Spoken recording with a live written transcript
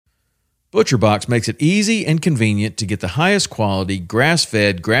ButcherBox makes it easy and convenient to get the highest quality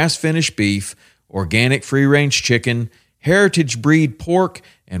grass-fed, grass-finished beef, organic free-range chicken, heritage breed pork,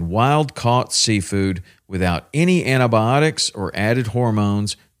 and wild-caught seafood without any antibiotics or added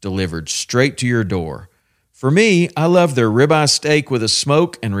hormones, delivered straight to your door. For me, I love their ribeye steak with a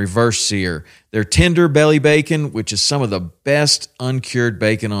smoke and reverse sear, their tender belly bacon, which is some of the best uncured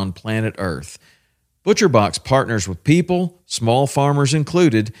bacon on planet Earth. ButcherBox partners with people, small farmers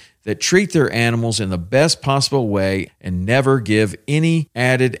included, that treat their animals in the best possible way and never give any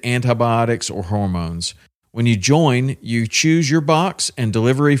added antibiotics or hormones. When you join, you choose your box and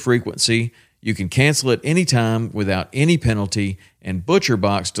delivery frequency. You can cancel at any time without any penalty, and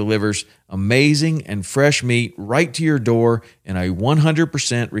ButcherBox delivers amazing and fresh meat right to your door in a 100%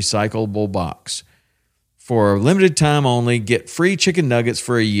 recyclable box. For a limited time only, get free chicken nuggets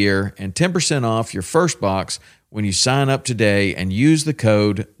for a year and 10% off your first box when you sign up today and use the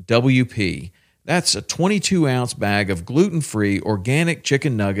code WP. That's a 22-ounce bag of gluten-free organic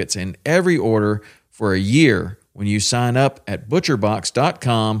chicken nuggets in every order for a year when you sign up at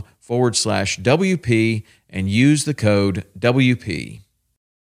butcherbox.com/WP and use the code WP.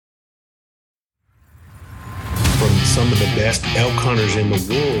 From some of the best elk hunters in the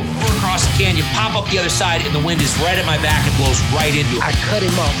world. We're across the canyon, pop up the other side, and the wind is right at my back and blows right into it. I cut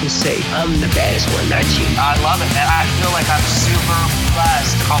him off and say, I'm the baddest one, not you. I love it, man. I feel like I'm super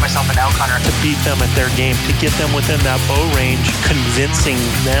blessed to call myself an elk hunter. To beat them at their game, to get them within that bow range, convincing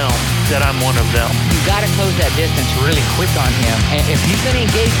them that I'm one of them. You got to close that distance really quick on him. And if he's going to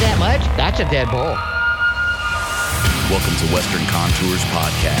engage that much, that's a dead bull. Welcome to Western Contours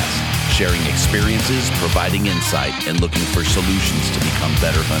Podcast, sharing experiences, providing insight, and looking for solutions to become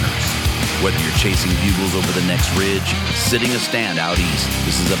better hunters. Whether you're chasing bugles over the next ridge, sitting a stand out east,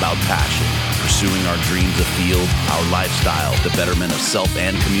 this is about passion, pursuing our dreams afield, our lifestyle, the betterment of self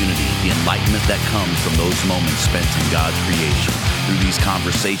and community, the enlightenment that comes from those moments spent in God's creation. Through these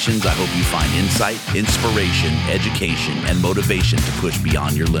conversations, I hope you find insight, inspiration, education, and motivation to push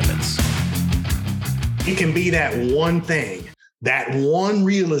beyond your limits. It can be that one thing, that one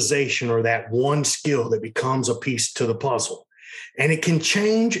realization or that one skill that becomes a piece to the puzzle. And it can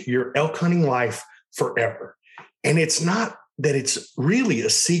change your elk hunting life forever. And it's not that it's really a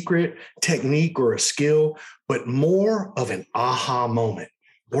secret technique or a skill, but more of an aha moment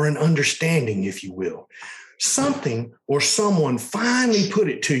or an understanding, if you will. Something or someone finally put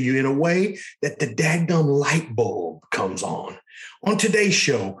it to you in a way that the daggum light bulb comes on. On today's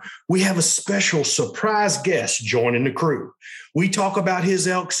show, we have a special surprise guest joining the crew. We talk about his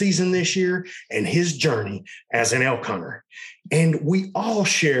elk season this year and his journey as an elk hunter. And we all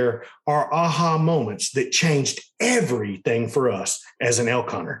share our aha moments that changed everything for us as an elk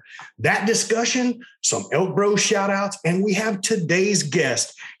hunter. That discussion, some Elk Bros shout outs, and we have today's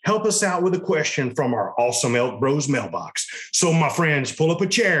guest help us out with a question from our awesome Elk Bros mailbox. So my friends, pull up a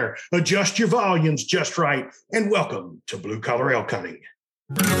chair, adjust your volumes just right, and welcome to Blue Collar Elk Hunting.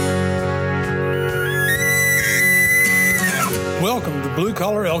 Welcome to Blue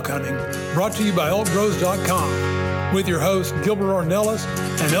Collar Elk Hunting, brought to you by elkbros.com. With your host, Gilbert Ornelas,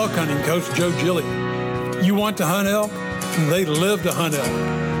 and elk hunting coach, Joe Gilly. You want to hunt elk, and they live to hunt elk.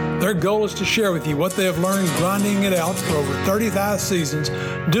 Their goal is to share with you what they have learned grinding it out for over 35 seasons,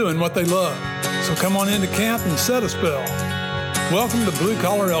 doing what they love. So come on into camp and set a spell. Welcome to Blue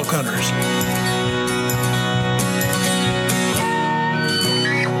Collar Elk Hunters.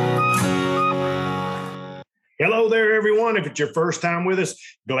 Hello there, everyone. If it's your first time with us,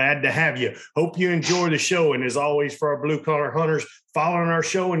 glad to have you. Hope you enjoy the show. And as always, for our blue collar hunters following our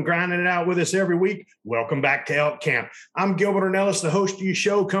show and grinding it out with us every week, welcome back to Elk Camp. I'm Gilbert Ornelas, the host of your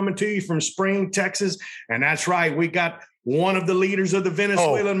show, coming to you from Spring, Texas. And that's right, we got one of the leaders of the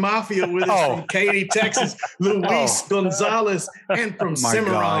Venezuelan mafia with us from Katy, Texas, Luis Gonzalez, and from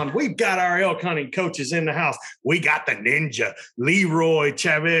Cimarron. We've got our elk hunting coaches in the house. We got the ninja, Leroy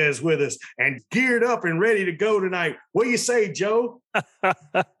Chavez, with us and geared up and ready to go tonight. What do you say, Joe? I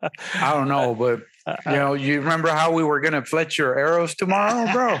don't know, but you remember how we were going to fletch your arrows tomorrow,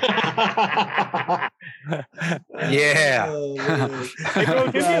 bro? Yeah. Hey, bro,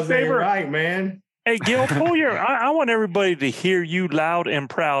 do me a favor. Right, man. Hey, Gil, I want everybody to hear you loud and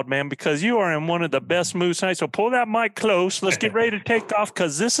proud, man, because you are in one of the best moods tonight. So pull that mic close. Let's get ready to take off,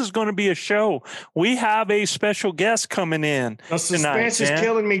 because this is going to be a show. We have a special guest coming in. The suspense is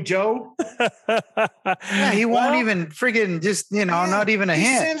killing me, Joe. Yeah, he won't even friggin' just, not even a hint.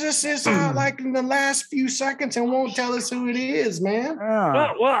 He sends us this out like in the last few seconds and won't tell us who it is, man.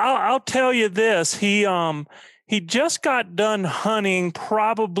 Well, I'll tell you this. he just got done hunting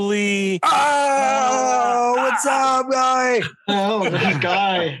probably. Oh, what's up, guy? Oh, this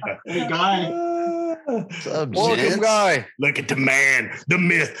guy. Hey, guy. What's up, Welcome, gents? guy. Look at the man, the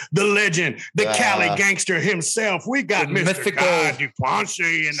myth, the legend, the Cali gangster himself. We got The Mr. mythical- Guy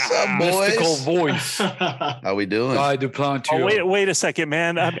Duplanche in the What's up, house. boys? Mystical voice. How we doing? Guy Duplantier. Oh, wait a second,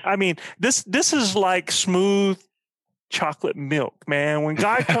 man. I mean, this is like smooth chocolate milk, man. When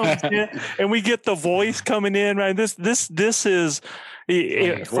Guy comes in and we get the voice coming in, right? This is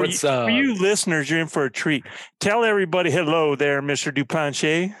for you listeners, you're in for a treat. Tell everybody hello there, Mr.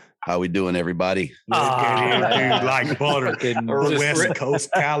 Duplanche. How we doing, everybody? Look at him, dude, like butter. West Coast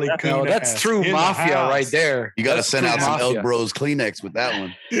Cali. No, that's true mafia right there. You got to send out some mafia. Elk Bros Kleenex with that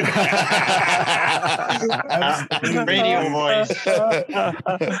one. Radio voice.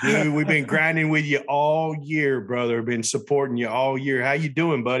 Dude, we've been grinding with you all year, brother. Been supporting you all year. How you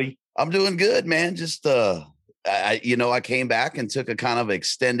doing, buddy? I'm doing good, man. Just I came back and took a kind of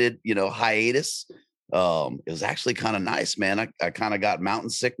extended, hiatus. It was actually kind of nice, man. I kind of got mountain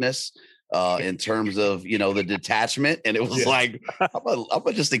sickness in terms of, the detachment. And it was like, I'm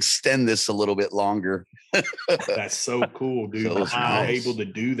gonna just extend this a little bit longer. That's so cool, dude. So I'm nice. able to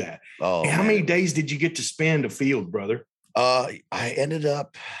do that. Oh, How many days did you get to spend afield, brother? I ended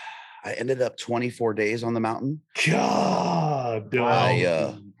up 24 days on the mountain. God,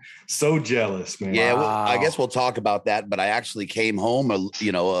 dog. So jealous, man. Yeah, well, I guess we'll talk about that. But I actually came home,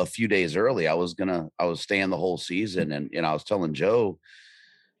 a few days early. I was staying the whole season, and I was telling Joe,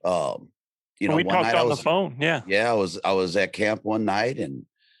 we talked on the phone. Yeah, I was at camp one night, and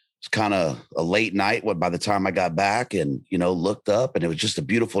it's kind of a late night. By the time I got back, and looked up, and it was just a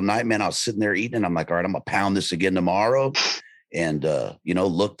beautiful night, man. I was sitting there eating, and I'm like, all right, I'm gonna pound this again tomorrow. And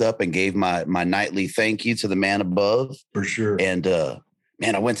looked up and gave my nightly thank you to the man above, for sure. And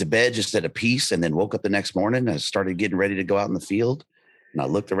man, I went to bed just at a peace, and then woke up the next morning and I started getting ready to go out in the field. And I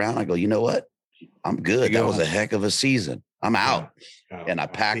looked around, I go, you know what? I'm good. That was a heck of a season. I'm out. And I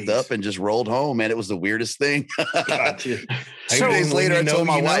packed up and just rolled home, man. It was the weirdest thing. 2 days later, I told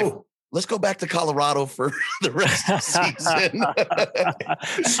my wife, let's go back to Colorado for the rest of the season.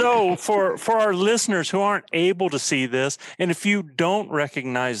 So for our listeners who aren't able to see this, and if you don't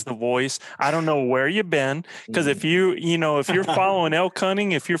recognize the voice, I don't know where you've been, because if you're following elk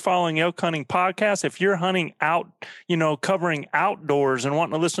hunting, if you're following elk hunting podcasts, if you're hunting out, covering outdoors and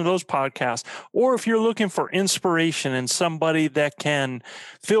wanting to listen to those podcasts, or if you're looking for inspiration and somebody that can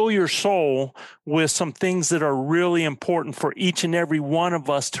fill your soul with some things that are really important for each and every one of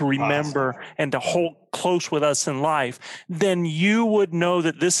us to remember and to hold close with us in life, then you would know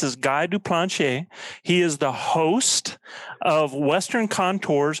that this is Guy Duplanche. He is the host of Western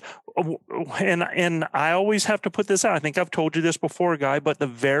Contours. And I always have to put this out. I think I've told you this before, Guy, but the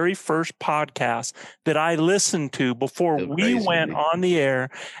very first podcast that I listened to before we went on the air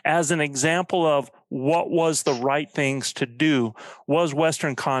as an example of what was the right things to do was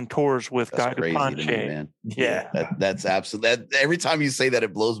Western Contours with Guy Duplanche. Man. Yeah. That's absolutely. Every time you say that,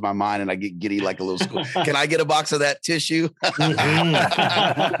 it blows my mind and I get giddy like a little school. Can I get a box of that tissue?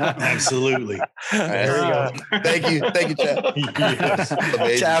 Absolutely. There we go. Thank you, Chad. Yes.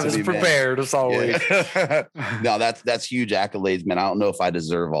 Chav is prepared as always. Yeah. No, that's huge accolades, man. I don't know if I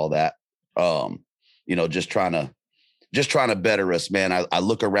deserve all that. Just trying to better us, man. I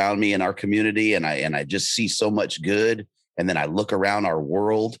look around me in our community and I just see so much good. And then I look around our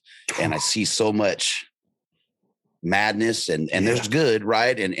world and I see so much madness and there's good,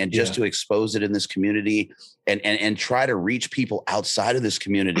 right? And just to expose it in this community and try to reach people outside of this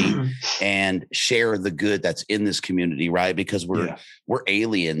community and share the good that's in this community, right? Because we're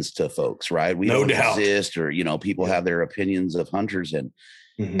aliens to folks, right? We don't exist, or people have their opinions of hunters and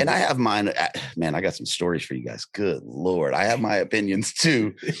I have mine, man. I got some stories for you guys. Good Lord. I have my opinions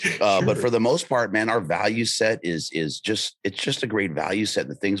too. But for the most part, man, our value set is just a great value set.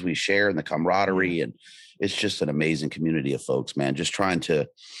 The things we share and the camaraderie. And it's just an amazing community of folks, man. Just trying to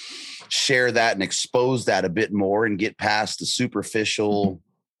share that and expose that a bit more and get past the superficial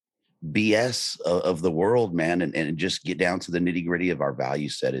BS of the world, man, and just get down to the nitty gritty of our value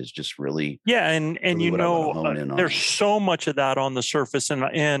set is just really and really there's so much of that on the surface,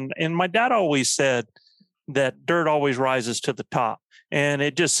 and my dad always said that dirt always rises to the top, and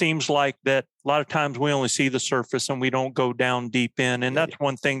it just seems like that a lot of times we only see the surface and we don't go down deep in, and that's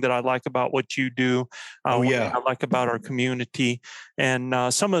one thing that I like about what you do. I like about our community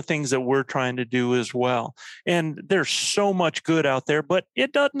and some of the things that we're trying to do as well. And there's so much good out there, but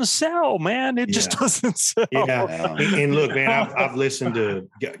it doesn't sell, man. It just doesn't sell. Yeah. And look, man, I've listened to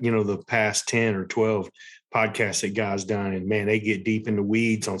the past 10 or 12 podcasts that guys done, and man, they get deep in the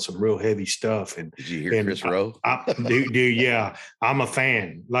weeds on some real heavy stuff. And did you hear Chris Rowe? Dude, yeah, I'm a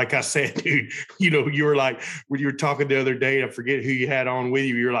fan. Like I said, dude, you were like, when you were talking the other day, I forget who you had on with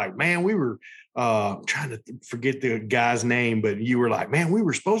you. You're like, man, we were trying to forget the guy's name, but you were like, man, we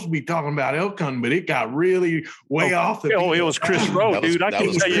were supposed to be talking about elk hunting, but it got really way off the. It was Chris Rowe, dude. I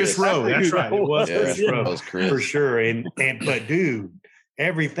can tell you, Chris Rowe. That's right. It was Chris Rowe. That was Chris. For sure. But dude,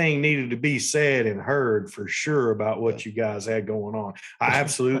 everything needed to be said and heard for sure about what you guys had going on. I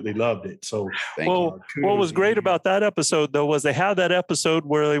absolutely loved it. So, what was great about that episode though was they had that episode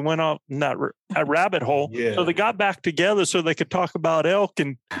where they went off a rabbit hole. Yeah. So they got back together so they could talk about elk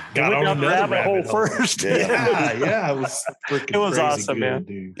and got on the rabbit hole first. Yeah, it was freaking. It was awesome, good, man.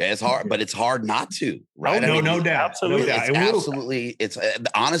 Dude. Yeah, it's hard, but it's hard not to, right? No doubt. Absolutely. No doubt. It's absolutely. It's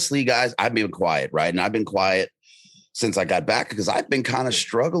honestly, guys, I've been quiet, right? And I've been quiet since I got back because I've been kind of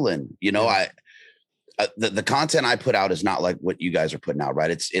struggling. The content I put out is not like what you guys are putting out,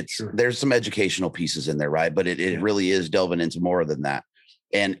 right? It's sure. There's some educational pieces in there, right? But it really is delving into more than that.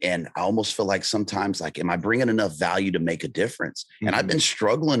 And I almost feel like sometimes like, am I bringing enough value to make a difference? Mm-hmm. And I've been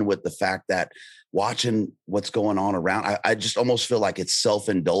struggling with the fact that watching what's going on around, I just almost feel like it's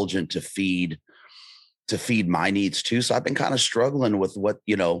self-indulgent to feed my needs too. So I've been kind of struggling with what,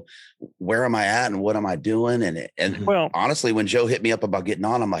 where am I at and what am I doing? And well, honestly, when Joe hit me up about getting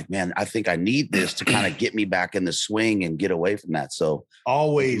on, I'm like, man, I think I need this to kind of get me back in the swing and get away from that. So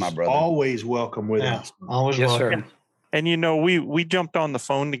always welcome with us. Always welcome. Sir. And, we jumped on the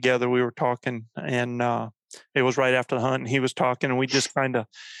phone together. We were talking and it was right after the hunt and he was talking and we just kind of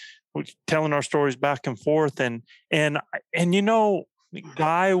telling our stories back and forth. And the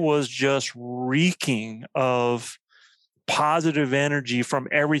guy was just reeking of positive energy from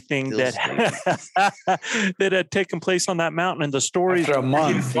everything that had taken place on that mountain and the stories after a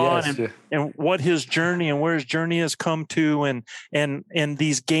month, and what his journey and where his journey has come to and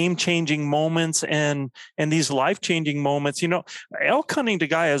these game-changing moments and these life-changing moments. Elk hunting, the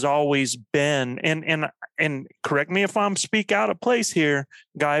guy has always been, and correct me if I'm speak out of place here,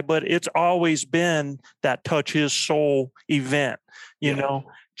 Guy, but it's always been that touch his soul event.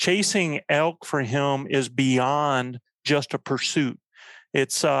 Chasing elk for him is beyond just a pursuit.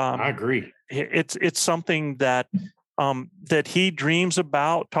 It's I agree. It's something that he dreams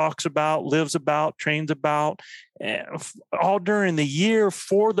about, talks about, lives about, trains about, all during the year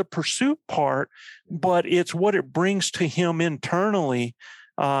for the pursuit part. But it's what it brings to him internally,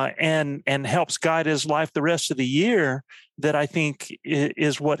 and helps guide his life the rest of the year. That I think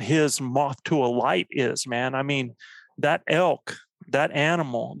is what his moth to a light is, man. I mean, that elk, that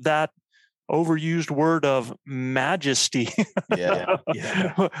animal, that overused word of majesty. Yeah.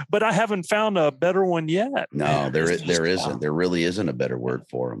 But I haven't found a better one yet. No, there isn't. There really isn't a better word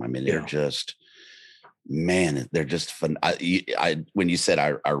for them. I mean, they're just, man, they're just fun. When you said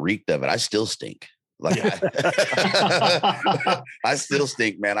I reeked of it, I still stink. Like I still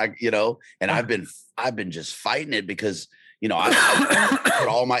stink, man. And I've been just fighting it because I put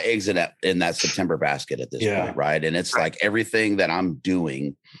all my eggs in that September basket at this point, right? And it's like everything that I'm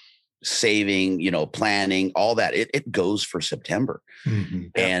doing, saving, planning, all that, it goes for September. Mm-hmm.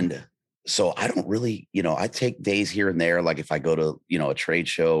 And so I don't really, I take days here and there, like if I go to, a trade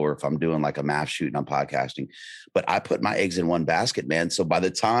show or if I'm doing like a math shoot and I'm podcasting, but I put my eggs in one basket, man. So by the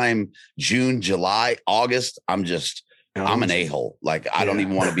time June, July, August, I'm an a-hole. Like I don't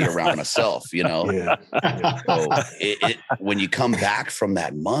even want to be around myself, So when you come back from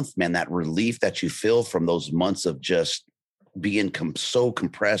that month, man, that relief that you feel from those months of just being so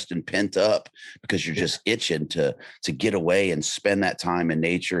compressed and pent up because you're just itching to get away and spend that time in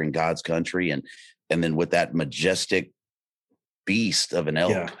nature in God's country. And then with that majestic beast of an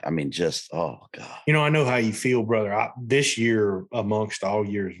elk. Yeah. I mean, oh God. I know how you feel, brother. This year amongst all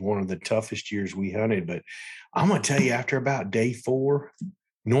years, one of the toughest years we hunted, but I'm going to tell you, after about day 4,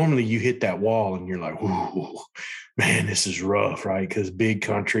 normally you hit that wall and you're like, "Ooh, man, this is rough," right? Because big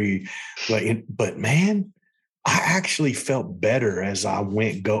country, but man, I actually felt better as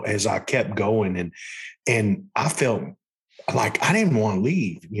I kept going, and I felt like I didn't want to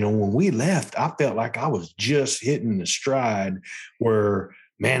leave. When we left, I felt like I was just hitting the stride where,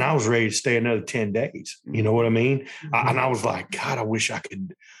 man, I was ready to stay another 10 days. You know what I mean? Mm-hmm. And I was like, God, I wish,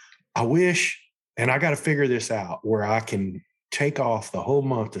 and I got to figure this out where I can take off the whole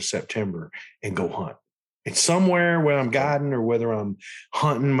month of September and go hunt. It's somewhere where I'm guiding or whether I'm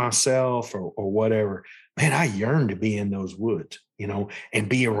hunting myself or whatever. Man, I yearn to be in those woods, and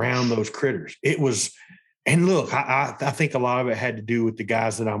be around those critters. It was, and look, I think a lot of it had to do with the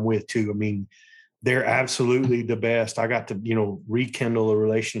guys that I'm with too. I mean, they're absolutely the best. I got to, rekindle a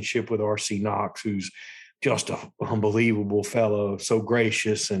relationship with RC Knox, who's just an unbelievable fellow, so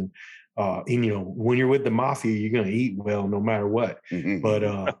gracious. And when you're with the mafia, you're going to eat well no matter what. Mm-hmm. But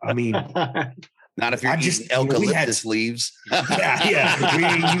I mean, not if you're eating eucalyptus leaves.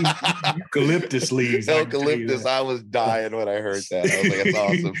 Eucalyptus leaves. Eucalyptus. I was dying when I heard that. I was like, that's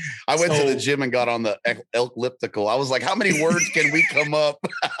awesome. I went to the gym and got on the elliptical. I was like, how many words can we come up?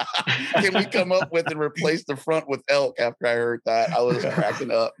 With and replace the front with elk? After I heard that, I was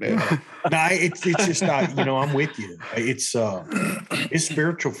cracking up, man. No, it's just not. I'm with you. It's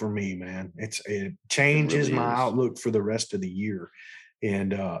spiritual for me, man. It changes my outlook for the rest of the year.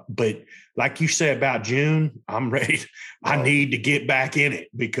 And but like you said about June, I'm ready. I need to get back in it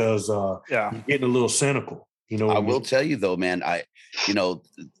because I'm getting a little cynical. I will tell you though, man. I think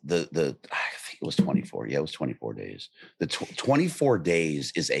it was 24. Yeah, it was 24 days. The 24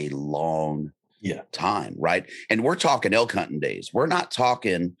 days is a long time, right? And we're talking elk hunting days. We're not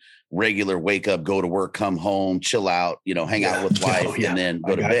talking regular wake up, go to work, come home, chill out, hang out with wife, and then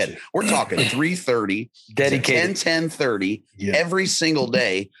go to bed. We're talking 3:30, dedicated 10:30 every single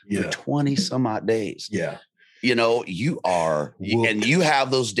day for 20 some odd days. Yeah. You are, and you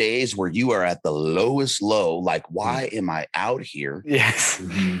have those days where you are at the lowest low, like, why am I out here? Yes.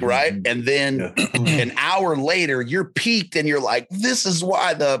 Right. And then an hour later, you're peaked and you're like, this is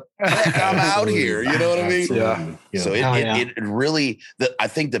why the heck I'm out here. You know what I mean? Yeah. So it really, I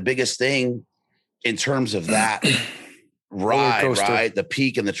think the biggest thing in terms of that, right. The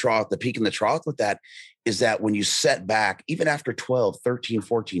peak and the trough with that is that when you set back, even after 12, 13,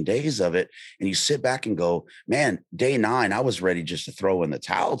 14 days of it, and you sit back and go, man, day 9, I was ready just to throw in the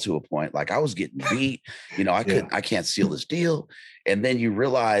towel to a point. Like I was getting beat, I can't seal this deal. And then you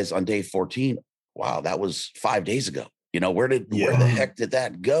realize on day 14, wow, that was 5 days ago. Where the heck did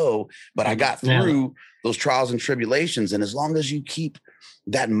that go? But I got through those trials and tribulations. And as long as you keep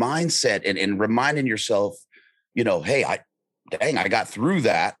that mindset and reminding yourself, hey, I got through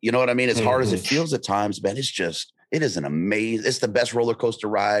that. You know what I mean? As hard as it feels at times, man, it is an amazing, it's the best roller coaster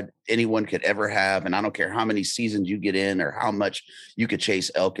ride anyone could ever have. And I don't care how many seasons you get in or how much you could chase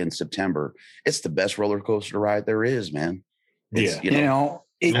elk in September. It's the best roller coaster ride there is, man. In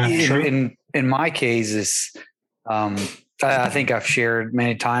my case, it's, I think I've shared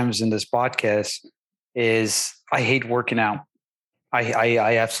many times in this podcast is I hate working out.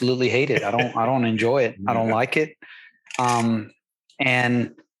 I absolutely hate it. I don't enjoy it. I don't like it. And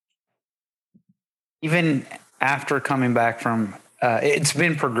even after coming back from, it's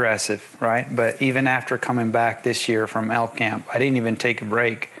been progressive, right? But even after coming back this year from elk camp, I didn't even take a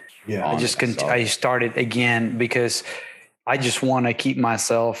break. Yeah. I started again because I just want to keep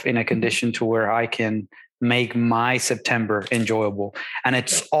myself in a condition to where I can make my September enjoyable. And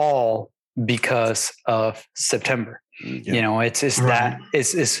it's all because of September. It's just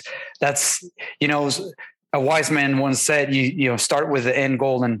that's a wise man once said, you start with the end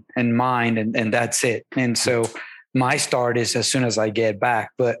goal in mind and that's it. And so my start is as soon as I get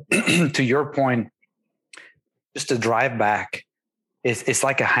back. But to your point, just to drive back, it's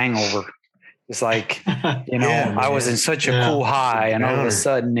like a hangover. It's like, I was in such a cool high and all of a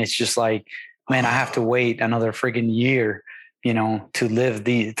sudden it's just like, man, I have to wait another friggin' year, to live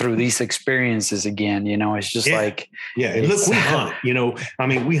through these experiences again. It's just like, and look, we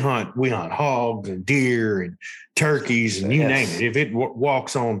hunt, we hunt hogs and deer and turkeys and you name it. If it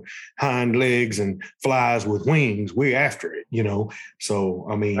walks on hind legs and flies with wings, we're after it, So,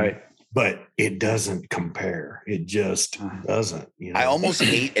 but it doesn't compare. It just doesn't. I almost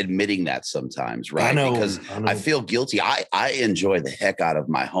hate admitting that sometimes, right? I know, because I feel guilty. I enjoy the heck out of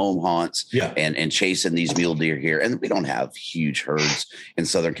my home haunts and chasing these mule deer here. And we don't have huge herds in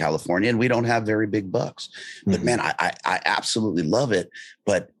Southern California and we don't have very big bucks. But man, I absolutely love it.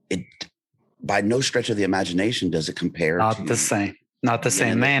 But it by no stretch of the imagination does it compare. Not the same.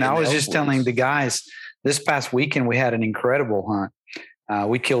 Man, I was just telling the guys this past weekend, we had an incredible hunt.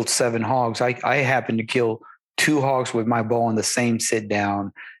 We killed 7 hogs. I happened to kill 2 hogs with my bow on the same sit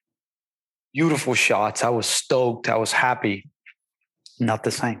down. Beautiful shots. I was stoked. I was happy. Not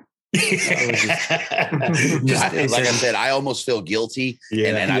the same. Like I said, I almost feel guilty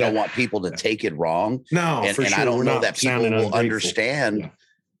and I don't want people to take it wrong. No, and, for and sure. I don't We're know not that people sounding will ungrateful. understand. Yeah.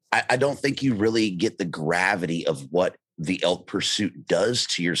 I don't think you really get the gravity of what the elk pursuit does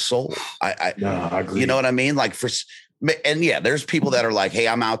to your soul. I agree. You know what I mean? Like there's people that are like, hey,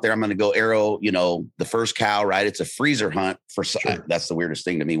 I'm out there. I'm going to go arrow, the first cow, right? It's a freezer hunt that's the weirdest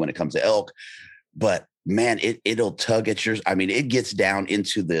thing to me when it comes to elk. But man, it'll tug at yours. I mean, it gets down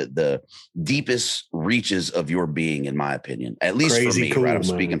into the deepest reaches of your being, in my opinion, at least for me, right? I'm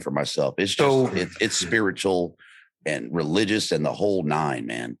speaking for myself. It's just, it's spiritual and religious and the whole 9,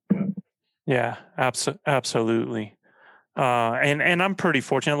 man. Yeah, absolutely. And I'm pretty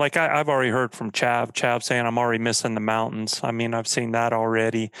fortunate. Like I've already heard from Chav saying I'm already missing the mountains. I mean, I've seen that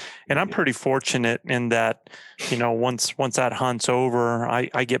already, and I'm pretty fortunate in that, once that hunt's over,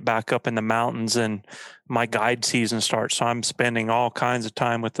 I get back up in the mountains and my guide season starts. So I'm spending all kinds of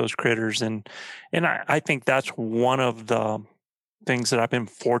time with those critters, and I think that's one of the things that I've been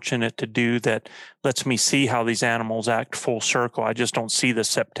fortunate to do that lets me see how these animals act full circle. I just don't see the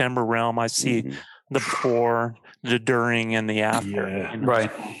September realm. I see the before, the during, and the after. Yeah.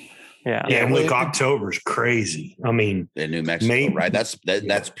 Right. Yeah. Yeah. And look, October's crazy. I mean, in New Mexico, right? That's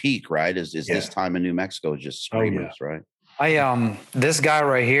peak, right? Is this time in New Mexico just screamers, right? This guy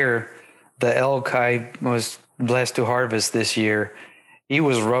right here, the elk I was blessed to harvest this year, he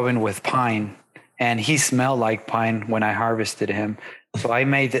was rubbing with pine, and he smelled like pine when I harvested him. So I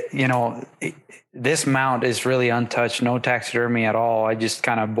made this mount is really untouched, no taxidermy at all. I just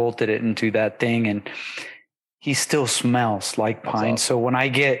kind of bolted it into that thing, and he still smells like pine. Awesome. So when I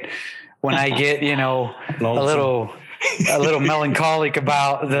get a little melancholic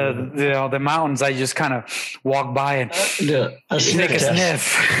about the mountains, I just kind of walk by and take a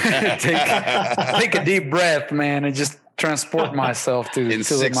sniff, take a deep breath, man, and just transport myself to. In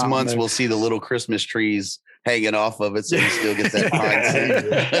 6 months, we'll see the little Christmas trees hanging off of it, so you still get that pine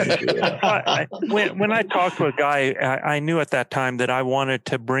scent. When I talked to a guy, I knew at that time that I wanted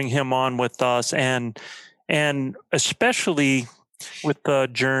to bring him on with us, and especially with the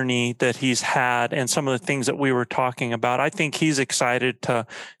journey that he's had and some of the things that we were talking about. I think he's excited to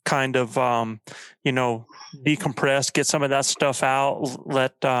kind of, decompress, get some of that stuff out,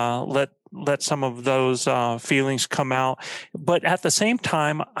 let some of those feelings come out. But at the same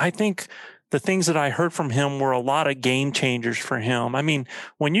time, I think the things that I heard from him were a lot of game changers for him. I mean,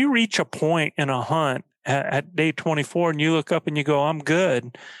 when you reach a point in a hunt at day 24 and you look up and you go, I'm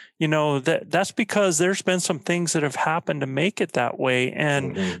good, that's because there's been some things that have happened to make it that way.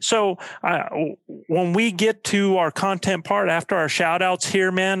 And so when we get to our content part after our shout outs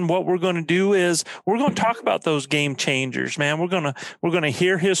here, man, what we're going to do is we're going to talk about those game changers, man. We're going to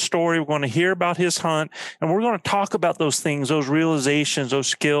hear his story. We're going to hear about his hunt, and we're going to talk about those things, those realizations, those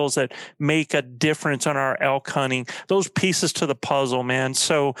skills that make a difference on our elk hunting, those pieces to the puzzle, man.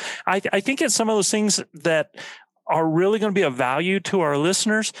 So I think it's some of those things that are really going to be of value to our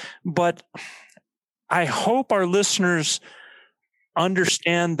listeners, but I hope our listeners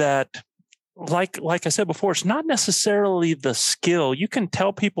understand that, like I said before, it's not necessarily the skill. You can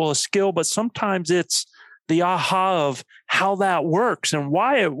tell people a skill, but sometimes it's the aha of how that works and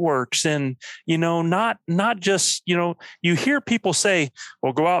why it works. And, not just, you hear people say,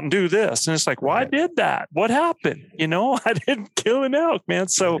 well, go out and do this. And it's like, well, I did that. What happened? I didn't kill an elk, man.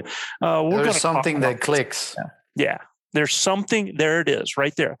 So there's something that clicks. Yeah, there's something, there it is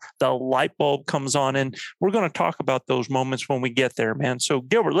right there. The light bulb comes on, and we're going to talk about those moments when we get there, man. So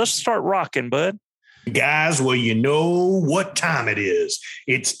Gilbert, let's start rocking, bud. Guys, well, you know what time it is.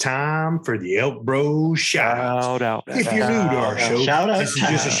 It's time for the Elk Bros shout out. If you're new to our show, this is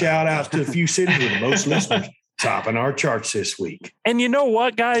just a shout out to a few cities with the most listeners topping our charts this week. And you know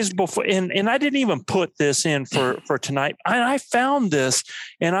what, guys, before and I didn't even put this in for tonight. I found this,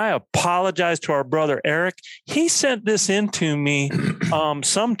 and I apologize to our brother Eric. He sent this in to me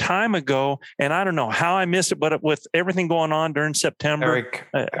some time ago, and I don't know how I missed it, but with everything going on during September. Eric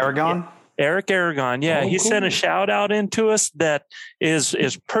Aragon? Eric Aragon. Yeah, he sent a shout out into us that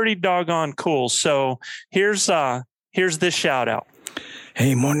is pretty doggone cool. So here's this shout out.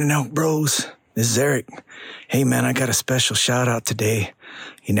 Hey, morning Elk Bros. This is Eric. Hey, man, I got a special shout out today.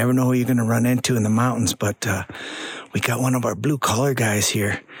 You never know who you're going to run into in the mountains, but we got one of our blue collar guys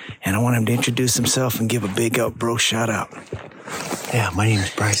here, and I want him to introduce himself and give a big Elk Bro shout out. Yeah, my name is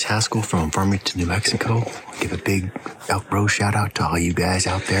Bryce Haskell from Farmington, New Mexico. I'll give a big Elk Bro shout out to all you guys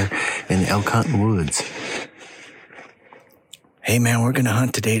out there in the elk hunting woods. Hey, man, we're going to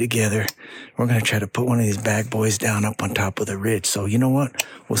hunt today together. We're going to try to put one of these bag boys down up on top of the ridge. So you know what?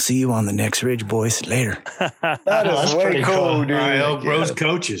 We'll see you on the next ridge, boys. Later. That is way cool, dude. All right, Elk Bros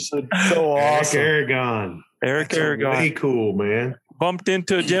coaches. So awesome. Eric Aragon. Way cool, man. Bumped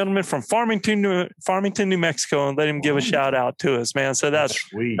into a gentleman from Farmington, New Mexico, and let him give a shout out to us, man. So that's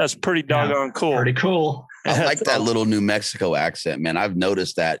pretty doggone cool. Pretty cool. I like that little New Mexico accent, man. I've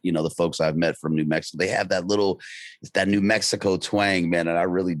noticed that, the folks I've met from New Mexico, they have that New Mexico twang, man. And I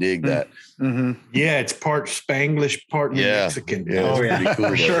really dig that. Mm-hmm. Yeah. It's part Spanglish, part New Mexican. Yeah. Pretty cool,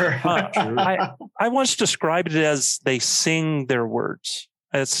 for sure. I once described it as they sing their words.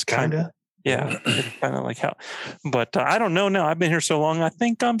 It's kind of, Yeah, it's kind of like how, but I don't know now. I've been here so long. I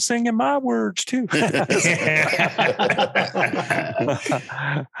think I'm singing my words too. Chav,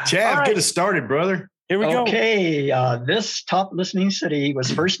 right. Get us started, brother. Here we go. Okay, this top listening city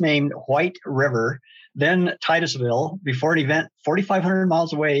was first named White River, then Titusville, before an event 4,500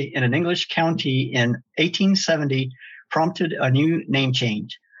 miles away in an English county in 1870 prompted a new name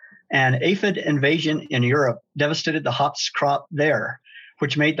change. An aphid invasion in Europe devastated the hops crop there,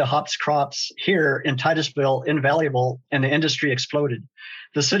 which made the hops crops here in Titusville invaluable, and the industry exploded.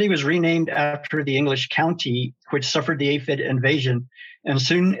 The city was renamed after the English county, which suffered the aphid invasion, and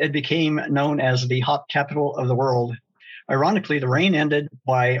soon it became known as the hop capital of the world. Ironically, the reign ended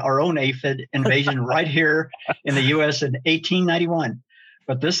by our own aphid invasion right here in the U.S. in 1891.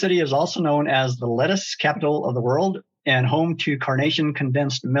 But this city is also known as the lettuce capital of the world and home to Carnation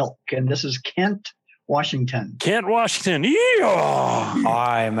condensed milk. And this is Kent, Washington. Kent, Washington. Yeah. All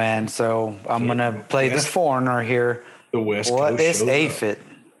right, man. So I'm going to play the foreigner here. The West What Coast is shows aphid?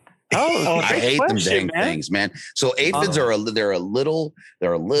 I hate them dang things, man. So aphids are a little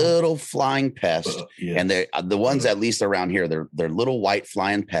flying pest, and they're the ones at least around here. They're little white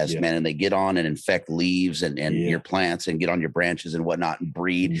flying pests, man, and they get on and infect leaves and your plants and get on your branches and whatnot and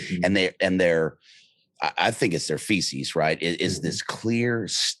breed. And they're I think it's their feces, right? It is this clear,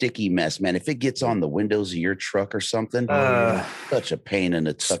 sticky mess, man. If it gets on the windows of your truck or something, such a pain in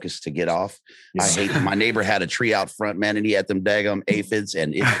the tuchus to get off. I hate them. My neighbor had a tree out front, man, and he had them daggum aphids,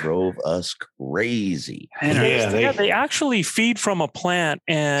 and it drove us crazy. They actually feed from a plant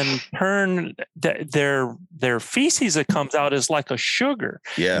and turn their feces that comes out is like a sugar.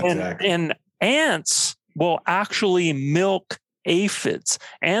 Yeah, and ants will actually milk aphids.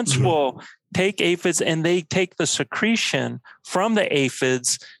 Ants will take aphids and they take the secretion from the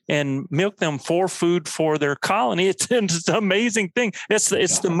aphids and milk them for food for their colony. It's an amazing thing. It's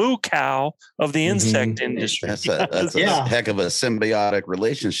the moo cow of the insect industry. That's a heck of a symbiotic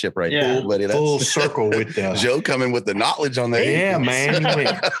relationship right there, buddy. That's full circle with Joe coming with the knowledge on that. Yeah, man.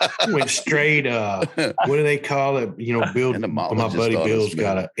 He went straight. What do they call it? You know, Bill. My buddy Bill's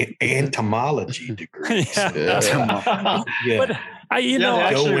got an entomology degree. But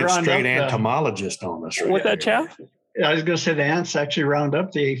Joe went straight entomologist on us. What that, Chav? I was going to say the ants actually round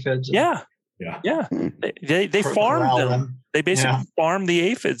up the aphids. Yeah. They farm them. They basically farm the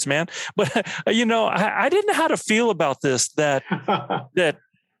aphids, man. But I didn't know how to feel about this. That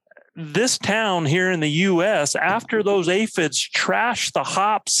this town here in the U.S. after those aphids trashed the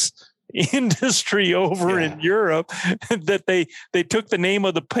hops industry over in Europe, that they took the name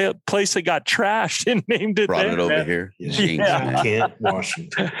of the place that got trashed and named it. Brought it over here. Kent,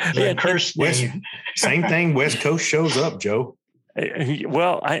 Washington. Same thing. West Coast shows up, Joe.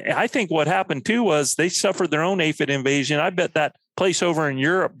 Well, I think what happened too was they suffered their own aphid invasion. I bet that place over in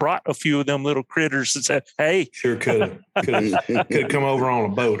Europe brought a few of them little critters and said, "Hey, sure could have come over on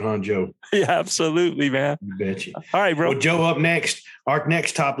a boat, huh, Joe?" Yeah, absolutely, man. You bet you. All right, bro. Well, Joe, up next, our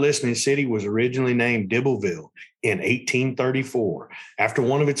next top listening city was originally named Dibbleville in 1834 after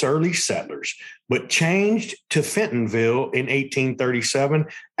one of its early settlers, but changed to Fentonville in 1837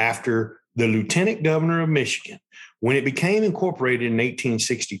 after the lieutenant governor of Michigan. When it became incorporated in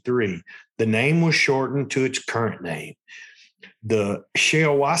 1863, the name was shortened to its current name. The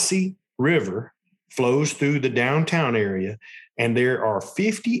Shiawassee River flows through the downtown area, and there are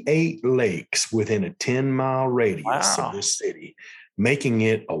 58 lakes within a 10-mile radius of this city, making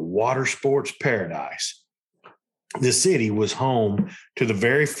it a water sports paradise. The city was home to the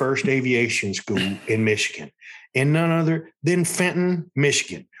very first aviation school in Michigan, and none other than Fenton,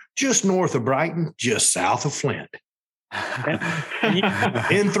 Michigan, just north of Brighton, just south of Flint.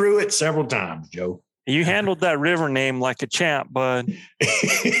 Been through it several times, Joe. You handled that river name like a champ, bud.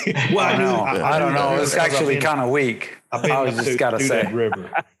 Well, I don't know. It's actually kind of weak. I was just got to say.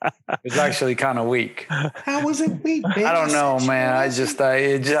 River. It's actually kind of weak. How was it weak, man? I don't know, man. I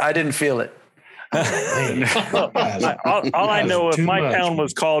didn't feel it. All I know, if my town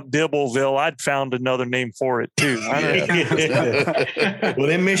was called Dibbleville, I'd found another name for it too. Well,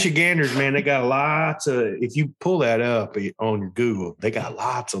 them Michiganders, man, they got lots of, if you pull that up on your Google, they got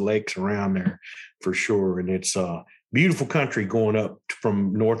lots of lakes around there for sure. And it's a beautiful country going up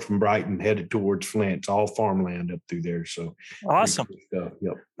from north from Brighton, headed towards Flint. It's all farmland up through there. So awesome. Cool.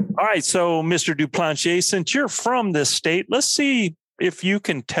 Yep. All right. So Mr. Duplantier, since you're from this state, let's see if you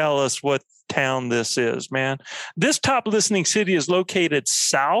can tell us what town this is, man. This top listening city is located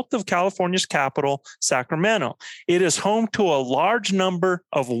south of California's capital, Sacramento. It is home to a large number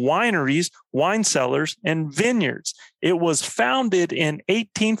of wineries, wine cellars, and vineyards. It was founded in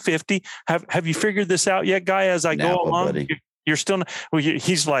 1850. Have you figured this out yet, Guy, as I go along? Buddy. You're still not, well,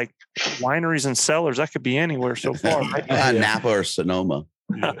 he's like wineries and cellars. That could be anywhere so far, right? Napa or Sonoma.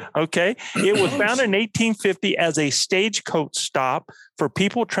 Okay. It was founded in 1850 as a stagecoach stop for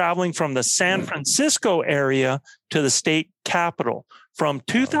people traveling from the San Francisco area to the state capital. From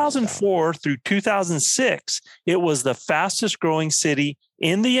 2004 through 2006, it was the fastest growing city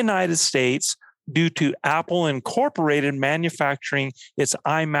in the United States due to Apple Incorporated manufacturing its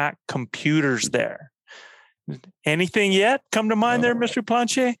iMac computers there. Anything yet come to mind there, Mr.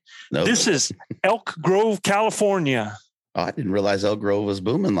 Planche? Nope. This is Elk Grove, California. Oh, I didn't realize Elk Grove was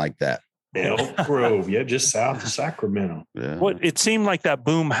booming like that. Elk Grove, yeah, just south of Sacramento. Yeah. It seemed like that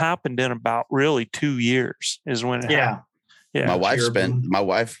boom happened in about really 2 years is when it happened. Yeah. My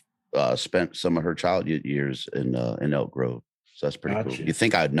wife spent some of her childhood years in Elk Grove. So that's pretty cool. You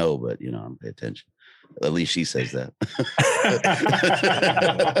think I'd know, but I don't pay attention. At least she says that.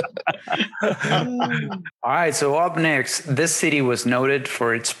 All right. So up next, this city was noted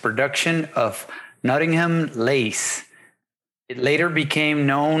for its production of Nottingham lace. It later became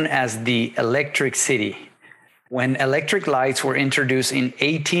known as the Electric City. When electric lights were introduced in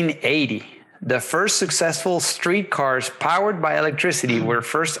 1880, the first successful streetcars powered by electricity were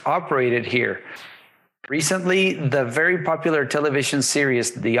first operated here. Recently, the very popular television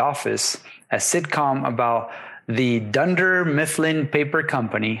series The Office, a sitcom about the Dunder Mifflin Paper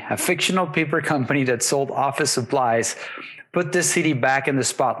Company, a fictional paper company that sold office supplies, put this city back in the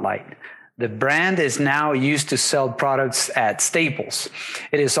spotlight. The brand is now used to sell products at Staples.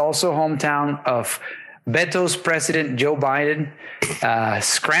 It is also hometown of Beto's president, Joe Biden,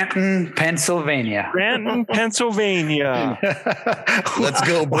 Scranton, Pennsylvania. Scranton, Pennsylvania. Let's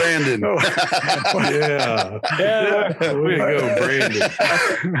go, Brandon. Yeah. We go, Brandon.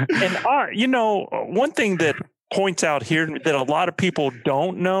 And one thing that points out here that a lot of people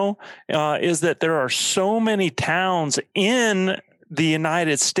don't know is that there are so many towns in the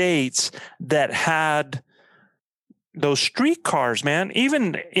United States that had those streetcars, man.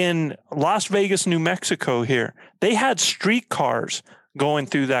 Even in Las Vegas, New Mexico here, they had streetcars going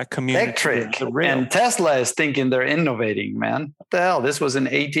through that community. Electric. And Tesla is thinking they're innovating, man. What the hell? This was in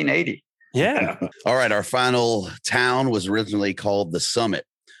 1880. Yeah. All right. Our final town was originally called The Summit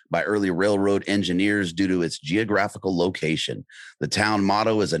by early railroad engineers due to its geographical location. The town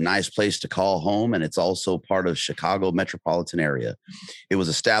motto is a nice place to call home, and it's also part of Chicago metropolitan area. It was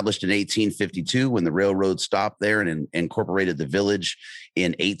established in 1852 when the railroad stopped there and incorporated the village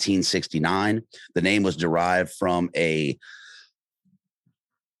in 1869. The name was derived from a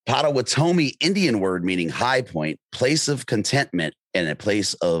Potawatomi Indian word meaning high point, place of contentment, and a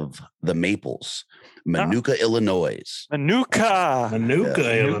place of the maples. Manuka, Illinois. Manuka,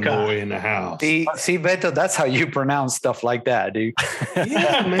 Illinois in the house. See, Beto, that's how you pronounce stuff like that, dude.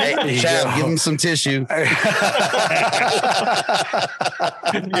 Yeah, man. Hey, Chad, give him some tissue.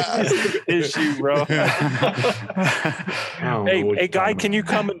 Issue, bro. Hey, Guy, can you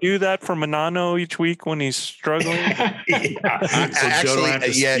come and do that for Manano each week when he's struggling? Actually,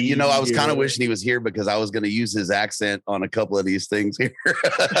 I was kind of wishing he was here because I was going to use his accent on a couple of these things here.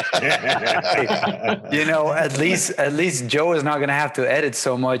 At least Joe is not going to have to edit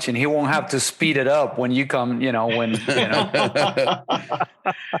so much, and he won't have to speed it up when you come.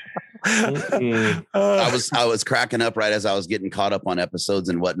 I was cracking up right as I was getting caught up on episodes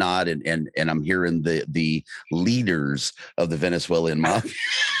and whatnot, and I'm hearing the leaders of the Venezuelan mafia.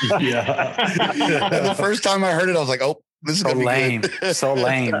 Yeah. The first time I heard it, I was like, "Oh, this is so lame, so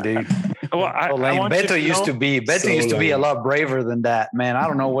lame, dude." Well, Beto used to be a lot braver than that, man. I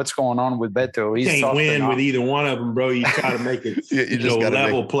don't know what's going on with Beto. He's can't win with either one of them, bro. You try to make it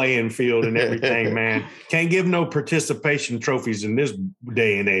level playing field and everything, man. Can't give no participation trophies in this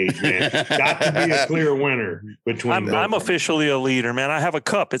day and age, man. Got to be a clear winner between. I'm officially a leader, man. I have a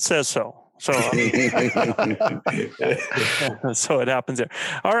cup. It says so. So, so it happens there.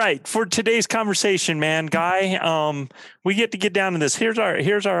 All right. For today's conversation, man, Guy, we get down to this. Here's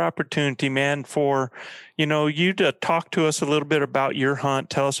our opportunity, man, for, you to talk to us a little bit about your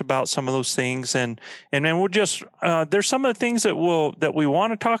hunt. Tell us about some of those things. And then we'll just, there's some of the things that we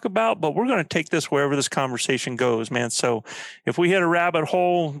want to talk about, but we're going to take this wherever this conversation goes, man. So if we hit a rabbit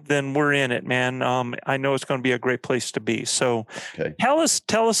hole, then we're in it, man. I know it's going to be a great place to be. So tell us,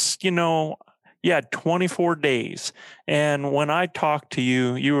 you had 24 days. And when I talked to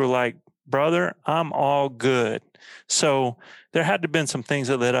you, you were like, brother, I'm all good. So there had to have been some things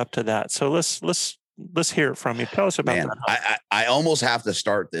that led up to that. So let's hear it from you. Tell us about that. I almost have to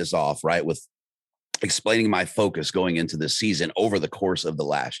start this off right with explaining my focus going into this season over the course of the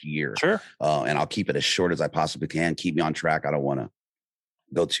last year. Sure. And I'll keep it as short as I possibly can. Keep me on track. I don't want to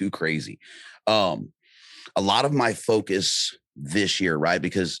go too crazy. a lot of my focus this year, right?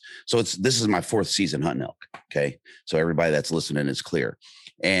 Because this is my 4th season hunting elk. Okay. So everybody that's listening is clear.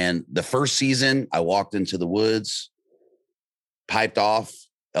 And the first season I walked into the woods, piped off,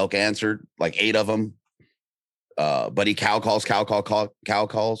 elk answered, like 8 of them. Buddy cow calls,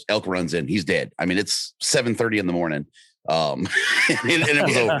 elk runs in, he's dead. I mean, it's 7:30 in the morning. And it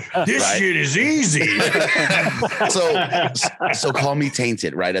was over. This shit is easy. so call me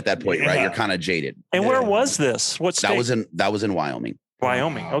tainted, right? At that point, right? You're kind of jaded. And where was this? What state? That was in Wyoming.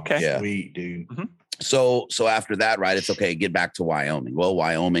 Wyoming. Okay. Yeah. Sweet, dude. Mm-hmm. So after that, right, it's okay. Get back to Wyoming. Well,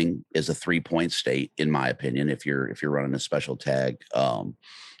 Wyoming is a 3-point state, in my opinion, if you're running a special tag,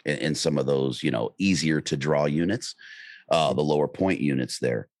 in some of those, easier to draw units, the lower point units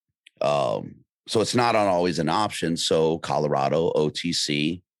there. So it's not always an option. So Colorado,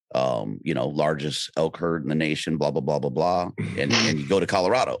 OTC, largest elk herd in the nation, blah, blah, blah, blah, blah. And you go to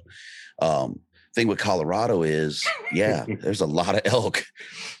Colorado. Thing with Colorado is, there's a lot of elk,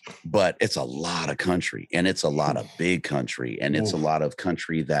 but it's a lot of country, and it's a lot of big country, and it's a lot of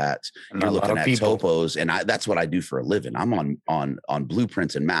country that you're looking at topos. And that's what I do for a living. I'm on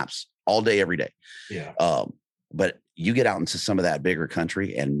blueprints and maps all day, every day. Yeah. But you get out into some of that bigger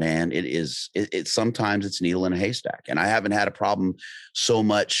country, and man, it's sometimes it's needle in a haystack. And I haven't had a problem so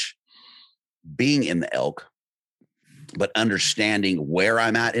much being in the elk, but understanding where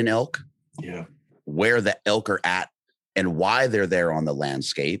I'm at in elk. Yeah. Where the elk are at and why they're there on the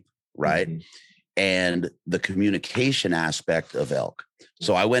landscape, right? Mm-hmm. And the communication aspect of elk.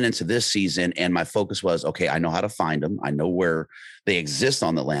 So I went into this season and my focus was, okay, I know how to find them. I know where they exist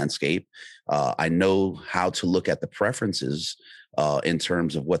on the landscape. I know how to look at the preferences in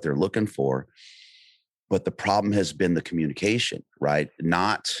terms of what they're looking for. But the problem has been the communication, right?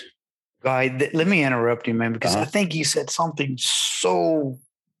 Guy, let me interrupt you, man, because I think you said something so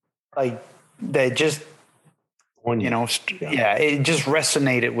that just, it just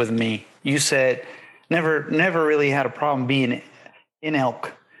resonated with me. You said never really had a problem being in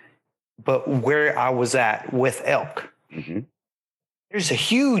elk, but where I was at with elk, there's a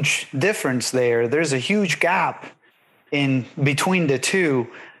huge difference there. There's a huge gap in between the two.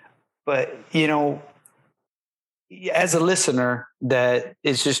 But, as a listener that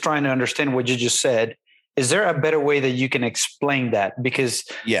is just trying to understand what you just said, is there a better way that you can explain that? Because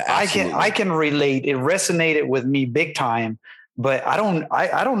I can relate. It resonated with me big time, but I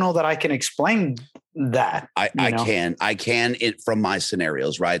don't know that I can explain that. I can it from my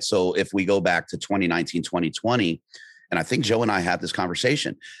scenarios, right? So if we go back to 2019, 2020, and I think Joe and I had this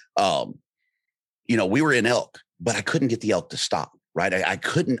conversation, we were in elk, but I couldn't get the elk to stop. Right. I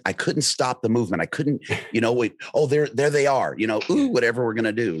couldn't stop the movement. I couldn't, wait. Oh, there they are, whatever we're going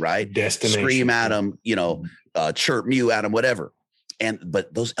to do. Right. Destination. Scream at them, chirp, mew at them, whatever.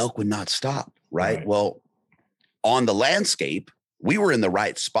 But those elk would not stop. Right. Well, on the landscape, we were in the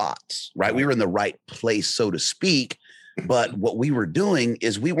right spots, right? We were in the right place, so to speak. But what we were doing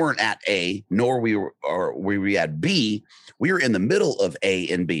is we weren't at A, nor were we at B. We were in the middle of A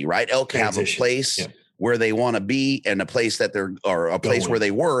and B, right? Elk have a place where they want to be, and a place that or a place where they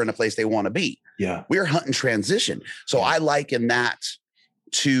were, and a place they want to be. Yeah. We're hunting transition. So I liken that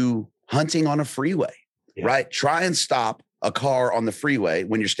to hunting on a freeway, right? Try and stop a car on the freeway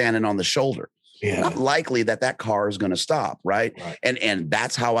when you're standing on the shoulder. Yeah. Not likely that car is going to stop, right? And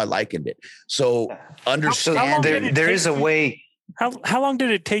that's how I likened it. So understand there is a way. How long did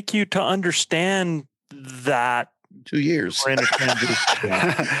it take you to understand that? 2 years. We're in a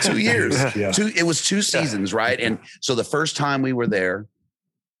transition. 2 years. Yeah. It was 2 seasons, right? And so the first time we were there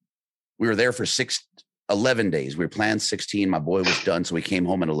for 11 days. We were planned 16. My boy was done, so we came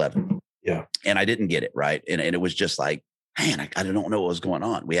home at 11. Yeah. And I didn't get it, right? And it was just like, man, I don't know what was going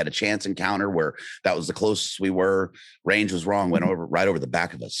on. We had a chance encounter where that was the closest we were. Range was wrong, went right over the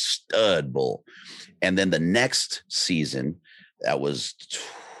back of a stud bull. And then the next season, that was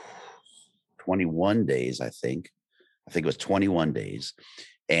 21 days, I think it was 21 days.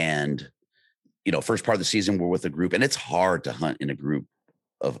 And, first part of the season, we're with a group, and it's hard to hunt in a group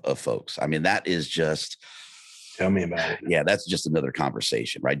of folks. I mean, that is just, tell me about it. Yeah. That's just another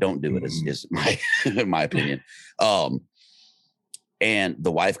conversation, right? Don't do it is my opinion. And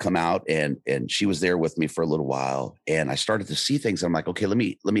the wife come out and she was there with me for a little while, and I started to see things. I'm like, okay, let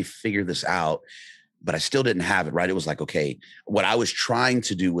me figure this out. But I still didn't have it, right? It was like, okay, what I was trying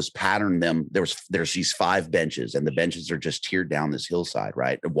to do was pattern them. There's these 5 benches, and the benches are just tiered down this hillside,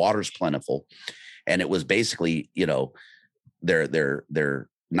 right? The water's plentiful. And it was basically, their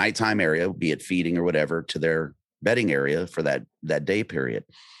nighttime area, be it feeding or whatever, to their bedding area for that day period.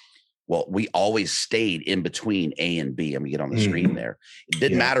 Well, we always stayed in between A and B. I'm gonna get on the screen there. It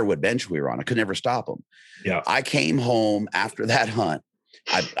didn't matter what bench we were on. I could never stop them. Yeah. I came home after that hunt.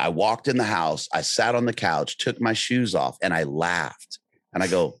 I walked in the house. I sat on the couch, took my shoes off, and I laughed. And I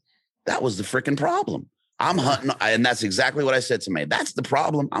go, that was the freaking problem. I'm hunting. And that's exactly what I said to me. That's the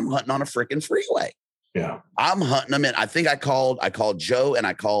problem. I'm hunting on a freaking freeway. Yeah. I'm hunting them in. I think I called Joe and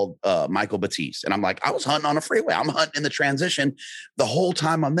I called Michael Batiste. And I'm like, I was hunting on a freeway. I'm hunting in the transition. The whole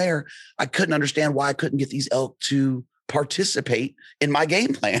time I'm there, I couldn't understand why I couldn't get these elk to participate in my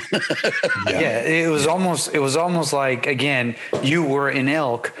game plan. It was almost like, again, you were an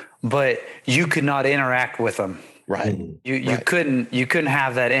elk, but you could not interact with them. Right. You couldn't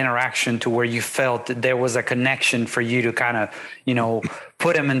have that interaction to where you felt that there was a connection for you to kind of,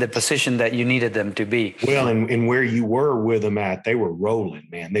 put them in the position that you needed them to be. Well, and where you were with them at, they were rolling,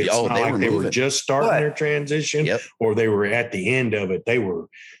 man. They were just starting their transition or they were at the end of it. They were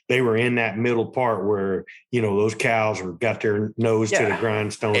in that middle part where, those cows got their nose to the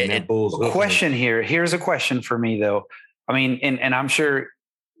grindstone and that bull's question here. Here's a question for me though. I mean, and I'm sure,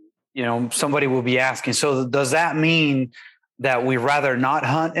 somebody will be asking, so does that mean that we rather not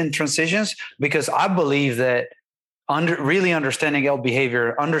hunt in transitions? Because I believe that really understanding elk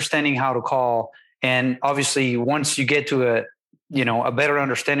behavior, understanding how to call, and obviously once you get to a better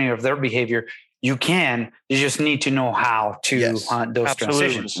understanding of their behavior, you just need to know how to hunt those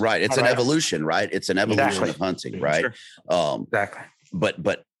transitions. Right. It's an evolution, right? It's an evolution of hunting, right? Sure. Exactly.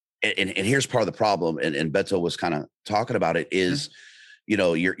 But here's part of the problem, and Beto was kind of talking about it, is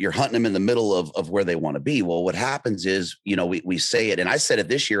you're hunting them in the middle of where they want to be. Well, what happens is, we say it, and I said it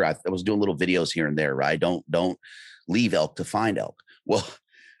this year. I was doing little videos here and there, right? Don't leave elk to find elk. Well,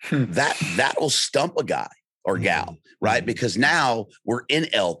 that will stump a guy or gal, right? Because now we're in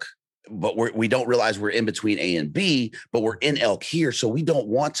elk, but we don't realize we're in between A and B, but we're in elk here. So we don't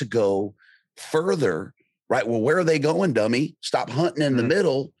want to go further, right? Well, where are they going, dummy? Stop hunting in the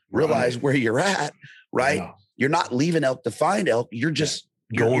middle, realize where you're at, right? Yeah. You're not leaving elk to find elk. You're just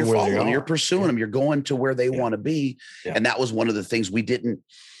you're following them. You're pursuing them. You're going to where they want to be. Yeah. And that was one of the things we didn't,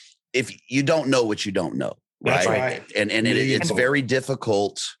 if you don't know what you don't know, right? That's right. And it's very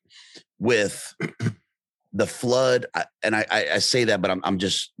difficult with the flood. And I say that, but I'm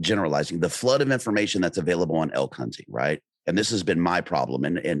just generalizing the flood of information that's available on elk hunting, right? And this has been my problem,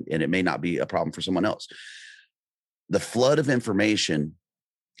 and it may not be a problem for someone else. The flood of information,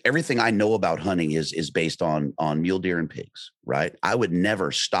 everything I know about hunting is based on mule deer and pigs, right? I would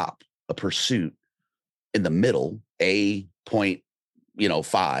never stop a pursuit in the middle, point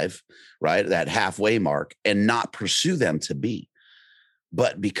 5, right? That halfway mark, and not pursue them to B.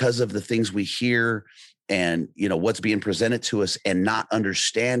 But because of the things we hear and, what's being presented to us and not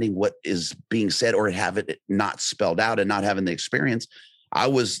understanding what is being said or have it not spelled out and not having the experience, I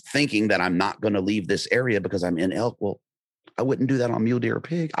was thinking that I'm not going to leave this area because I'm in elk. Well, I wouldn't do that on mule deer or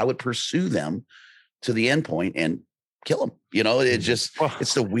pig. I would pursue them to the end point and kill them.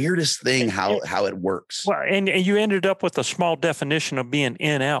 It's the weirdest thing how it works. Well, and you ended up with a small definition of being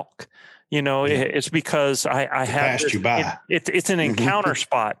in elk. It's because I had passed you by. It's an encounter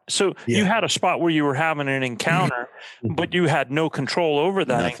spot. So you had a spot where you were having an encounter, but you had no control over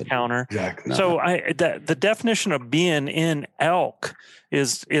that encounter. Exactly. So the definition of being in elk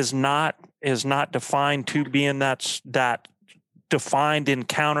is not defined to being that defined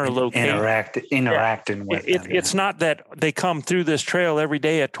encounter location. Interacting with them. It's not that they come through this trail every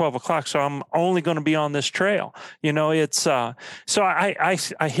day at 12 o'clock, so I'm only going to be on this trail. It's so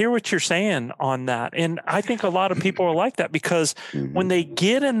I hear what you're saying on that. And I think a lot of people are like that because when they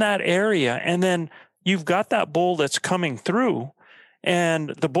get in that area and then you've got that bull that's coming through and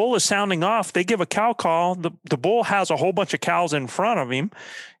the bull is sounding off, they give a cow call. The bull has a whole bunch of cows in front of him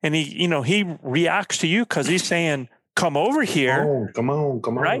and he reacts to you because he's saying, come over here. Come on.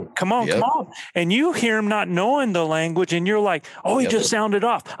 Right? Come on. And you hear him not knowing the language and you're like, he just sounded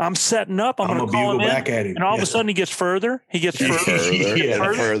off. I'm setting up. I'm going to call him back in. at him. And all of a sudden he gets further.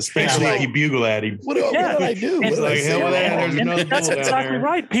 Further. Especially like you bugle at him. What did I do? That's exactly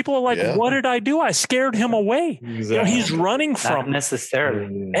right. People are like, what did I do? I scared him away. Exactly. He's running from not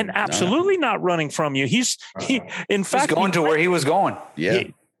necessarily. And absolutely not running from you. In fact, he's going to where he was going. Yeah.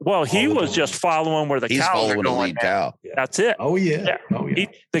 He was just following where the cows are going. Lead cow. That's it. Oh yeah.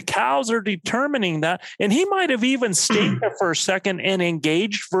 The cows are determining that, and he might have even stayed there for a second and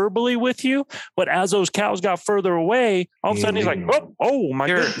engaged verbally with you. But as those cows got further away, all of a sudden he's like, "Oh my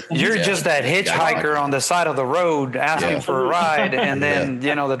God!" You're just that hitchhiker on the side of the road asking for a ride, and then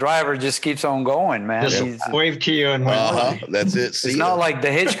the driver just keeps on going, man. Just wave to you and that's it. It's not like the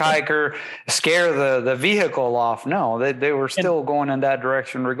hitchhiker scare the vehicle off. No, they were still going in that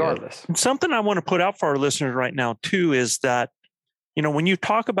direction regardless. And something I want to put out for our listeners right now too is that, you know, when you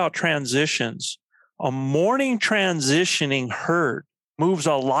talk about transitions, a morning transitioning herd moves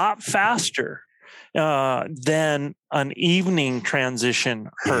a lot faster than an evening transition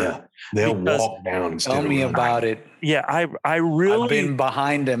herd. Yeah, they'll walk down instead Tell of me running. about it. Yeah, I really I've been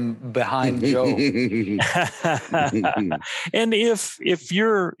behind Joe. And if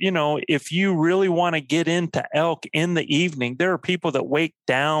you're, you know, if you really want to get into elk in the evening, there are people that wake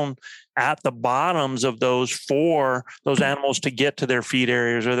down at the bottoms of those for those animals to get to their feed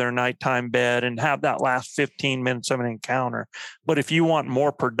areas or their nighttime bed and have that last 15 minutes of an encounter. But if you want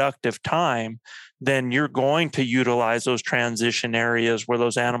more productive time, then you're going to utilize those transition areas where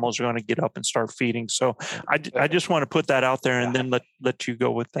those animals are going to get up and start feeding. So I just want to put that out there and then let you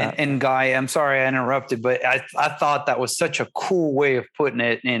go with that. And Guy, I'm sorry I interrupted, but I thought that was such a cool way of putting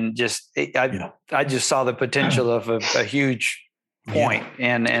it. And I just saw the potential of a huge point.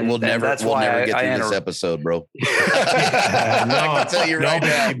 And we'll never get through this episode, bro. I can tell you right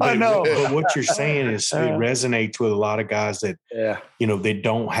now. But what you're saying is it resonates with a lot of guys that, you know, they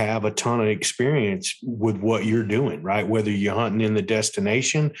don't have a ton of experience with what you're doing, right? Whether you're hunting in the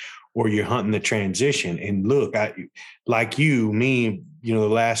destination or you're hunting the transition. And look, like me, you know, the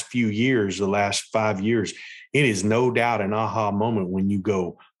last 5 years, it is no doubt an aha moment when you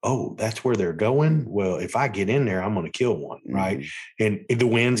go, oh, that's where they're going. Well, if I get in there, I'm going to kill one, right? And the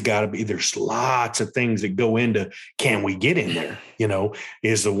wind's got to be, there's lots of things that go into, can we get in there? You know,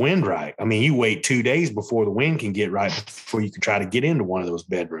 is the wind right? I mean, you wait 2 days before the wind can get right before you can try to get into one of those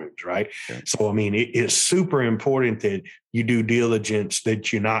bedrooms, right? Sure. So, I mean, it's super important that you do diligence,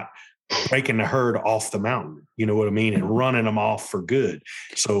 that you're not breaking the herd off the mountain, you know what I mean? And running them off for good.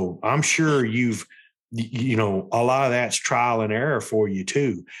 So I'm sure you know, a lot of that's trial and error for you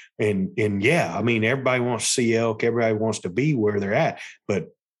too. And yeah, I mean, everybody wants to see elk. Everybody wants to be where they're at, but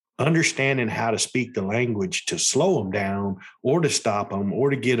understanding how to speak the language to slow them down or to stop them or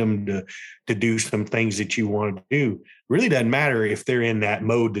to get them to do some things that you want to do really doesn't matter if they're in that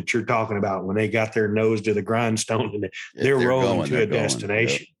mode that you're talking about when they got their nose to the grindstone and they're rolling to a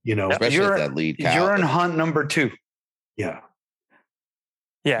destination, you know, especially if that lead cow. You're in hunt number 2. Yeah.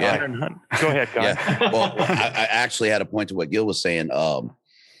 Yeah. Go ahead, guys. Yeah. Well, I actually had a point to what Gil was saying.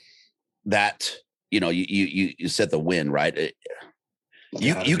 That, you know, you said the win, right?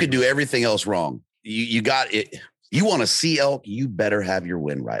 You could do everything else wrong. You got it. You want to see elk, you better have your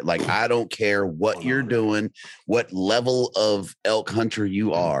win right. Like, I don't care what you're doing, what level of elk hunter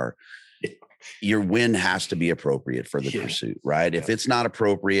you are. Your win has to be appropriate for the pursuit, right? If it's not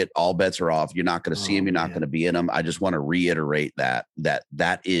appropriate, all bets are off. You're not going to see them. You're not going to be in them. I just want to reiterate that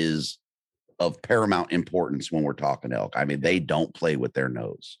is of paramount importance when we're talking elk. I mean, they don't play with their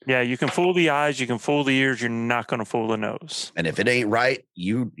nose. Yeah, you can fool the eyes, you can fool the ears. You're not going to fool the nose. And if it ain't right,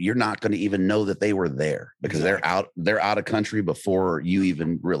 you're not going to even know that they were there because they're out of country before you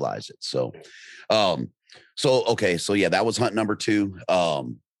even realize it. So, okay, so yeah, that was hunt number 2.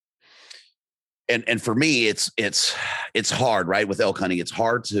 And for me, it's hard, right? With elk hunting, it's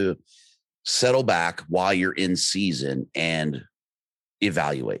hard to settle back while you're in season and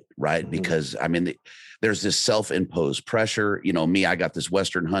evaluate, right? Because I mean, there's this self-imposed pressure. You know, me, I got this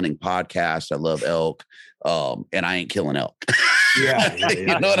Western hunting podcast. I love elk, and I ain't killing elk. Yeah.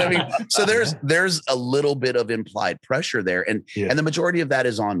 You know what I mean? So there's a little bit of implied pressure there, and the majority of that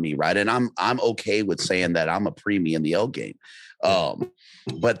is on me, right? And I'm okay with saying that I'm a preemie in the elk game.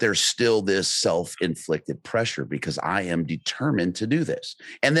 But there's still this self-inflicted pressure because I am determined to do this.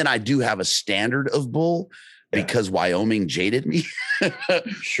 And then I do have a standard of bull because Wyoming jaded me.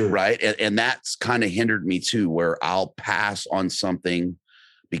 Sure. Right. And that's kind of hindered me too, where I'll pass on something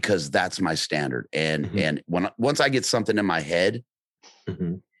because that's my standard. And once I get something in my head,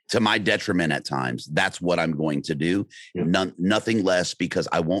 to my detriment at times, that's what I'm going to do. Nothing less, because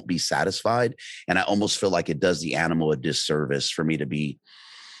I won't be satisfied. And I almost feel like it does the animal a disservice for me to be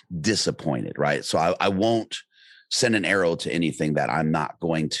disappointed, right? So I won't send an arrow to anything that I'm not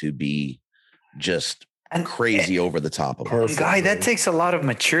going to be just crazy over the top of. Perfect, Guy, that takes a lot of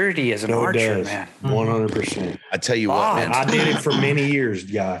maturity as an archer, man. 100%. I tell you what, man. I did it for many years,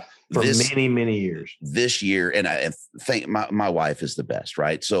 Guy. For many years. This year, and I think my wife is the best,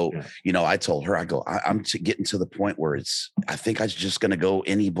 right? So, you know, I told her, I go, I'm getting to the point where I think I'm just going to go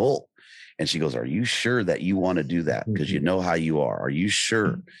any bull. And she goes, are you sure that you want to do that? Because you know how you are. Are you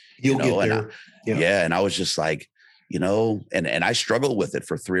sure? You'll get there. And I was just like, you know, and I struggled with it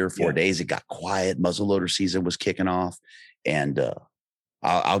for 3 or 4 days. It got quiet. Muzzleloader season was kicking off. And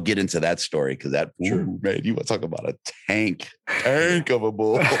I'll get into that story because man, you want to talk about a tank of a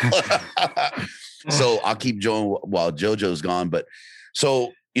bull. So I'll keep going while JoJo's gone. But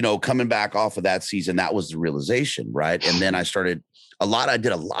so coming back off of that season, that was the realization, right? And then I did a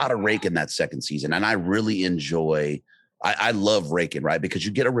lot of raking that second season, and I really enjoy. I love raking, right? Because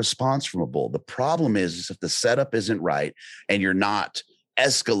you get a response from a bull. The problem is if the setup isn't right and you're not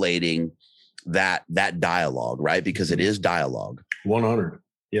escalating that dialogue, right? Because it is dialogue. 100.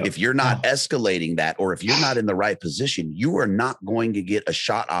 Yeah. If you're not escalating that, or if you're not in the right position, you are not going to get a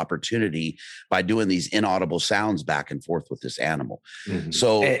shot opportunity by doing these inaudible sounds back and forth with this animal. Mm-hmm.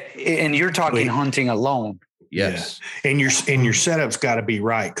 So, and you're talking hunting alone. Yes. Yeah. And your setup's got to be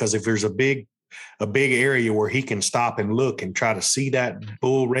right. Cause if there's a big area where he can stop and look and try to see that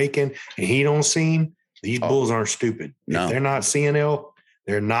bull raking and he don't see him, these bulls aren't stupid. No. If they're not seeing elk,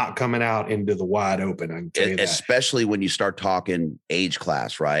 they're not coming out into the wide open. I can tell you that. Especially when you start talking age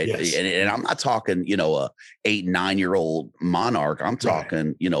class, right? Yes. And I'm not talking, a 8, 9-year-old monarch. I'm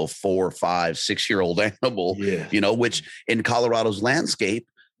talking, 4, 5, 6-year-old animal, which in Colorado's landscape,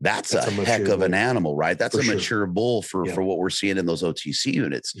 that's a heck of an animal, right? That's a mature bull for what we're seeing in those OTC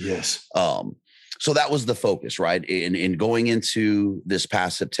units. Yes. So that was the focus, right? In going into this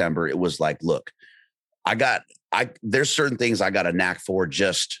past September, it was like, look, there's certain things I got a knack for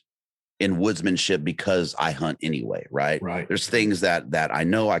just in woodsmanship because I hunt anyway, right? Right. There's things that I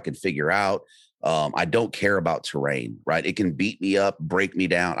know I can figure out. I don't care about terrain, right? It can beat me up, break me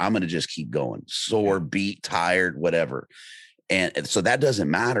down. I'm going to just keep going. Sore, beat, tired, whatever. And so that doesn't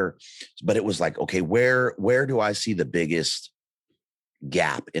matter. But it was like, okay, where do I see the biggest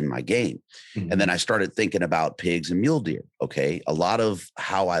gap in my game? Mm-hmm. And then I started thinking about pigs and mule deer. Okay. A lot of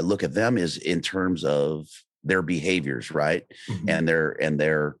how I look at them is in terms of their behaviors, right? Mm-hmm. And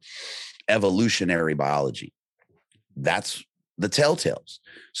their evolutionary biology. That's the telltales.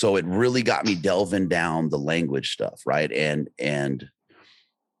 So it really got me delving down the language stuff, right? And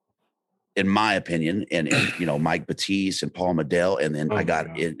in my opinion, and Mike Batiste and Paul Medell, and then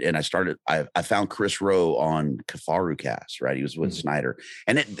I found Chris Rowe on Kafaru Cast, right? He was with Snyder,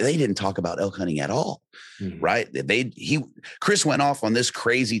 and they didn't talk about elk hunting at all, right? Chris went off on this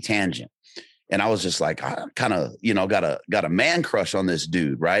crazy tangent, and I was just like, I kind of, got a man crush on this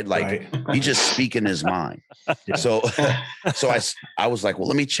dude, right? Like he's just speaking his mind. Yeah. So I was like, well,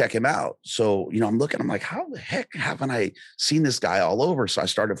 let me check him out. So, I'm looking, I'm like, how the heck haven't I seen this guy all over? So I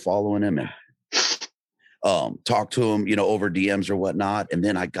started following him and talked to him, over DMs or whatnot. And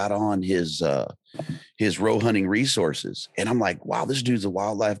then I got on his row hunting resources, and I'm like, wow, this dude's a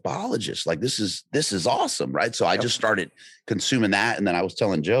wildlife biologist. Like this is awesome. Right. So I just started consuming that. And then I was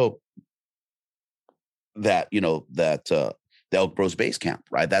telling Joe that, the Elk Bros base camp,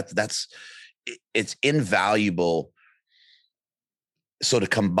 right? It's invaluable. So to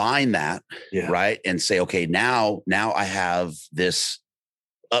combine that, right, and say, okay, now I have this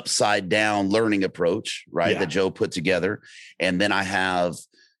upside down learning approach, right, that Joe put together, and then I have,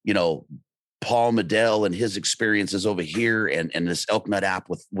 Paul Medell and his experiences over here, and this Elk Nut app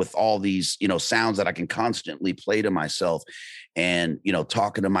with all these, sounds that I can constantly play to myself, and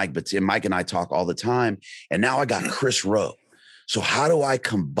talking to Mike, but Mike and I talk all the time, and now I got Chris Rowe. So how do I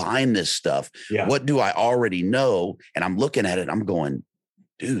combine this stuff? Yeah. What do I already know? And I'm looking at it, I'm going,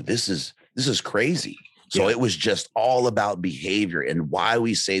 dude, this is crazy. So it was just all about behavior and why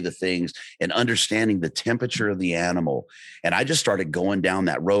we say the things and understanding the temperature of the animal. And I just started going down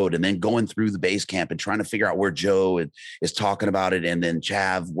that road and then going through the base camp and trying to figure out where Joe is talking about it. And then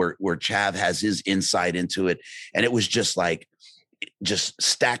Chav, where Chav has his insight into it. And it was just like, just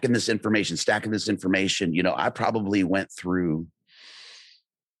stacking this information. I probably went through,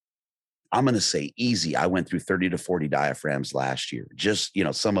 I'm going to say easy, I went through 30 to 40 diaphragms last year. Just,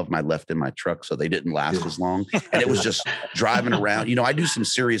 some of my left in my truck, so they didn't last as long. And it was just driving around. I do some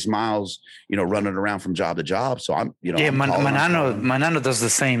serious miles, running around from job to job. So I'm, Manano does the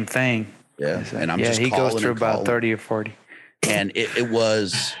same thing. Yeah. And he goes through about 30 or 40. And it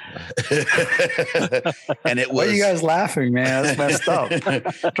was, and it was. Why are you guys laughing, man? That's messed up. I'm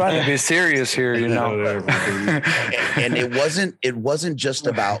trying to be serious here, And it wasn't just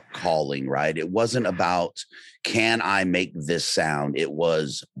about calling, right? It wasn't about, can I make this sound? It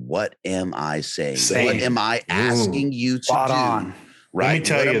was, what am I saying? What am I asking you to do? On. Right. Let me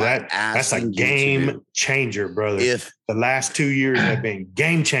tell you that's a game changer, brother. If the last 2 years have been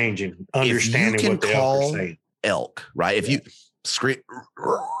game changing, understanding what the elk are saying. Elk, right? If you scream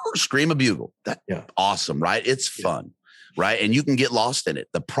a bugle, that's awesome, right? It's fun, right? And you can get lost in it.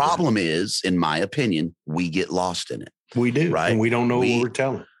 The problem is, in my opinion, we get lost in it. We do, right? And we don't know what we're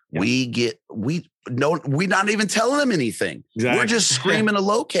telling. we're not even telling them anything. Exactly. We're just screaming to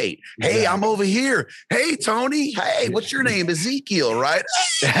locate. Hey, I'm over here. Hey, Tony. Hey, what's your name? Ezekiel, right?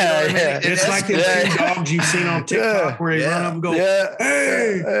 You know what I mean? It's like them two dogs you've seen on TikTok where they run up and go,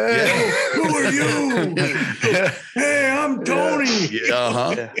 hey, who are you? Hey, I'm Tony.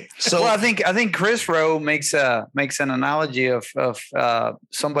 So I think Chris Rowe makes an analogy of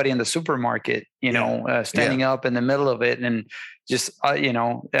somebody in the supermarket, standing up in the middle of it and just talking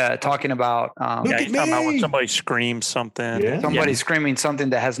about talking about when somebody screams something. Somebody screaming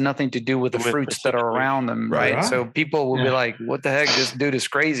something that has nothing to do with the fruits that are around them, right? So people will be like, "What the heck? This dude is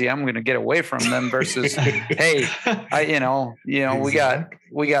crazy. I'm going to get away from them." Versus, "Hey,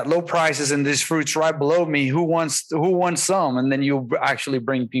 we got low prices and these fruits right below me. Who wants some?" And then you actually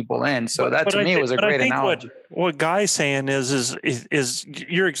bring people in. So that to me was a great analogy. What Guy's saying is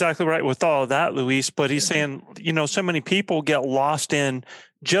you're exactly right with all of that, Luis. But he's saying, so many people get lost in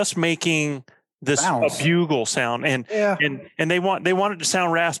just making this a bugle sound, and they want it to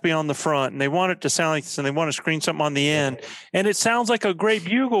sound raspy on the front, and they want it to sound like this, and they want to screen something on the end, and it sounds like a great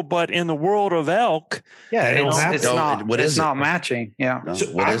bugle, but in the world of elk, it's not matching. Yeah. No,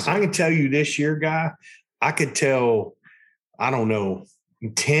 so I can tell you this year, Guy, I could tell, I don't know,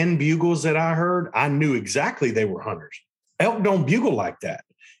 10 bugles that I heard, I knew exactly they were hunters. Elk don't bugle like that.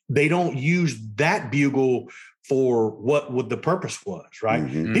 They don't use that bugle for what the purpose was, right?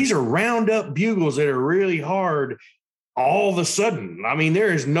 Mm-hmm. These are roundup bugles that are really hard all of a sudden. I mean,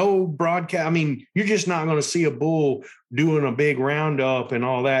 there is no broadcast. I mean, you're just not going to see a bull doing a big roundup and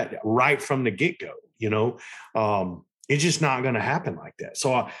all that right from the get-go, it's just not going to happen like that.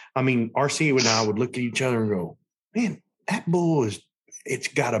 So, I mean, RC and I would look at each other and go, man, that bull it's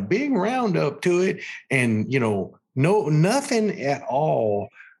got a big roundup to it. And, nothing at all.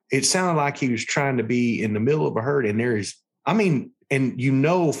 It sounded like he was trying to be in the middle of a herd. And and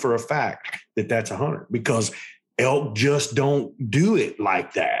for a fact that that's a hunter because elk just don't do it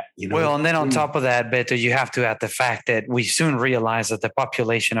like that. Well, and then on top of that, Beto, you have to add the fact that we soon realized that the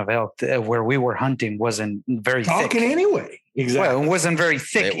population of elk where we were hunting wasn't very thick anyway. Exactly. Well, it wasn't very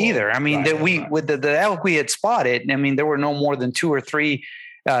thick either. I mean, with the elk we had spotted, I mean, there were no more than 2 or 3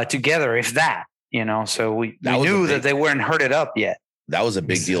 together, if that. So we knew that they weren't herded up yet. That was a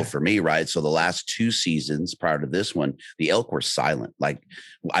big deal for me, right? So the last 2 seasons prior to this one, the elk were silent. Like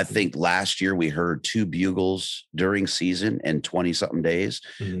I think last year we heard 2 bugles during season and 20 something days.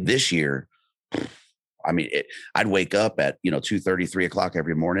 Mm-hmm. This year, I mean, I'd wake up at 2:30, 3 o'clock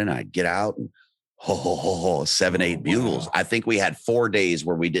every morning. I'd get out and 7, 8 bugles. Wow. I think we had 4 days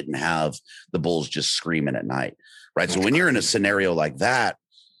where we didn't have the bulls just screaming at night, right? That's so when you're in a scenario like that,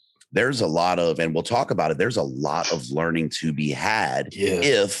 there's a lot of, and we'll talk about it, there's a lot of learning to be had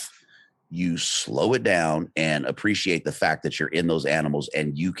if you slow it down and appreciate the fact that you're in those animals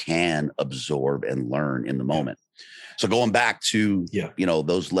and you can absorb and learn in the moment. So going back to,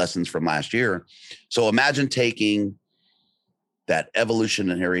 those lessons from last year. So imagine taking that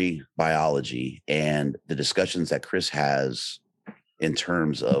evolutionary biology and the discussions that Chris has in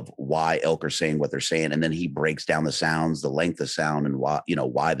terms of why elk are saying what they're saying. And then he breaks down the sounds, the length of sound, and why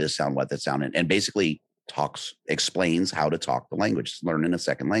this sound, what that sound, and basically explains how to talk the language, learning a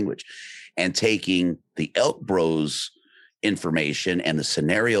second language, and taking the Elk Bros information and the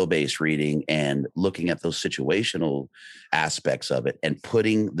scenario-based reading and looking at those situational aspects of it and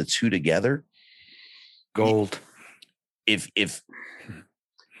putting the two together. Gold. If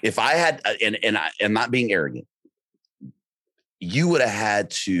I had, and I'm not being arrogant, you would have had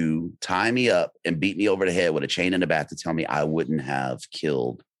to tie me up and beat me over the head with a chain and a bat to tell me I wouldn't have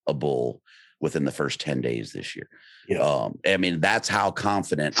killed a bull within the first 10 days this year. Yeah. I mean, that's how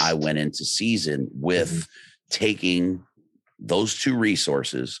confident I went into season with taking those 2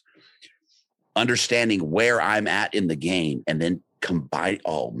 resources, understanding where I'm at in the game, and then combine.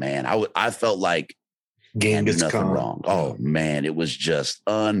 Oh man, I felt like game did nothing calm. Wrong. Oh man, it was just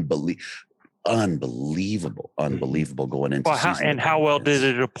unbelievable going into season. How well did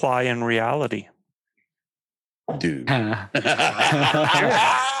it apply in reality? Dude. Okay,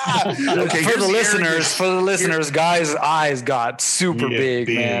 for the listeners, guys' eyes got super big,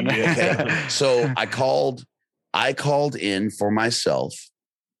 man. Okay. So I called in for myself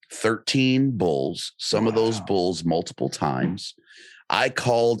 13 bulls, some of those bulls multiple times. I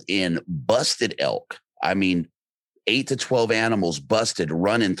called in busted elk. I mean, 8 to 12 animals busted,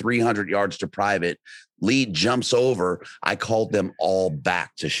 running 300 yards to private. Lead jumps over. I called them all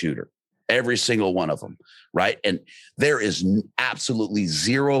back to shooter. every single one of them. Right. And there is absolutely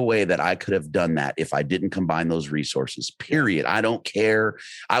zero way that I could have done that if I didn't combine those resources, period. I don't care.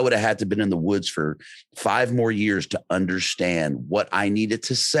 I would have had to been in the woods for 5 more years to understand what I needed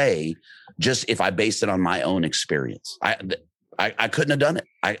to say, just if I based it on my own experience. I couldn't have done it.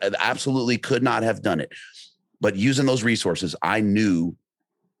 I absolutely could not have done it. But using those resources, I knew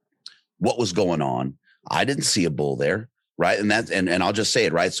what was going on. I didn't see a bull there. Right. And that's, and I'll just say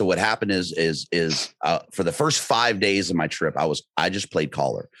it, right. So what happened is for the first 5 days of my trip, I just played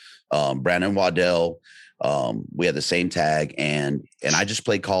caller. Brandon Waddell, we had the same tag and I just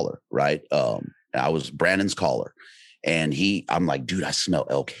played caller. Right. I was Brandon's caller and I'm like, dude, I smell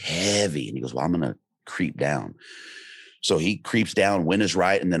elk heavy. And he goes, well, I'm going to creep down. So he creeps down, wind is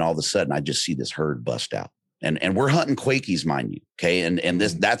right. And then all of a sudden I just see this herd bust out. And we're hunting Quakies, mind you. Okay. And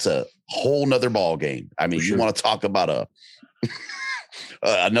that's a whole nother ball game. I mean, you want to talk about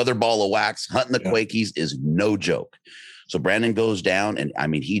another ball of wax. Hunting the Quakies is no joke. So Brandon goes down and I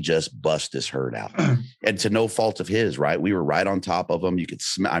mean, he just bust this herd out and to no fault of his, right? We were right on top of them. You could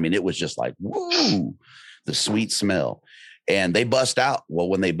smell. I mean, it was just like, woo, the sweet smell. And they bust out. Well,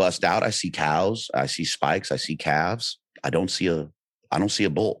 when they bust out, I see cows, I see spikes, I see calves. I don't see a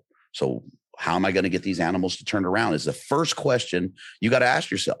bull. So how am I going to get these animals to turn around is the first question you got to ask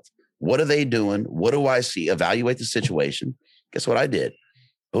yourself. What are they doing? What do I see? Evaluate the situation. Guess what I did?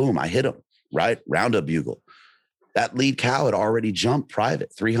 Boom, I hit them, right? Roundup bugle. That lead cow had already jumped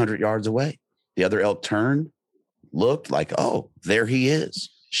private 300 yards away. The other elk turned, looked like, oh, there he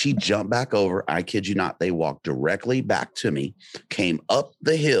is. She jumped back over. I kid you not. They walked directly back to me, came up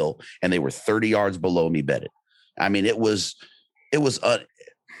the hill, and they were 30 yards below me bedded. I mean, it was BA.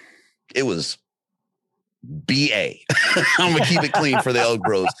 I'm gonna keep it clean for the Elk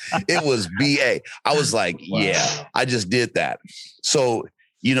Bros. It was BA. I was like, yeah, I just did that. So,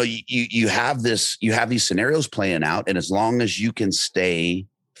 you know, you have these scenarios playing out, and as long as you can stay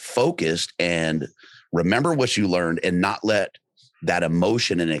focused and remember what you learned and not let that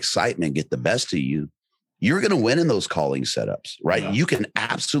emotion and excitement get the best of you, you're going to win in those calling setups, right? Yeah. You can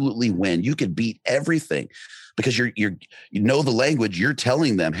absolutely win. You can beat everything because you know the language. You're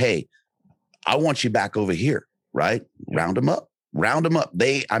telling them, hey, I want you back over here, right? Yeah. Round them up.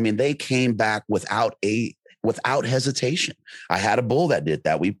 They came back without hesitation. I had a bull that did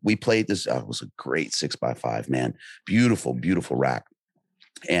that. We played this. It was a great 6x5, man. Beautiful, beautiful rack.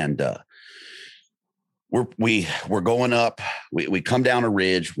 And we're going up. We come down a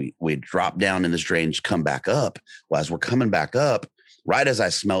ridge. We drop down in this drainage, come back up. Well, as we're coming back up, right as I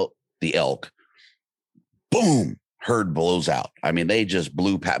smelt the elk, boom, herd blows out. I mean, they just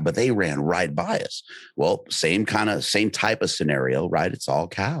blew past, but they ran right by us. Well, same type of scenario, right? It's all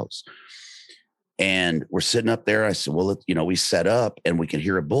cows. And we're sitting up there. I said, well, we set up and we can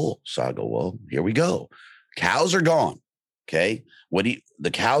hear a bull. So I go, well, here we go. Cows are gone. Okay.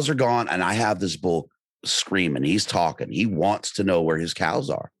 The cows are gone. And I have this bull screaming. He's talking. He wants to know where his cows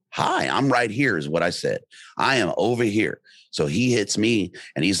are. Hi, I'm right here is what I said. I am over here. So he hits me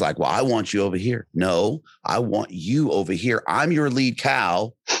and he's like, well, I want you over here. No, I want you over here. I'm your lead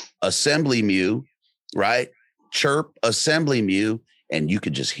cow, assembly mew, right? Chirp, assembly mew. And you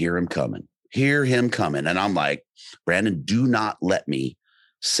could just hear him coming. And I'm like, Brandon, do not let me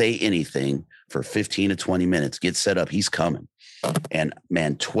say anything for 15 to 20 minutes. Get set up. He's coming. And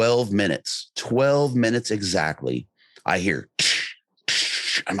man, 12 minutes exactly. I hear,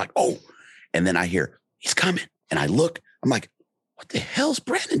 I'm like, oh, and then I hear he's coming. And I look, I'm like, what the hell's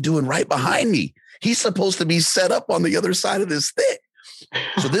Brandon doing right behind me? He's supposed to be set up on the other side of this thing.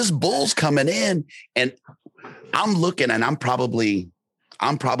 So this bull's coming in and I'm looking and I'm probably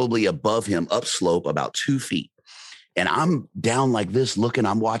above him upslope about 2 feet. And I'm down like this looking,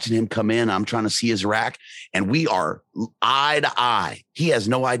 I'm watching him come in. I'm trying to see his rack and we are eye to eye. He has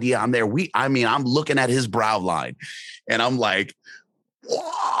no idea I'm there. I'm looking at his brow line and I'm like,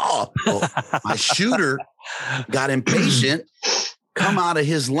 whoa. Well, my shooter got impatient, come out of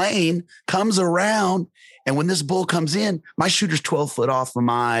his lane, comes around. And when this bull comes in, my shooter's 12 foot off of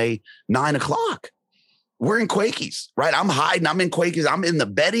my 9 o'clock. We're in Quakies, right? I'm hiding. I'm in Quakies. I'm in the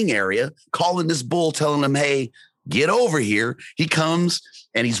bedding area calling this bull, telling him, hey, get over here. He comes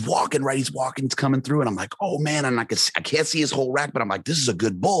and he's walking, right? He's coming through. And I'm like, oh man. And I can't see his whole rack, but I'm like, this is a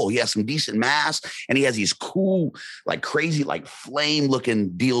good bull. He has some decent mass and he has these cool, like crazy, like flame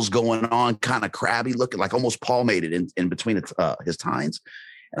looking deals going on, kind of crabby looking, like almost palmated in between his tines.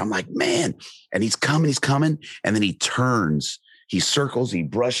 And I'm like, man, and he's coming. And then he turns, he circles, he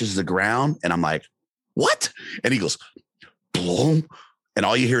brushes the ground. And I'm like, what? And he goes, boom. And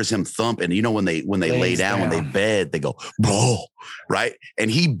all you hear is him thump. And you know, when they lay down, when they bed, they go, bull, right?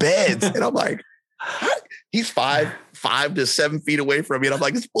 And he beds. And I'm like, he's 5 to 7 feet away from me. And I'm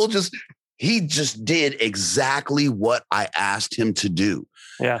like, this bull he just did exactly what I asked him to do.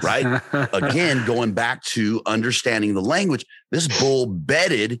 Yes. Right. Again, going back to understanding the language, this bull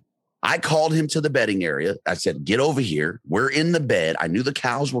bedded. I called him to the bedding area. I said, get over here. We're in the bed. I knew the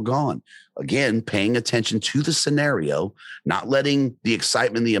cows were gone. Again, paying attention to the scenario, not letting the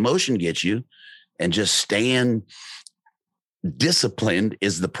excitement, the emotion get you, and just staying disciplined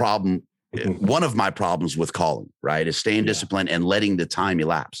is the problem. One of my problems with calling, right, is staying disciplined and letting the time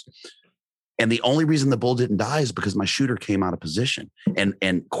elapse. And the only reason the bull didn't die is because my shooter came out of position. And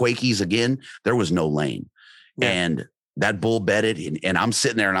Quakies, again, there was no lane. Yeah. And that bull bedded, and I'm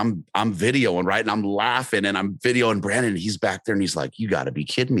sitting there and I'm videoing, right? And I'm laughing and I'm videoing Brandon. And he's back there and he's like, you got to be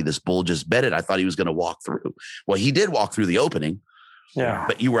kidding me. This bull just bedded. I thought he was going to walk through. Well, he did walk through the opening. Yeah.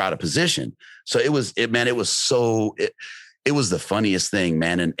 But you were out of position. So it was the funniest thing,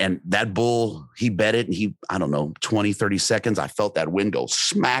 man. And that bull, he bedded and I don't know, 20, 30 seconds. I felt that wind go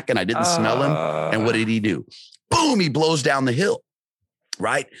smack and I didn't smell him. And what did he do? Boom, he blows down the hill,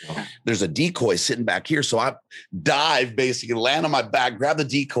 right? There's a decoy sitting back here. So I dive, basically land on my back, grab the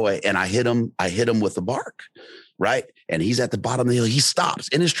decoy, and I hit him with the bark, right? And he's at the bottom of the hill. He stops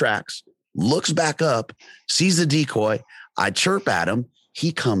in his tracks, looks back up, sees the decoy. I chirp at him.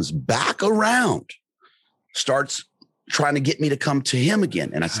 He comes back around, starts trying to get me to come to him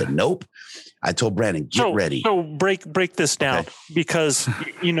again. And I said, nope. I told Brandon, get ready. So break this down, because,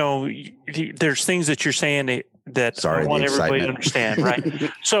 there's things that you're saying that I want everybody to understand,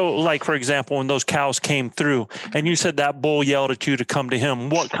 right? So like, for example, when those cows came through and you said that bull yelled at you to come to him,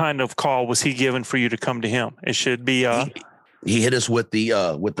 what kind of call was he given for you to come to him? It should be, he hit us with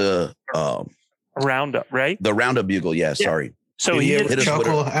the roundup, right? The roundup bugle. Yeah. Sorry. So did he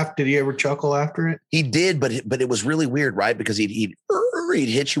ever chuckle after it? He did, but it was really weird, right? Because he'd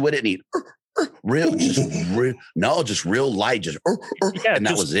hit you with it and he'd just real light, and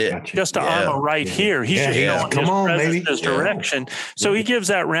that was it. Just I'm right here. He's just showing come on, baby. His direction. So he gives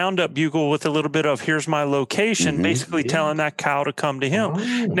that roundup bugle with a little bit of here's my location, basically telling that cow to come to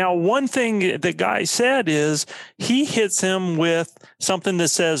him. Now, one thing the guy said is he hits him with something that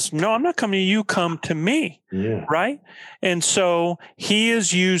says, no, I'm not coming to you, come to me. Yeah. Right. And so he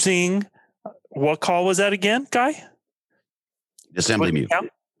is using, what call was that again, Guy? Assembly mute.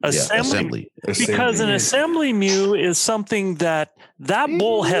 Assembly. Because an assembly mew is something that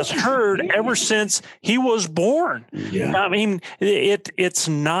bull has heard ever since he was born. Yeah. I mean, it's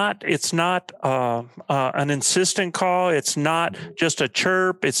not an insistent call. It's not just a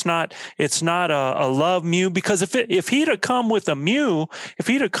chirp. It's not a love mew, because if he'd have come with a mew, if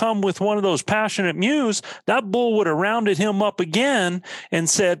he'd have come with one of those passionate mews, that bull would have rounded him up again and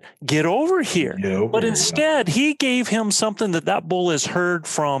said, get over here. But instead, he gave him something that bull has heard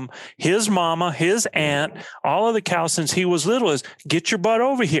from his mama, his aunt, all of the cows since he was little, is get your butt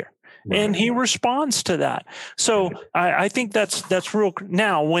over here. Right. And he responds to that. So I think that's real.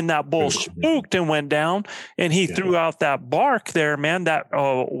 Now, when that bull spooked and went down and he threw out that bark there, man,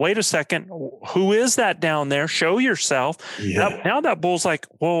 wait a second, who is that down there? Show yourself. Yeah. Now that bull's like,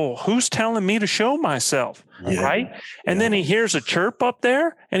 whoa, who's telling me to show myself? Yeah. Right. And then he hears a chirp up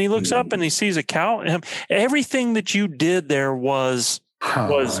there and he looks up and he sees a cow. And everything that you did there was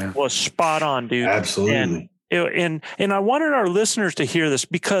spot on, dude. Absolutely. And I wanted our listeners to hear this,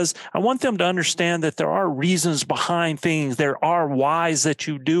 because I want them to understand that there are reasons behind things. There are whys that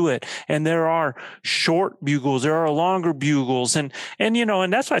you do it, and there are short bugles, there are longer bugles, and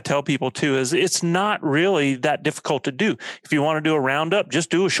that's what I tell people too, is it's not really that difficult to do. If you want to do a roundup, just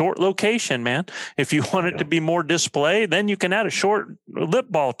do a short location, man. If you want it to be more display, then you can add a short lip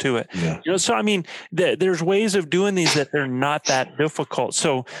ball to it. Yeah. So I mean, there's ways of doing these that they're not that difficult.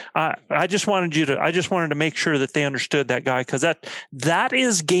 So I just wanted to make sure that they understood that, Guy, because that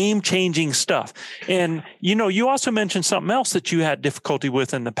is game-changing stuff. And you also mentioned something else that you had difficulty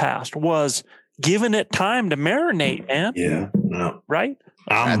with in the past, was giving it time to marinate, man. Yeah. No. Right?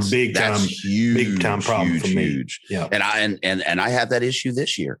 That's big time problem for me. Huge. Yeah. And I had that issue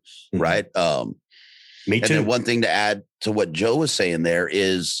this year, right? Me too. And then one thing to add to what Joe was saying there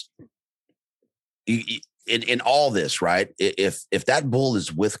is, in all this, right? If that bull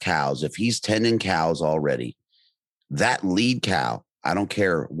is with cows, if he's tending cows already, that lead cow, I don't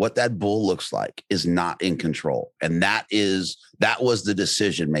care what that bull looks like, is not in control. And that was the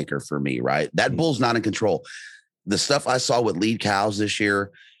decision maker for me, right? That bull's not in control. The stuff I saw with lead cows this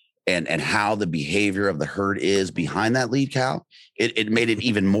year and how the behavior of the herd is behind that lead cow, it made it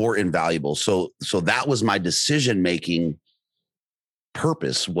even more invaluable. So that was my decision making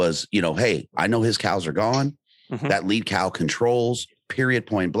purpose was, hey, I know his cows are gone. Mm-hmm. That lead cow controls, period,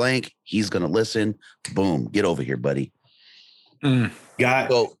 point blank. He's going to listen. Boom. Get over here, buddy. Got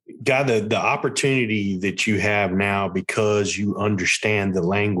the opportunity that you have now because you understand the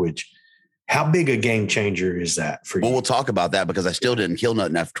language. How big a game changer is that for you? Well, we'll talk about that because I still didn't kill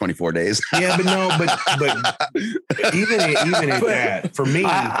nothing after 24 days. Yeah, but even at that, for me,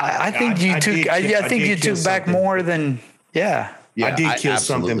 I think you took back more than, yeah. I did kill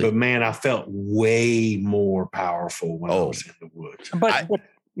something, but man, I felt way more powerful when I was in the woods.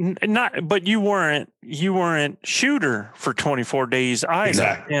 But you weren't shooter for 24 days either.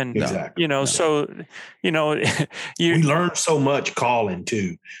 Exactly. And exactly. So we learned so much calling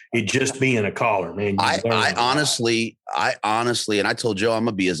too. It just being a caller, man. I honestly, and I told Joe I'm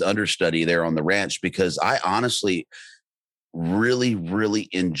gonna be his understudy there on the ranch because I honestly really, really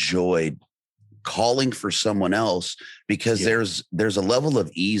enjoyed calling for someone else because there's a level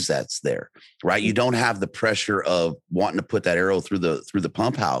of ease that's there, right? You don't have the pressure of wanting to put that arrow through the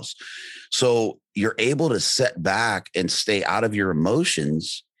pump house. So you're able to set back and stay out of your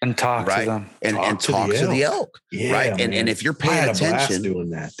emotions and talk right? to them and talk to the elk. Yeah, right. Man. And if you're paying attention, doing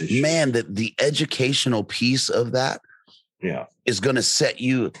that man, the educational piece of that is going to set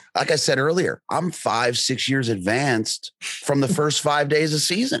you, like I said earlier, I'm 5-6 years advanced from the first 5 days of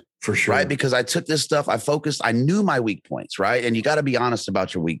season. For sure. Right. Because I took this stuff, I focused, I knew my weak points. Right. And you got to be honest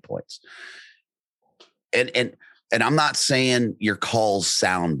about your weak points. And I'm not saying your calls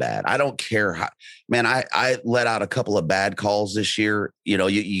sound bad. I don't care how, man, I let out a couple of bad calls this year.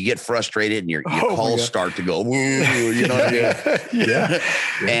 You get frustrated and your calls start to go, woo, you know what I mean? Yeah.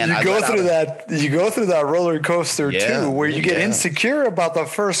 And you go through that roller coaster too, where you get insecure about the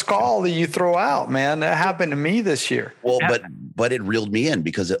first call that you throw out, man. That happened to me this year. Well, but it reeled me in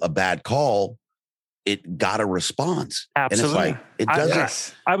because a bad call, it got a response. Absolutely. And it's like, it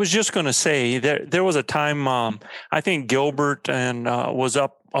doesn't. I was just going to say there was a time, I think Gilbert was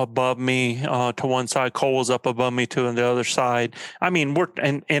up above me to one side. Cole was up above me to the other side. I mean,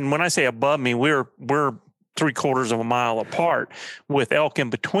 and when I say above me, we're 3/4 of a mile apart with elk in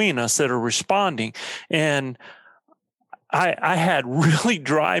between us that are responding. And I had really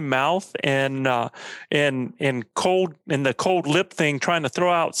dry mouth and cold and the cold lip thing, trying to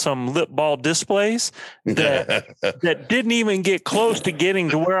throw out some lip ball displays that didn't even get close to getting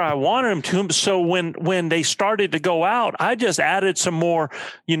to where I wanted them to. So when they started to go out, I just added some more,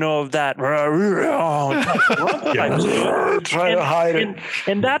 of that try to hide it.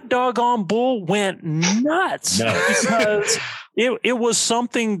 And that doggone bull went nuts because it was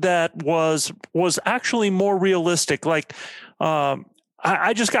something that was actually more realistic. Like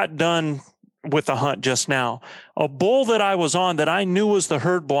I just got done with a hunt just now. A bull that I was on that I knew was the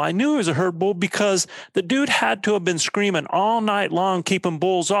herd bull. I knew he was a herd bull because the dude had to have been screaming all night long, keeping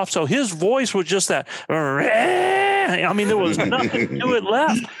bulls off. So his voice was just that. I mean, there was nothing to it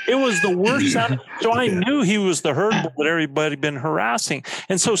left. It was the worst sound. So I knew he was the herd bull that everybody been harassing.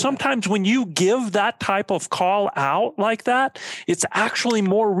 And so sometimes when you give that type of call out like that, it's actually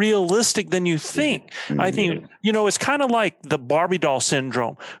more realistic than you think. I think, it's kind of like the Barbie doll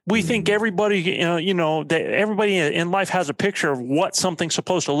syndrome. We think everybody, that everybody in life has a picture of what something's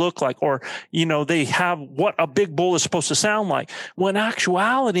supposed to look like, or, they have what a big bull is supposed to sound like. When in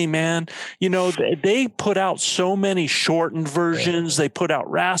actuality, man, they put out so many shortened versions. They put out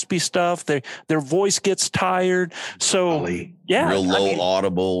raspy stuff. Their voice gets tired. So real low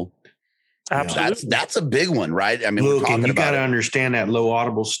audible. Absolutely. That's a big one, right? I mean, look, and you got to understand that low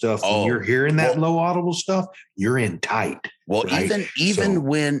audible stuff. When you're hearing that low audible stuff, you're in tight. Well, right? even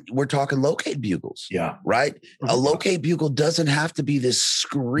when we're talking locate bugles, right? A locate bugle doesn't have to be this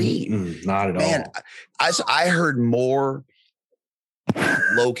scream. Not at all. I heard more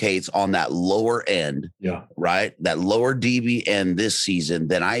locates on that lower end, right? That lower dB end this season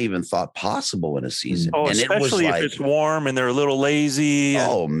than I even thought possible in a season. Oh, and especially if it's warm and they're a little lazy.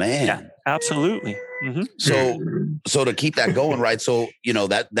 Oh man. Yeah, absolutely. Mm-hmm. So to keep that going, right? So,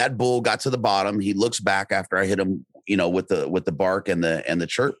 that bull got to the bottom. He looks back after I hit him, with the bark and the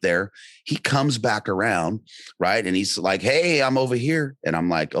chirp there. He comes back around, right? And he's like, "Hey, I'm over here." And I'm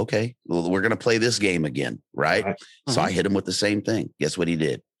like, "Okay, well, we're going to play this game again." Right. So I hit him with the same thing. Guess what he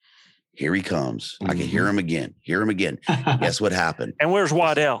did? Here he comes. I can hear him again. Guess what happened? And where's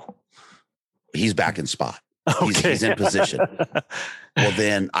Waddell? He's back in spot. Okay. He's in position. Well,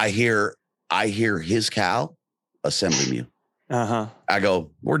 then I hear his cow assembly mew. I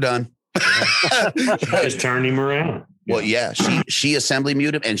go, "We're done." Just turned him around. Well, she assembly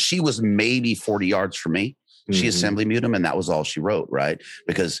muted him, and she was maybe 40 yards from me. She assembly muted him, and that was all she wrote, right?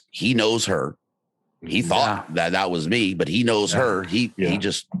 Because he knows her. He thought that was me, but he knows her. He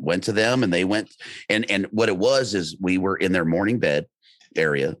just went to them, and they went. And what it was is we were in their morning bed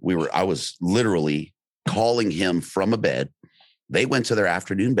area. I was literally calling him from a bed. They went to their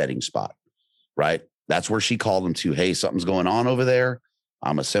afternoon bedding spot, right? That's where she called them to. Hey, something's going on over there.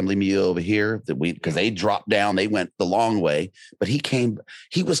 I'm assembly mule over here. Because they dropped down, they went the long way, but he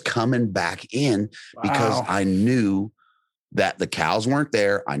was coming back in because I knew that the cows weren't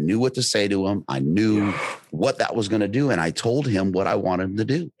there. I knew what to say to him. I knew what that was going to do. And I told him what I wanted him to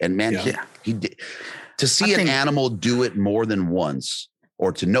do. And man, he did. To see an animal do it more than once,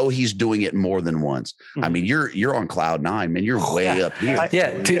 or to know he's doing it more than once. I mean, you're on cloud nine, man. You're way up here.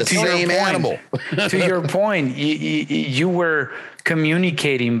 To your point, animal. To your point, you were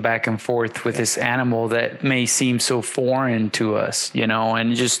communicating back and forth with this animal that may seem so foreign to us,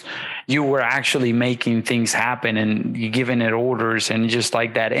 and just you were actually making things happen, and you giving it orders, and just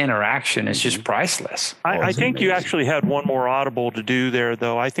like that interaction is just priceless. I think you actually had one more audible to do there,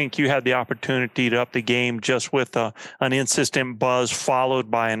 though. I think you had the opportunity to up the game just with an insistent buzz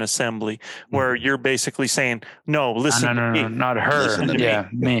followed by an assembly, where you're basically saying, "No, listen to me, not her,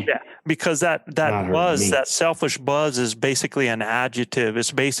 me." Yeah, because that buzz, that selfish buzz, is basically an adjective.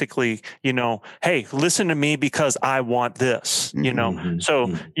 It's basically, hey, listen to me because I want this.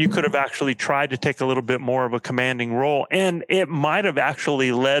 So you could have actually tried to take a little bit more of a commanding role, and it might have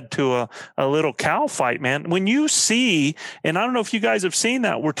actually led to a little cow fight, man. When you see, and I don't know if you guys have seen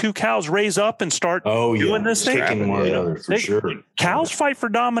that, where two cows raise up and start doing this thing. Kicking one another, for sure. Cows fight for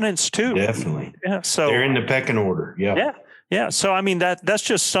dominance too. Definitely. Yeah. So they're in the pecking order. Yeah. Yeah. So I mean that's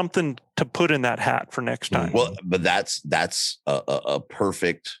just something to put in that hat for next time. Well, but that's a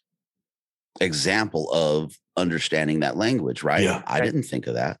perfect example of understanding that language, right? Yeah. I didn't think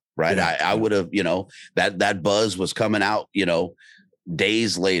of that. Right. Yeah. I would have, that buzz was coming out,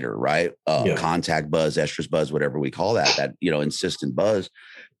 days later, right? Contact buzz, estrus buzz, whatever we call that, insistent buzz.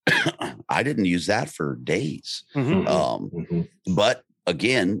 I didn't use that for days. But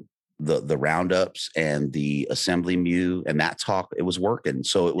again, the roundups and the assembly mew and that talk, it was working.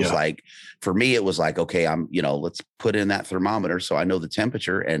 So it was like, for me, it was like, okay, let's put in that thermometer so I know the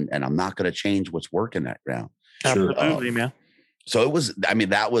temperature, and I'm not going to change what's working right now. Absolutely, man. So it was,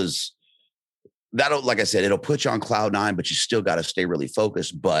 that'll, like I said, it'll put you on cloud nine, but you still got to stay really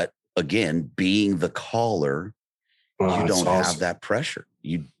focused. But again, being the caller, you don't have that pressure.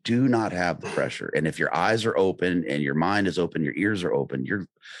 You do not have the pressure. And if your eyes are open and your mind is open, your ears are open, you're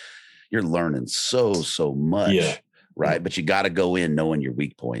learning so much. Right. But you got to go in knowing your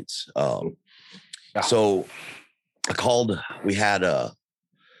weak points. So I called, we had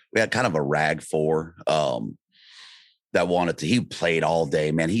kind of a rag 4, that he played all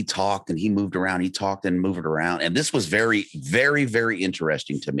day, man. He talked and he moved around. He talked and moved around. And this was very, very, very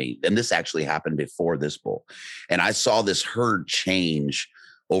interesting to me. And this actually happened before this bull. And I saw this herd change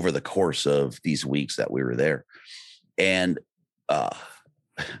over the course of these weeks that we were there. And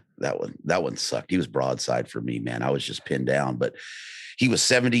that one sucked. He was broadside for me, man. I was just pinned down, but he was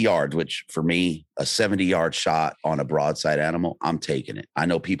 70 yards, which for me, a 70-yard shot on a broadside animal, I'm taking it. I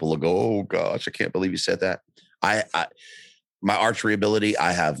know people will go, oh gosh, I can't believe you said that. My archery ability,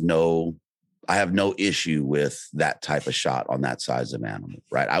 I have no issue with that type of shot on that size of animal,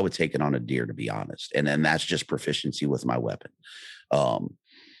 right? I would take it on a deer, to be honest. And then that's just proficiency with my weapon.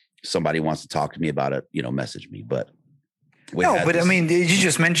 Somebody wants to talk to me about it, message me, but I mean, you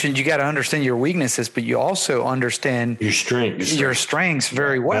just mentioned you got to understand your weaknesses, but you also understand your strengths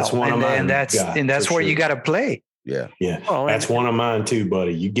very well. That's one of mine. And that's where you got to play. Yeah. Well, that's one of mine too,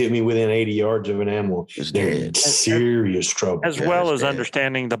 buddy. You get me within 80 yards of an animal, they're in serious trouble. As well as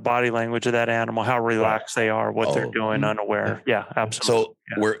understanding the body language of that animal, how relaxed they are, what they're doing, unaware. Yeah, absolutely.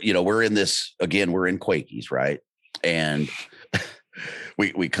 So we're in this, again, we're in Quakies, right? And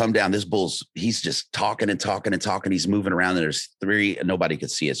we come down, this bull's, he's just talking and talking and talking. He's moving around, and there's 3, and nobody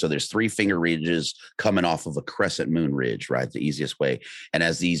could see it. So there's 3 finger ridges coming off of a crescent moon ridge, right? The easiest way. And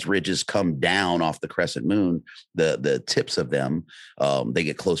as these ridges come down off the crescent moon, the tips of them, they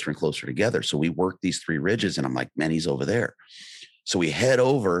get closer and closer together. So we work these 3 ridges, and I'm like, man, he's over there. So we head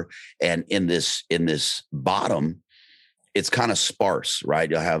over, and in this bottom, it's kind of sparse, right?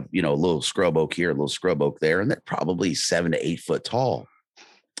 You'll have, a little scrub oak here, a little scrub oak there, and they're probably 7 to 8 foot tall.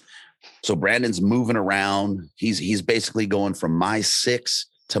 So Brandon's moving around. He's basically going from my 6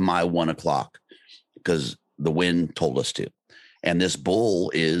 to my 1 o'clock because the wind told us to. And this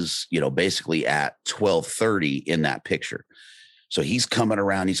bull is, basically at 12:30 in that picture. So he's coming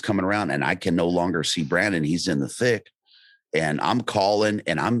around, and I can no longer see Brandon. He's in the thick. And I'm calling,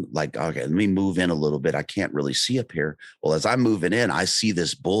 and I'm like, okay, let me move in a little bit. I can't really see up here. Well, as I'm moving in, I see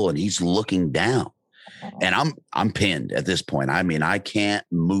this bull, and he's looking down. And I'm pinned at this point. I mean, I can't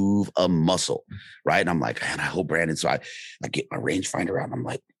move a muscle, right? And I'm like, man, I hope Brandon. So I get my rangefinder out and I'm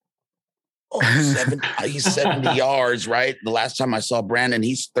like, he's 70 yards, right? The last time I saw Brandon,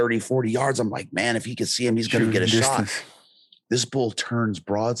 he's 30, 40 yards. I'm like, man, if he could see him, he's going to get a shot. This bull turns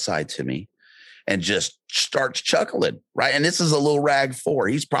broadside to me and just starts chuckling, right? And this is a little rag 4.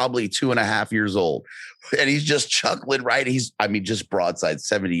 He's probably 2.5 years old. And he's just chuckling, right? Just broadside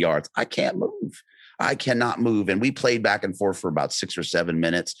 70 yards. I can't move. I cannot move. And we played back and forth for about 6 or 7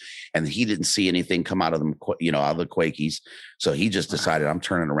 minutes, and he didn't see anything come out of them, out of the Quakies. So he just decided, I'm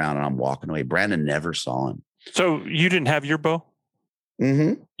turning around and I'm walking away. Brandon never saw him. So you didn't have your bow?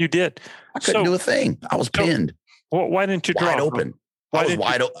 Mm-hmm. You did. I couldn't do a thing. I was pinned. Well, why didn't you draw? Wide open. I was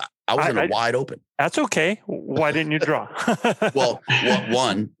wide open. I was wide open. That's okay. Why didn't you draw? Well,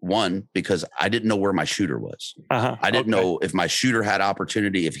 one, because I didn't know where my shooter was. I didn't know if my shooter had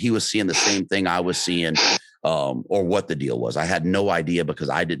opportunity, if he was seeing the same thing I was seeing, or what the deal was. I had no idea because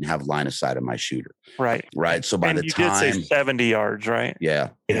I didn't have line of sight of my shooter. Right. So by the time you did say 70 yards, right? Yeah.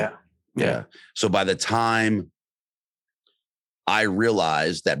 So by the time I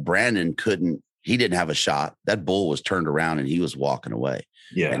realized that Brandon he didn't have a shot, that bull was turned around and he was walking away.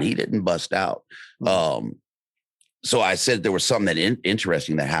 Yeah. And he didn't bust out. So I said there was something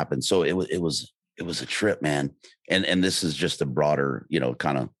interesting that happened. So it was a trip, man. And this is just a broader,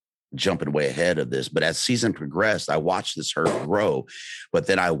 kind of jumping way ahead of this. But as season progressed, I watched this herd grow, but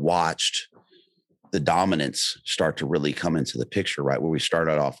then I watched the dominance start to really come into the picture, right? Where we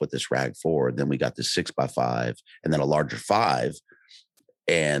started off with this rag 4, then we got the 6x5, and then a larger 5.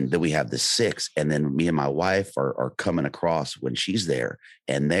 And then we have the 6, and then me and my wife are coming across when she's there,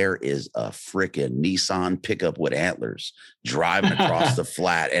 and there is a freaking Nissan pickup with antlers driving across the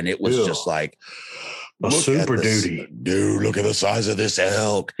flat, and it was just like a Super Duty. Dude, look at the size of this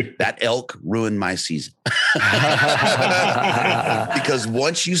elk. That elk ruined my season. Because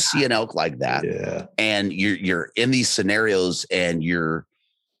once you see an elk like that, and you're in these scenarios and you're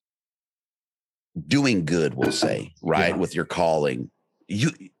doing good, we'll say, right, with your calling.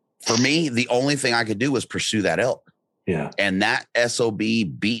 For me, the only thing I could do was pursue that elk. Yeah. And that SOB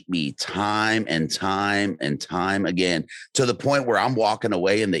beat me time and time and time again, to the point where I'm walking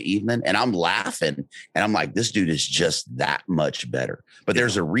away in the evening and I'm laughing and I'm like, this dude is just that much better. But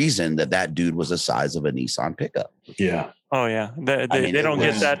there's a reason that dude was the size of a Nissan pickup. Yeah. Oh yeah. They don't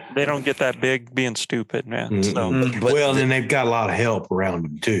get that. They don't get that big being stupid, man. Mm-hmm. So, and they've got a lot of help around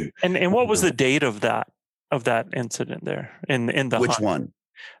them too. And what was the date of that incident there in the which hunt? One?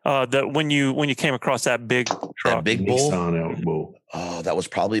 That when you came across that big truck, that big bull? Nissan elk bull. Oh, that was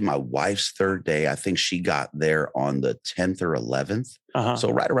probably my wife's 3rd day. I think she got there on the 10th or 11th.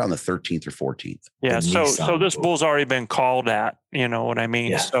 So right around the 13th or 14th. Yeah. So this bull's already been called at, you know what I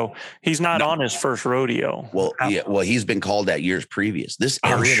mean? Yeah. So he's not on his first rodeo. Well, he's been called at years previous. This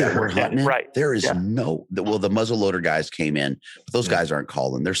area that we're hunting, right? There is the muzzleloader guys came in, but those guys aren't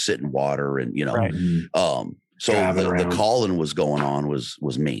calling. They're sitting water and, so the calling was going on was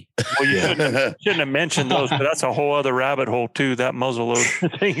me. Well, you shouldn't have mentioned those, but that's a whole other rabbit hole too, that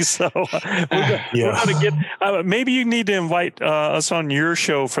muzzleloader thing. So we're going to get, maybe you need to invite us on your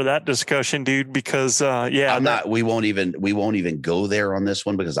show for that discussion, dude, because we won't even go there on this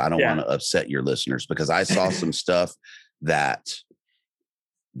one because I don't want to upset your listeners, because I saw some stuff that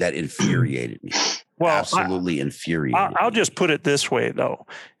infuriated me. Well, absolutely infuriated. I'll just put it this way though,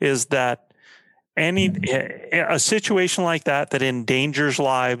 is that a situation like that endangers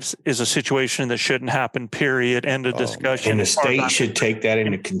lives is a situation that shouldn't happen, period. End of discussion. And the state should take that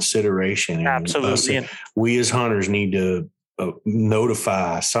into consideration. Absolutely. We as hunters need to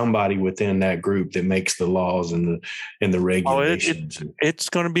notify somebody within that group that makes the laws and the regulations. It's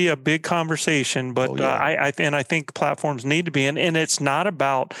going to be a big conversation, but I think platforms need to be in, and it's not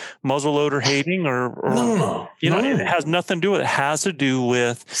about muzzleloader hating or it has nothing to do with it. It has to do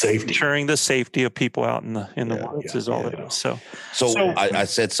with safety, ensuring the safety of people out in the woods is all it is. So I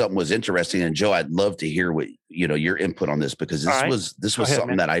said something was interesting, and Joe, I'd love to hear what your input on this, because this was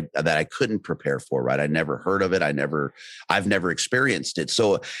something that I couldn't prepare for. Right, I never heard of it. I've never experienced it.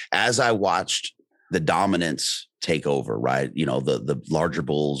 So as I watched the dominance take over, right, the larger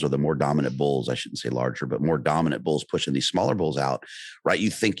bulls, or the more dominant bulls, I shouldn't say larger, but more dominant bulls pushing these smaller bulls out, right? You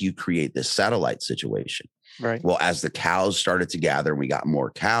think you create this satellite situation. Right. Well, as the cows started to gather and we got more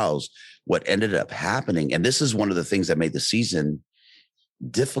cows, what ended up happening, and this is one of the things that made the season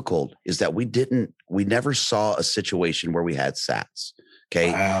difficult, is that we never saw a situation where we had sats.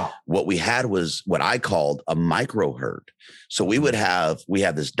 Okay. Wow. What we had was what I called a micro herd. So we have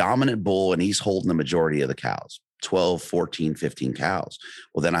this dominant bull, and he's holding the majority of the cows, 12, 14, 15 cows.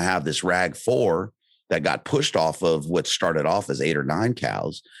 Well, then I have this rag 4 that got pushed off of what started off as 8 or 9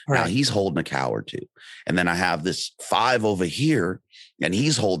 cows. Right. Now he's holding a cow or 2. And then I have this 5 over here and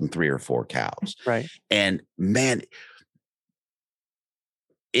he's holding 3 or 4 cows. Right. And man,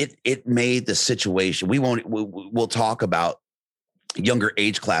 it made the situation. We'll talk about younger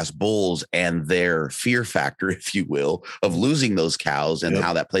age class bulls and their fear factor, if you will, of losing those cows and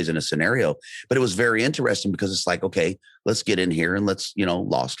how that plays in a scenario. But it was very interesting because it's like, okay, let's get in here and let's,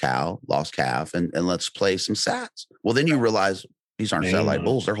 lost cow, lost calf, and let's play some sats. Well, then you realize these aren't satellite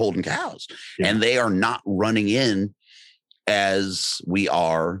bulls, they're holding cows. Yeah. And they are not running in as we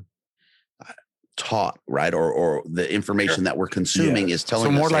are taught, right? Or the information that we're consuming is telling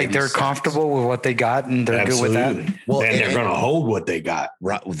us. So more like they're comfortable with what they got and they're good with that. Well, and they're going to hold what they got.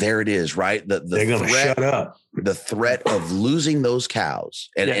 Right. There it is. Right. They're going to shut up. The threat of losing those cows.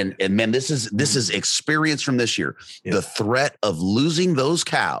 And man, this is experience from this year. Yeah. The threat of losing those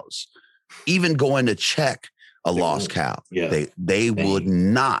cows, even going to check a lost cow. Yeah. They will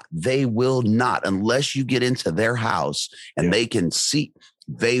not, unless you get into their house and they can see.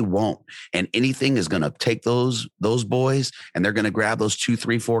 They won't. And anything is going to take those boys and they're going to grab those 2,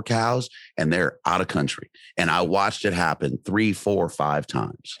 3, 4 cows and they're out of country. And I watched it happen 3, 4, 5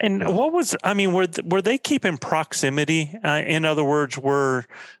 times. And were they keeping proximity? In other words, were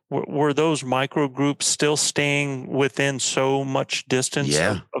those micro groups still staying within so much distance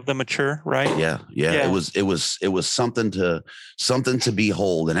of the mature, right? Yeah. It was something to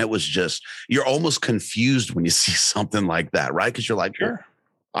behold. And it was just, you're almost confused when you see something like that, right? Because you're like, sure.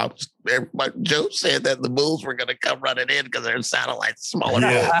 Joe said that the bulls were going to come running in because they're satellites smaller.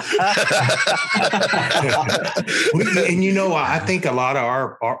 Yeah. And I think a lot of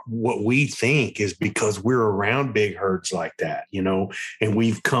our what we think is because we're around big herds like that, and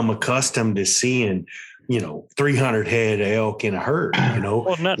we've come accustomed to seeing 300 head of elk in a herd,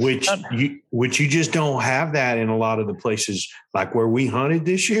 which you just don't have that in a lot of the places like where we hunted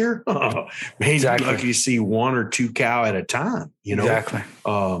this year. Exactly. Like you see 1 or 2 cow at a time, Exactly.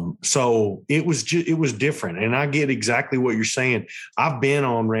 So it was different. And I get exactly what you're saying. I've been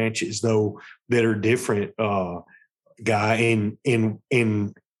on ranches though that are different, guy in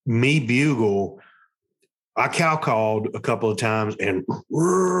me bugle. I cow called a couple of times and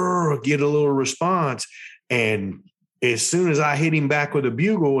get a little response. And as soon as I hit him back with a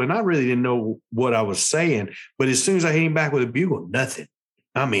bugle, and I really didn't know what I was saying, but as soon as I hit him back with a bugle, nothing.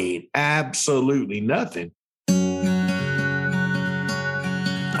 I mean, absolutely nothing.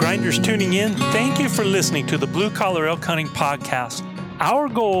 Grinders tuning in, thank you for listening to the Blue Collar Elk Hunting Podcast. Our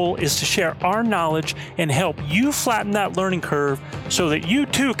goal is to share our knowledge and help you flatten that learning curve so that you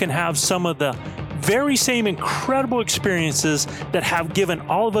too can have some of the very same incredible experiences that have given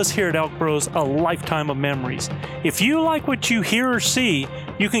all of us here at Elk Bros a lifetime of memories. If you like what you hear or see,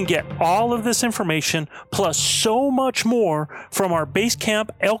 you can get all of this information plus so much more from our Base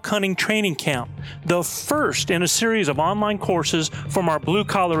Camp Elk Hunting Training Camp, the first in a series of online courses from our Blue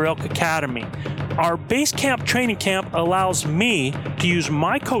Collar Elk Academy. Our Base Camp Training Camp allows me to use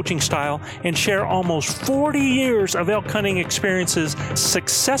my coaching style and share almost 40 years of elk hunting experiences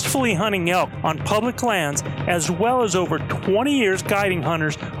successfully hunting elk on public lands, as well as over 20 years guiding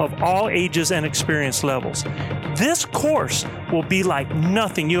hunters of all ages and experience levels. This course will be like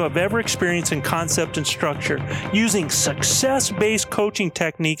nothing you have ever experienced in concept and structure, using success-based coaching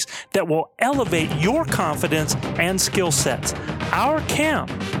techniques that will elevate your confidence and skill sets. Our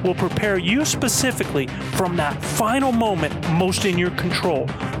camp will prepare you specifically from that final moment most in your control,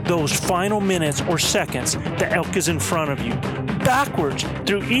 those final minutes or seconds the elk is in front of you, backwards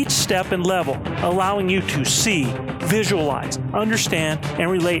through each step and level, allowing you to see, visualize, understand,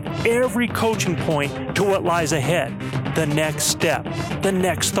 and relate every coaching point to what lies ahead, the next step, the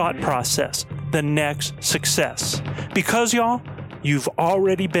next thought process, the next success. Because y'all, you've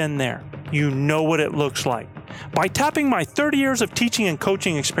already been there. You know what it looks like. By tapping my 30 years of teaching and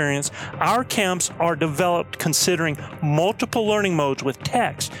coaching experience, our camps are developed considering multiple learning modes with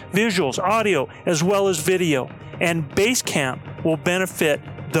text, visuals, audio, as well as video. And Base Camp will benefit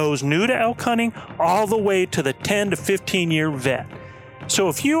those new to elk hunting all the way to the 10 to 15 year vet. So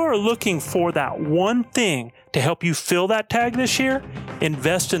if you are looking for that one thing to help you fill that tag this year,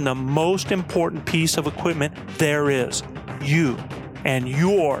 invest in the most important piece of equipment there is, you and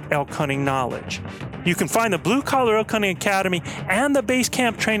your elk hunting knowledge. You can find the Blue Collar Elk Hunting Academy and the Base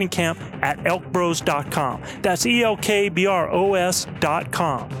Camp Training Camp at elkbros.com. That's ELKBROS.com.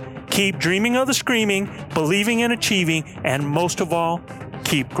 Keep dreaming of the screaming, believing in achieving, and most of all,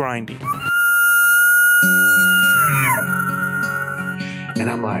 keep grinding. And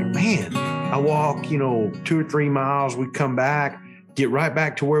I'm like, man, I walk, 2 or 3 miles. We come back get right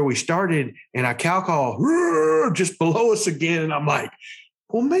back to where we started, and I cow call just below us again. And I'm like,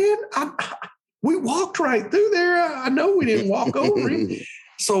 well, man, we walked right through there. I know we didn't walk over it.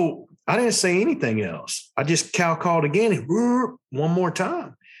 So I didn't say anything else. I just cow called again and one more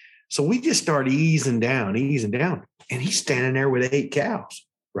time. So we just started easing down. And he's standing there with 8 cows,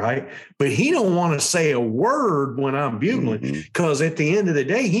 right? But he don't want to say a word when I'm bugling, because at the end of the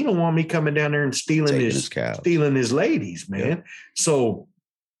day, he don't want me coming down there and stealing his ladies, man. Yep. So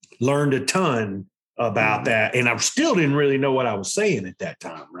learned a ton about that. And I still didn't really know what I was saying at that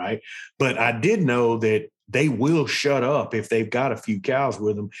time, right? But I did know that they will shut up if they've got a few cows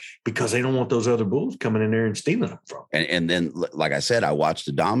with them, because they don't want those other bulls coming in there and stealing them from them. And then, like I said, I watched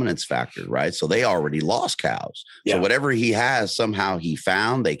the dominance factor, right? So they already lost cows. Yeah. So whatever he has, somehow he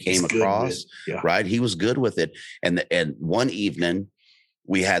found, they came across, right? He was good with it. And one evening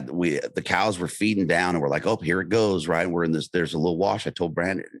the cows were feeding down, and we're like, oh, here it goes, right? We're in this, there's a little wash. I told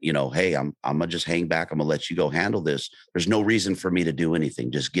Brandon, hey, I'm gonna just hang back. I'm gonna let you go handle this. There's no reason for me to do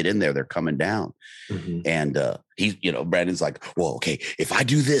anything. Just get in there. They're coming down. And he, Brandon's like, well, okay, if I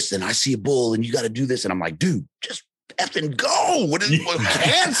do this, then I see a bull and you got to do this. And I'm like, dude, just effing go. What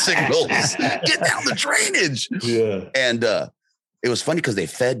hand signals? Get down the drainage. Yeah. And it was funny because they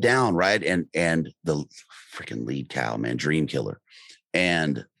fed down, right? And the freaking lead cow, man, dream killer.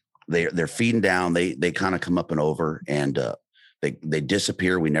 And they're feeding down. They kind of come up and over, and they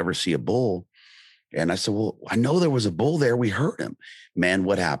disappear. We never see a bull. And I said, well, I know there was a bull there. We heard him. Man,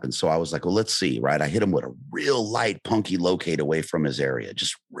 what happened? So I was like, well, let's see, right? I hit him with a real light punky locate away from his area. A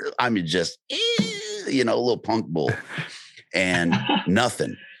little punk bull, and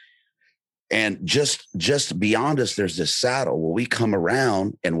nothing. And just beyond us, there's this saddle. Well, we come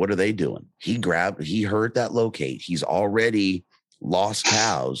around, and what are they doing? He heard that locate. He's already lost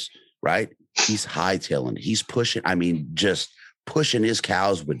cows, right? He's hightailing. He's pushing. Just pushing his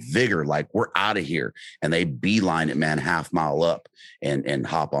cows with vigor, like, we're out of here. And they beeline it, man, half mile up and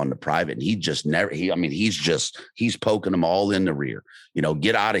hop on the private. And he's poking them all in the rear,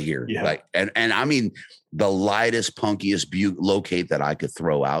 get out of here. Yeah. Like, and the lightest, punkiest locate that I could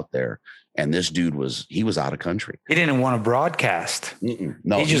throw out there. And this dude was out of country. He didn't want to broadcast.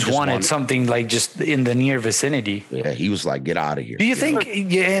 No, he just wanted something like just in the near vicinity. Yeah, he was like, get out of here. Do you think,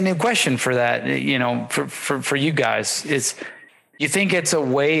 and a question for that, for you guys is, you think it's a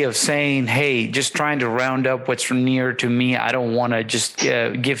way of saying, hey, just trying to round up what's near to me. I don't want to just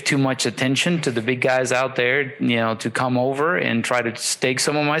give too much attention to the big guys out there, to come over and try to stake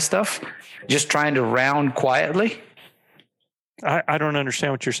some of my stuff. Just trying to round quietly. I don't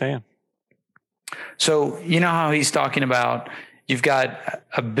understand what you're saying. So you know how he's talking about, you've got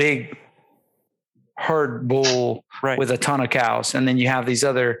a big herd bull with a ton of cows, and then you have these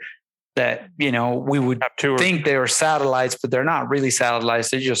other that, we would think they are satellites, but they're not really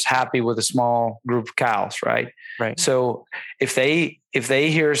satellites. They're just happy with a small group of cows, right? Right. So if they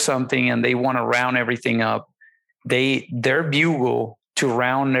hear something and they want to round everything up, their bugle to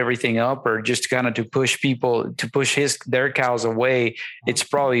round everything up, or just kind of to push their cows away, it's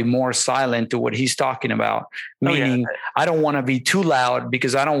probably more silent to what he's talking about. Meaning, I don't want to be too loud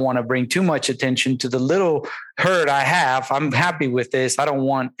because I don't want to bring too much attention to the little herd I have. I'm happy with this. I don't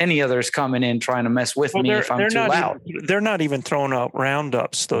want any others coming in trying to mess with me if I'm too loud. They're not even throwing up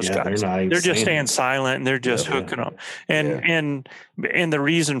roundups, those guys. They're just staying silent, and they're just hooking them. And the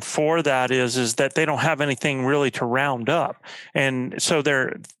reason for that is that they don't have anything really to round up. And so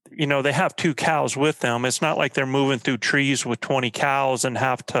they have 2 cows with them. It's not like they're moving through trees with 20 cows and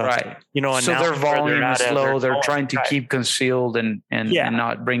have to, so their volume is low. They're trying to keep concealed and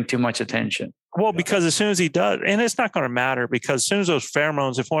not bring too much attention. Well, because as soon as he does, and it's not going to matter, because as soon as those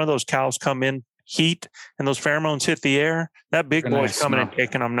pheromones, if one of those cows come in heat and those pheromones hit the air, that big boy's coming and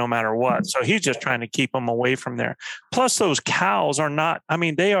taking them no matter what. So he's just trying to keep them away from there. Plus those cows are not,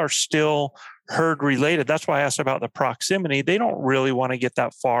 they are still herd related. That's why I asked about the proximity. They don't really want to get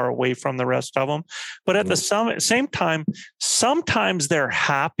that far away from the rest of them. But at the same time, sometimes they're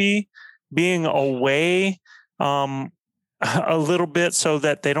happy being away a little bit so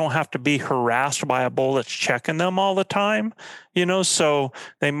that they don't have to be harassed by a bull that's checking them all the time, so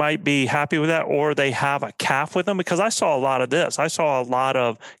they might be happy with that, or they have a calf with them, because I saw a lot of this. I saw a lot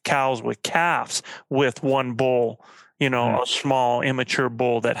of cows with calves with one bull, a small immature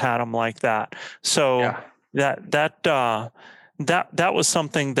bull that had them like that. So that was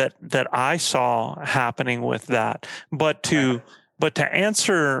something that I saw happening with that. But to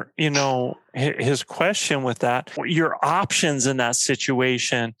answer, his question with that, your options in that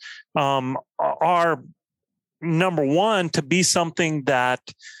situation are, number one, to be something that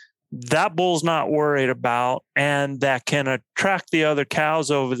that bull's not worried about, and that can attract the other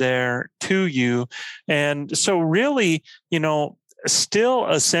cows over there to you. And so really, still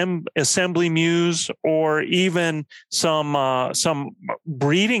assembly mews, or even some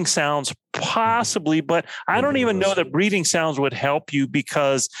breeding sounds possibly, but I don't even know that breeding sounds would help you,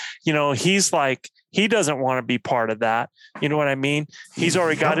 because he's like, he doesn't want to be part of that. You know what I mean? He's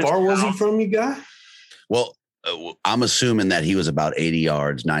already got How far was he from you, guy? Well, I'm assuming that he was about 80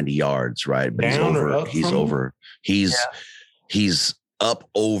 yards, 90 yards, right? But he's up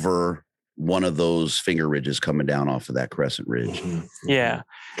over one of those finger ridges coming down off of that crescent ridge. Yeah.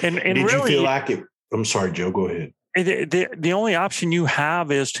 And did really, you feel like it? I'm sorry, Joe, go ahead. The only option you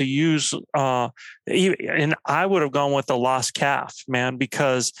have is to use, and I would have gone with the lost calf, man,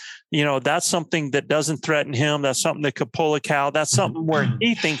 because, that's something that doesn't threaten him. That's something that could pull a cow. That's something where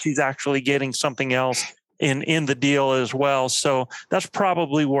he thinks he's actually getting something else in the deal as well. So that's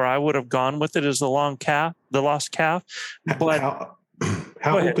probably where I would have gone with it, is the lost calf. But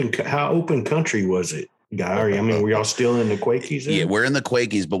how open country was it, guy? I mean, were y'all still in the Quakies? Yeah, we're in the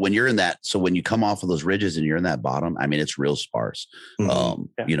Quakies, but when you're in that, so when you come off of those ridges and you're in that bottom, I mean, it's real sparse.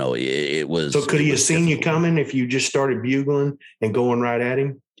 It was. So could he have seen you coming if you just started bugling and going right at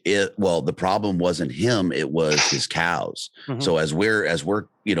him? Well, the problem wasn't him; it was his cows. Mm-hmm. So as we're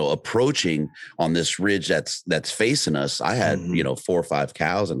approaching on this ridge that's facing us, I had 4 or 5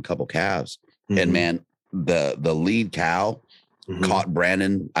 cows and a couple calves, and man, the lead cow caught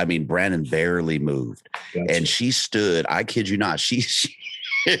Brandon. I mean, Brandon barely moved, and she stood. I kid you not. She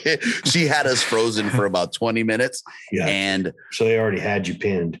had us frozen for about 20 minutes. Yeah. And so they already had you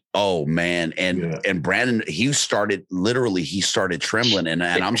pinned. Oh man. And Brandon, he started trembling, and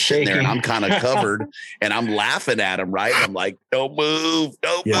I'm sitting there and I'm kind of covered and I'm laughing at him. Right. I'm like, don't move.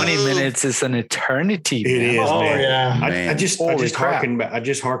 20 minutes is an eternity. It is. Oh man. yeah. Man. I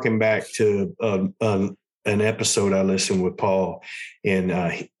just harken back to, an episode I listened with Paul, and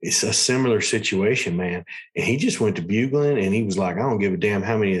it's a similar situation, man. And he just went to bugling, and he was like, I don't give a damn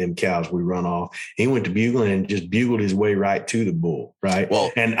how many of them cows we run off. He went to bugling and just bugled his way right to the bull. Right.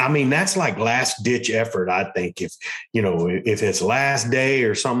 Well, and I mean, that's like last ditch effort. I think if it's last day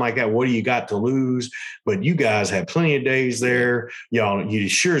or something like that, what do you got to lose? But you guys had plenty of days there. You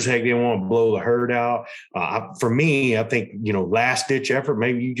sure as heck didn't want to blow the herd out. For me, I think, last ditch effort,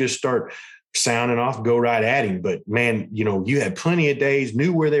 maybe you just start sounding off, go right at him. But man, you had plenty of days,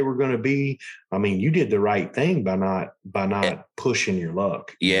 knew where they were going to be. I mean, you did the right thing by not pushing your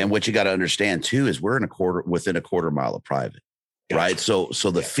luck. Yeah. And what you got to understand too, is we're within a quarter mile of private. Gotcha. Right. So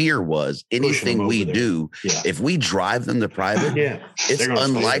the fear was anything we do, if we drive them to private, it's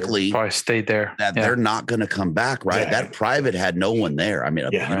unlikely probably stayed there that they're not going to come back. Right. Yeah. That private had no one there. I mean,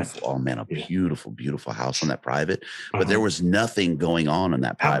 beautiful, beautiful house on that private, but there was nothing going on in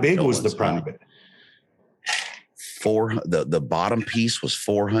that private. How big was the private? The bottom piece was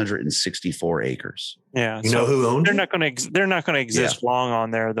 464 acres. Yeah. You know who owned it? They're not going to exist long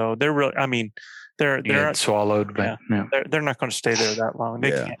on there though. They're really, I mean, they're swallowed, but they're not going to stay there that long.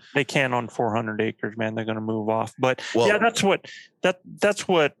 They can't on 400 acres, man. They're going to move off. But that's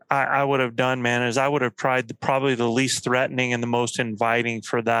what I would have done, man. Is I would have tried probably the least threatening and the most inviting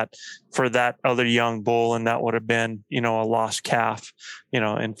for that other young bull, and that would have been a lost calf.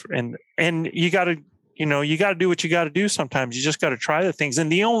 And you got to. You got to do what you got to do. Sometimes you just got to try the things.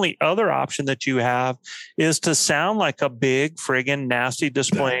 And the only other option that you have is to sound like a big friggin' nasty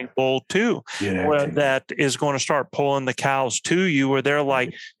displaying bull too, that is going to start pulling the cows to you, where they're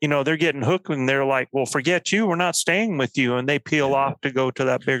like, they're getting hooked and they're like, well, forget you. We're not staying with you. And they peel off to go to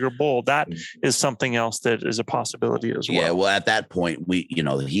that bigger bull. That is something else that is a possibility as well. Yeah. Well, at that point,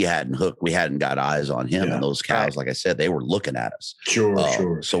 he hadn't hooked. We hadn't got eyes on him. And those cows, like I said, they were looking at us.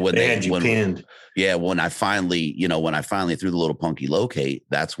 Sure. So when they had you pinned. Yeah, when I finally threw the little punky locate,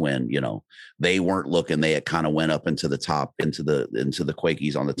 that's when, they weren't looking. They had kind of went up into the top, into the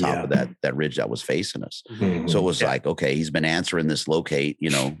Quakies on the top of that ridge that was facing us. Mm-hmm. So it was like, okay, he's been answering this locate,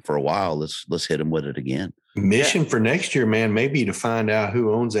 for a while. Let's hit him with it again. Mission for next year, man, maybe to find out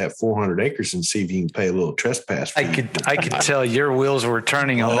who owns that 400 acres and see if you can pay a little trespass. I could tell your wheels were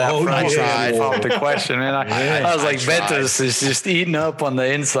turning on that front side off the question, man. I was like, Betos is just eating up on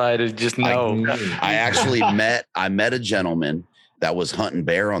the inside and just no. I actually met a gentleman that was hunting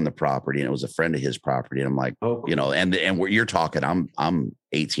bear on the property, and it was a friend of his property. And I'm like, and where you're talking, I'm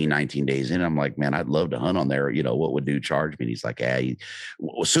 18, 19 days in. I'm like, man, I'd love to hunt on there. What would dude charge me? And he's like, as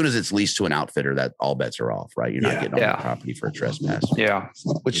soon as it's leased to an outfitter, that all bets are off, right? You're not getting on the property for a trespass. Yeah.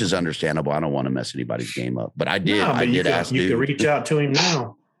 Which is understandable. I don't want to mess anybody's game up, but I did ask dude. You can reach out to him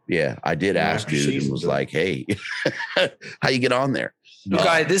now. Yeah. I did ask dude and was like, hey, how you get on there? So,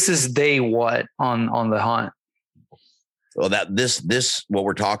 guy, this is day what on the hunt? Well, this what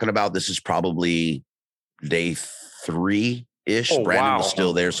we're talking about, this is probably day 3-ish. Brandon was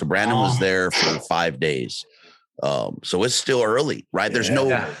still there. So Brandon was there for 5 days. So it's still early, right? There's no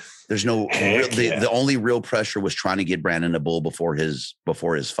the only real pressure was trying to get Brandon a bull before his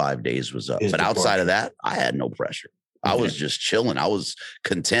 5 days was up. But outside of that, I had no pressure. I was just chilling. I was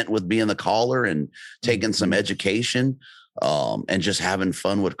content with being the caller and taking some education. And just having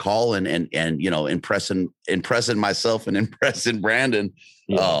fun with call and impressing myself and impressing Brandon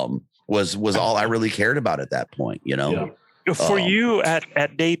was all I really cared about at that point, For you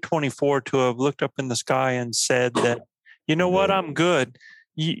at day 24 to have looked up in the sky and said that, you know what, I'm good.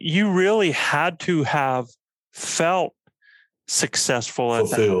 You really had to have felt successful at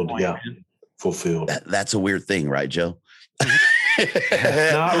that point. Yeah. Fulfilled. That's a weird thing, right, Joe?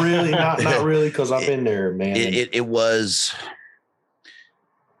 Not really, not really, because I've been there, man. It was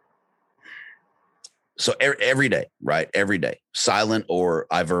so every day, right? Every day, silent or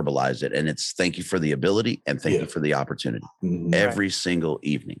I verbalize it, and it's thank you for the ability and thank you for the opportunity. Every single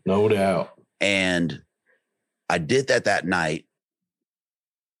evening, no doubt. And I did that night,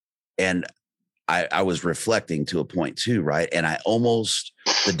 and I was reflecting to a point too, right? And I almost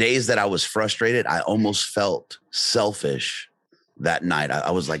the days that I was frustrated, I almost felt selfish. That night,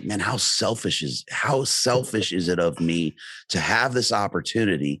 I was like, man, how selfish is it of me to have this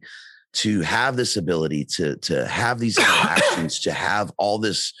opportunity, to have this ability, to have these interactions, to have all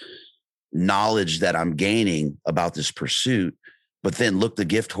this knowledge that I'm gaining about this pursuit, but then look the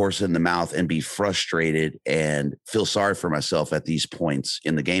gift horse in the mouth and be frustrated and feel sorry for myself at these points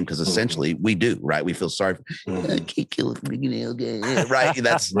in the game. Because essentially we do, right? We feel sorry. Right?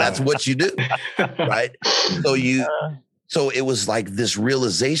 That's what you do, right? So it was like this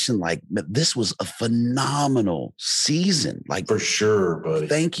realization, like this was a phenomenal season, like for sure, buddy.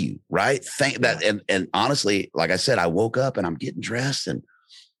 Thank you, right? Thank that, and honestly, like I said, I woke up and I'm getting dressed, and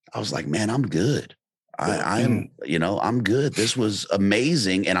I was like, man, I'm good. I'm good. This was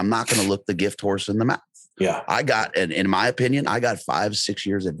amazing, and I'm not going to look the gift horse in the mouth. Yeah, I got, and in my opinion, I got 5-6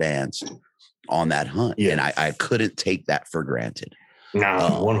 years advanced on that hunt, and I couldn't take that for granted.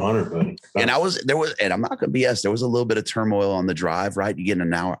 No, 100, buddy. And and I'm not going to BS. There was a little bit of turmoil on the drive, right? You get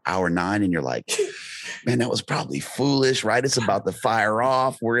in an hour 9 and you're like, man, that was probably foolish, right? It's about to fire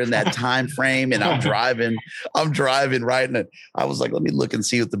off. We're in that time frame and I'm driving, right? And I was like, let me look and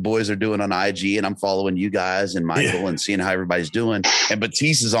see what the boys are doing on IG. And I'm following you guys and Michael and seeing how everybody's doing. And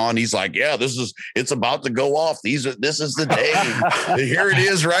Batiste is on. He's like, yeah, it's about to go off. This is the day. Here it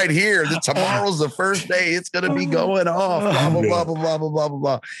is right here. Tomorrow's the first day. It's going to be going off. Blah, blah, blah, blah, blah, blah, blah,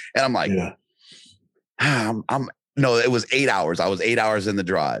 blah. And I'm like, no, it was 8 hours. I was 8 hours in the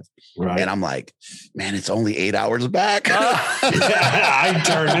drive. Right. And I'm like, man, it's only 8 hours back. I can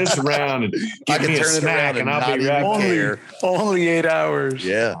turn this around and give me a snack and I'll be right there. Only 8 hours.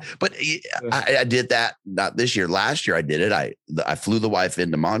 Yeah. But I did that not this year. Last year I did it. I flew the wife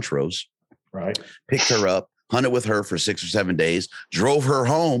into Montrose. Right. Picked her up, hunted with her for 6 or 7 days, drove her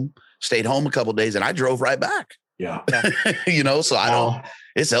home, stayed home a couple of days, and I drove right back. Yeah. So I don't,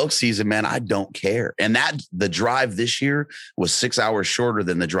 it's elk season, man. I don't care. And the drive this year was 6 hours shorter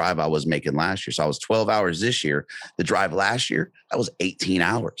than the drive I was making last year. So I was 12 hours this year. The drive last year, that was 18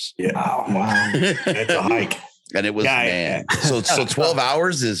 hours. Yeah. Oh, wow. That's a hike. And it was, man. So 12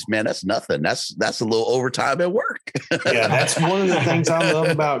 hours is, man, that's nothing. That's a little overtime at work. Yeah. That's one of the things I love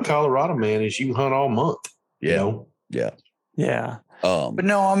about Colorado, man, is you can hunt all month. Yeah. Yeah. But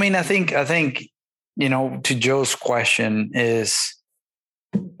no, I mean, I think, to Joe's question is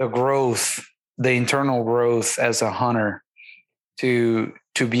the growth, the internal growth as a hunter to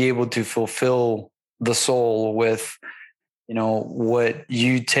be able to fulfill the soul with, what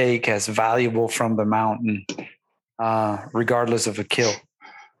you take as valuable from the mountain, regardless of a kill.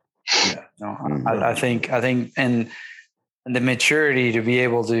 Yeah. I think, and the maturity to be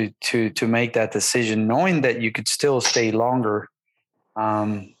able to make that decision, knowing that you could still stay longer,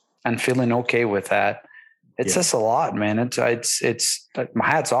 and feeling okay with that. It says a lot, man. It's like my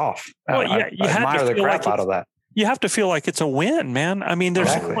hat's off. Well, I admire the crap out of that. You have to feel like it's a win, man. I mean,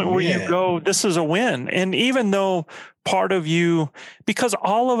 there's a point where you go, this is a win. And even though part of you, because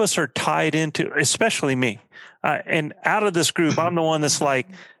all of us are tied into, especially me, and out of this group, I'm the one that's like,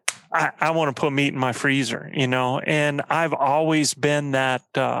 I want to put meat in my freezer, and I've always been that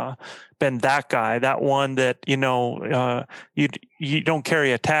guy, that one that, you don't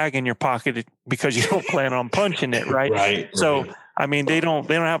carry a tag in your pocket because you don't plan on punching it. Right. So, I mean, they don't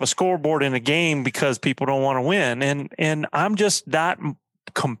have a scoreboard in a game because people don't want to win. And I'm just that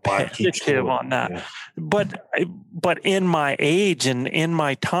competitive on that. Yeah. But in my age and in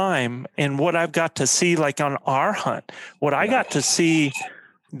my time and what I've got to see, like on our hunt, what I got to see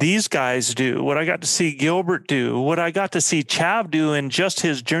these guys do, what I got to see Gilbert do, what I got to see Chav do in just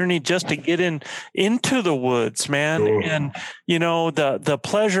his journey just to get into the woods, man. Sure. And, you know, the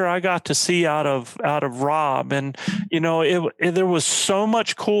pleasure I got to see out of Rob, and, you know, there was so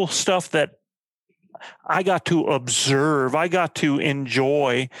much cool stuff that I got to observe. I got to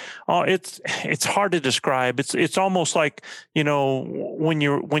enjoy. It's hard to describe. It's almost like, you know, when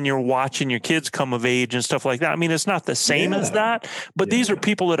you're watching your kids come of age and stuff like that. I mean, it's not the same as that, but these are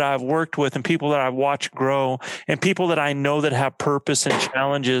people that I've worked with and people that I've watched grow and people that I know that have purpose and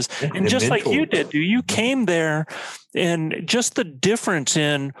challenges. And just like you did, you came there, and just the difference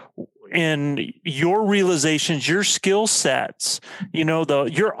in your realizations, your skill sets, you know,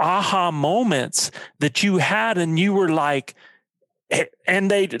 your aha moments that you had, and you were like,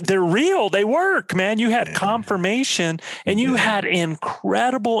 and they're real, they work, man. You had confirmation, and you had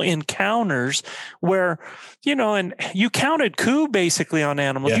incredible encounters where, you know, and you counted coup basically on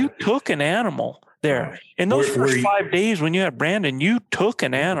animals. You took an animal there in those first 5 days when you had Brandon. You took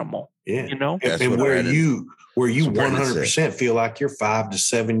an animal, you know, and where you 100% feel like you're 5 to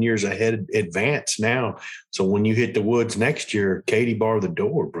 7 years ahead advance now. So when you hit the woods next year, Katie bar the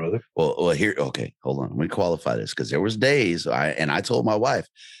door, brother. Well, here, okay, hold on. Let me qualify this, because there was days I told my wife,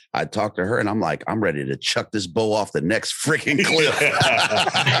 I talked to her, and I'm like, I'm ready to chuck this bow off the next freaking cliff.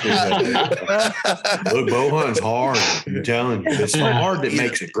 Look, bow hunting's hard. I'm telling you, it's hard that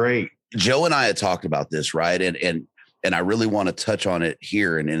makes it great. Joe and I had talked about this, right? And I really want to touch on it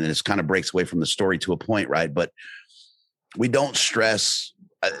here. And this kind of breaks away from the story to a point, right? But we don't stress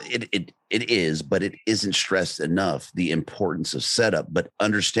it is, but it isn't stressed enough, the importance of setup, but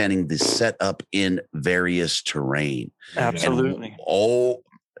understanding the setup in various terrain. Absolutely. And,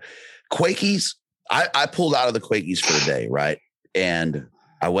 Quakies, I pulled out of the Quakies for the day, right? And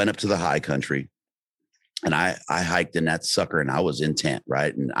I went up to the high country. And I hiked in that sucker, and I was intent,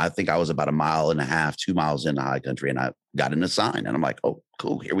 right? And I think I was about 1.5 miles, 2 miles in the high country, and I got in a sign, and I'm like, oh,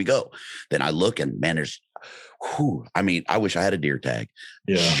 cool, here we go. Then I look, and man, I mean, I wish I had a deer tag.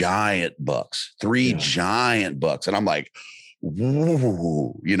 Giant bucks, 3 giant bucks. And I'm like,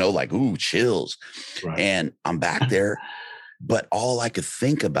 ooh, you know, like, ooh, chills. Right. And I'm back there, but all I could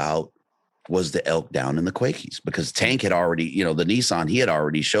think about was the elk down in the Quakies, because Tank had already, you know, the Nissan, he had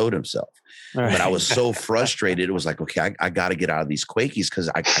already showed himself. Right. But I was so frustrated. It was like, okay, I got to get out of these Quakies, because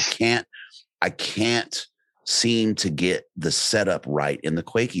I can't seem to get the setup right in the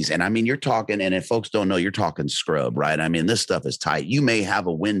Quakies. And I mean, you're talking, and if folks don't know, you're talking scrub, right? I mean, this stuff is tight. You may have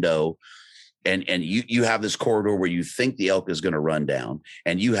a window, and you have this corridor where you think the elk is going to run down,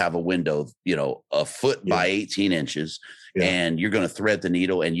 and you have a window, you know, 1 foot by 18 inches. And you're going to thread the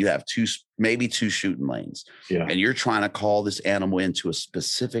needle, and you have maybe two shooting lanes. And you're trying to call this animal into a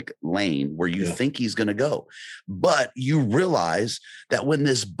specific lane where you think he's going to go. But you realize that when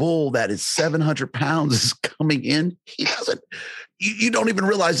this bull that is 700 pounds is coming in, he doesn't, you don't even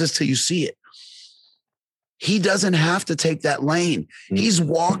realize this till you see it. He doesn't have to take that lane.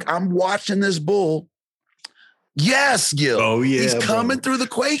 I'm watching this bull. Yes, Gil. Oh, yeah. He's coming through the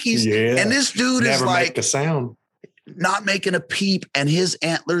Quakies. And this dude never is like, make a sound. Not making a peep, and his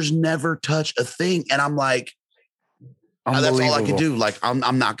antlers never touch a thing. And I'm like, that's all I can do. Like,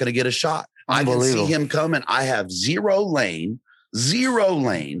 I'm not going to get a shot. I can see him coming. I have zero lane.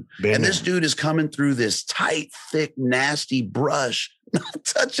 And this dude is coming through this tight, thick, nasty brush, not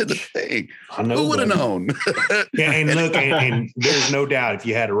touching a thing. I know. Who would have known? And look, and there's no doubt, if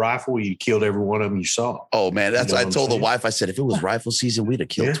you had a rifle, you killed every one of them you saw. Oh man, that's what I told the wife. I said, if it was rifle season, we'd have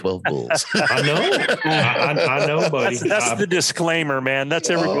killed 12 bulls. I know. I know, buddy. That's the disclaimer, man. That's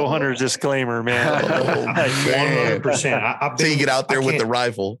every bow hunter's disclaimer, man. 100%. So you get out there with the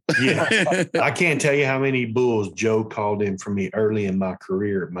rifle. I can't tell you how many bulls Joe called in for me early in my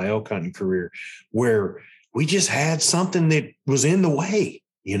career, my elk hunting career, where we just had something that was in the way,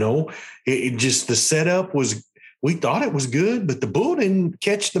 you know. It just, the setup was, we thought it was good, but the bull didn't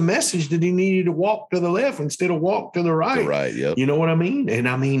catch the message that he needed to walk to the left instead of walk to the right. Right. Yep. You know what I mean? And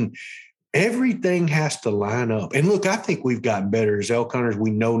I mean, everything has to line up. And look, I think we've gotten better as elk hunters.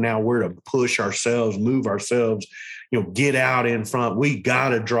 We know now where to push ourselves, move ourselves, you know, get out in front. We got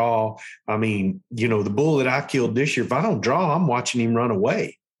to draw. I mean, you know, the bull that I killed this year, if I don't draw, I'm watching him run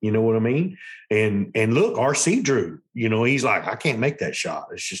away. You know what I mean? And look, RC drew, you know, he's like, I can't make that shot.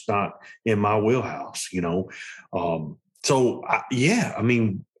 It's just not in my wheelhouse, you know? I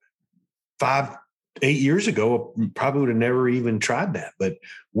mean, 8 years ago, probably would have never even tried that. But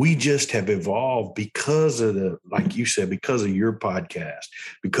we just have evolved because of like you said, because of your podcast,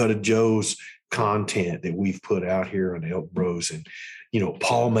 because of Joe's content that we've put out here on Elk Bros, and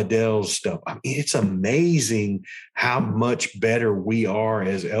Paul Medell's stuff. I mean, it's amazing how much better we are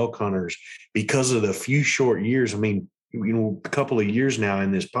as elk hunters because of the few short years. I mean, a couple of years now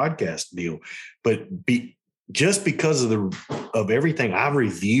in this podcast deal, but just because of everything I've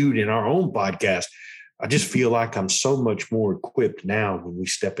reviewed in our own podcast, I just feel like I'm so much more equipped now when we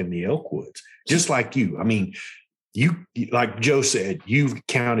step in the elk woods, just like you. I mean, you, like Joe said, you've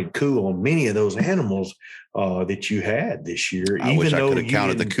counted coup on many of those animals that you had this year. I wish I could have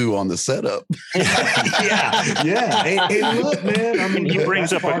counted the coup on the setup. yeah. And look, man, I mean, he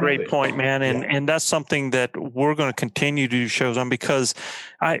brings up a great point, man. And that's something that we're going to continue to do shows on, because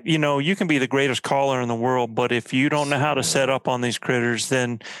you can be the greatest caller in the world, but if you don't know how to set up on these critters,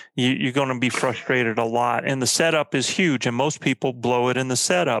 then you're going to be frustrated a lot. And the setup is huge, and most people blow it in the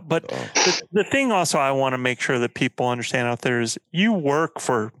setup. But the thing also I want to make sure that people understand out there is you work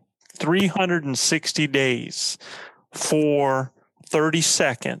for 360 days for 30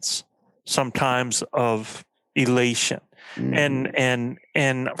 seconds, sometimes, of elation. And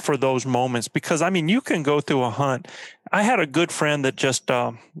for those moments, because I mean, you can go through a hunt. I had a good friend that just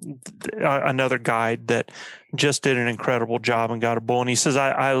another guide that just did an incredible job and got a bull, and he says,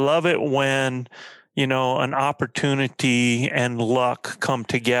 I love it when an opportunity and luck come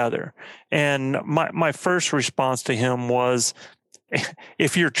together. And my first response to him was,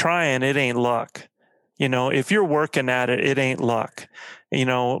 if you're trying, it ain't luck. If you're working at it, it ain't luck.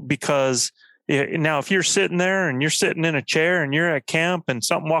 Because now if you're sitting there and you're sitting in a chair and you're at camp and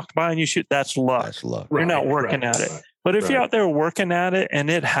something walked by and you shoot, that's luck. That's luck. You're not working at it. But if you're out there working at it and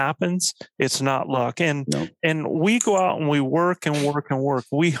it happens, it's not luck. And we go out and we work and work and work.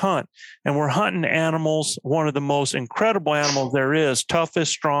 We hunt, and we're hunting animals, one of the most incredible animals there is,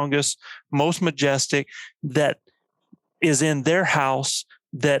 toughest, strongest, most majestic, that is in their house,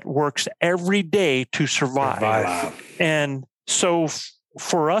 that works every day to survive. And so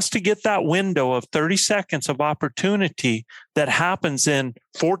for us to get that window of 30 seconds of opportunity that happens in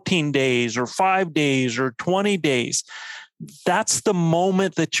 14 days or 5 days or 20 days, that's the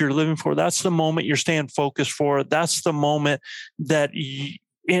moment that you're living for. That's the moment you're staying focused for. That's the moment that,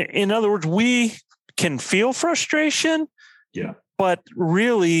 in other words, we can feel frustration. Yeah. But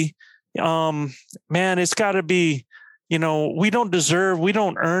really, man, it's got to be, we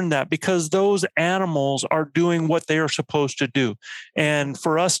don't earn that, because those animals are doing what they are supposed to do. And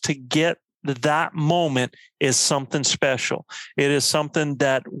for us to get that moment is something special. It is something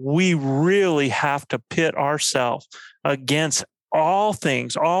that we really have to pit ourselves against all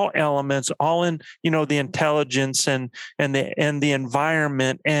things, all elements, all in, the intelligence and the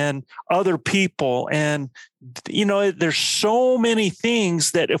environment and other people. And, there's so many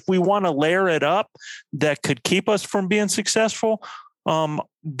things that if we want to layer it up, that could keep us from being successful.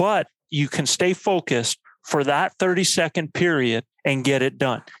 But you can stay focused for that 30-second period and get it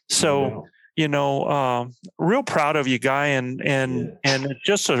done. So, real proud of you, Guy, and it's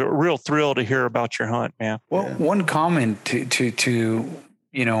just a real thrill to hear about your hunt, man. Well, one comment to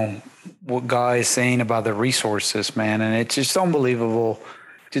what Guy is saying about the resources, man, and it's just unbelievable.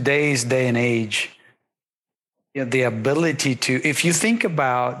 Today's day and age, the ability to, if you think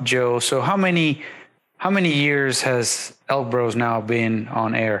about, Joe, so how many years has Elk Bros now been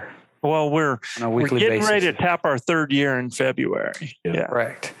on air? Well, we're getting basis? ready to tap our third year in February. Yeah.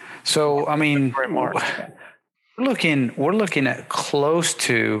 Right. So, I mean, we're looking at close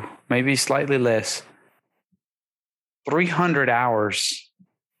to, maybe slightly less, 300 hours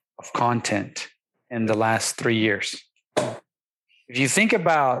of content in the last 3 years. If you think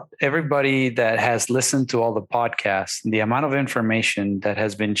about everybody that has listened to all the podcasts and the amount of information that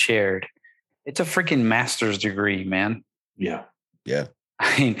has been shared, it's a freaking master's degree, man. Yeah. Yeah.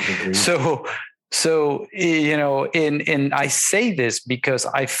 I mean, so, and I say this because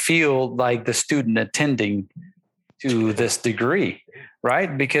I feel like the student attending to this degree,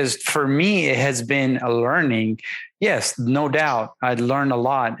 right? Because for me, it has been a learning. Yes, no doubt. I learn a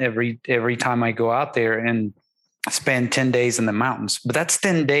lot every time I go out there and spend 10 days in the mountains, but that's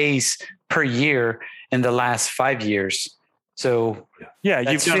 10 days per year in the last 5 years. So yeah,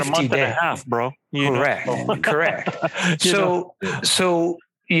 you've done a month and a half, bro. Correct. So,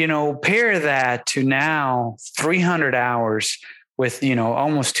 pair that to now 300 hours with,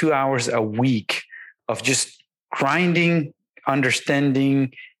 almost 2 hours a week of just grinding,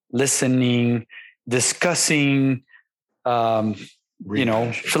 understanding, listening, discussing,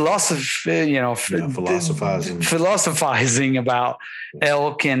 philosophizing about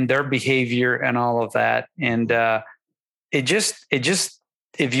elk and their behavior and all of that. And it just,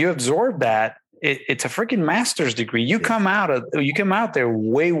 if you absorb that, it's a freaking master's degree. You come out there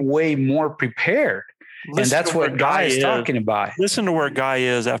way more prepared. And that's what Guy is talking about. Listen to where Guy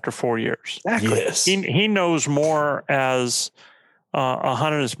is after 4 years. Exactly. Yes. He knows more as a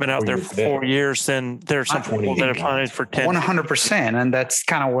hunter that's been out there for 4 years than there's some people that have hunted for 10. 100%. And that's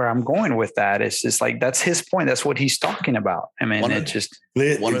kind of where I'm going with that. It's just like, that's his point. That's what he's talking about. I mean, one of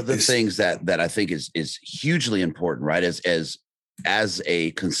the things that I think is hugely important, right? As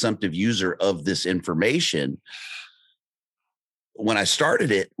a consumptive user of this information, when I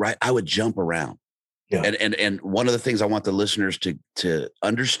started it, right, I would jump around. Yeah. And one of the things I want the listeners to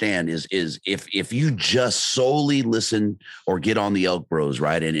understand is if you just solely listen or get on the Elk Bros,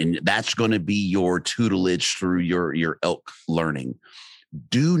 right, and that's going to be your tutelage through your elk learning,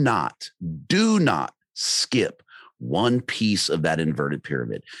 do not skip one piece of that inverted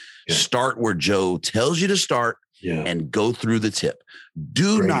pyramid. Yeah. Start where Joe tells you to start, and go through the tip.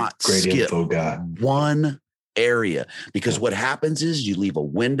 Do not skip one area, because what happens is you leave a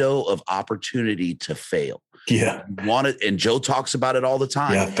window of opportunity to fail. Yeah. You want it, and Joe talks about it all the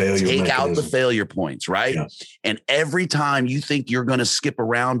time. Yeah, take out the failure points, right? Yeah. And every time you think you're going to skip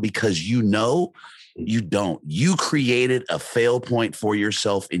around because you don't. You created a fail point for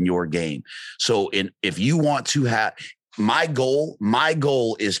yourself in your game. So if you want to have my goal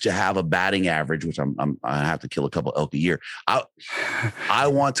is to have a batting average, which I have to kill a couple elk a year. I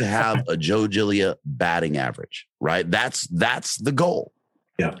want to have a Joe Gillia batting average, right? That's the goal.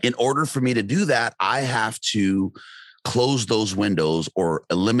 Yeah. In order for me to do that, I have to close those windows or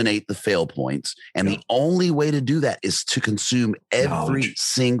eliminate the fail points. And the only way to do that is to consume every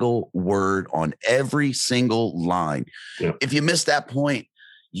single word on every single line. Yeah. If you miss that point,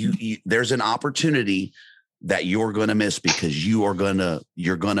 there's an opportunity that you're going to miss, because you're going to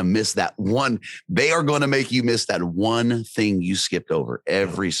miss that one. They are going to make you miss that one thing you skipped over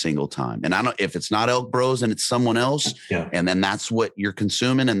every single time. And I don't, if it's not Elk Bros and it's someone else, and then that's what you're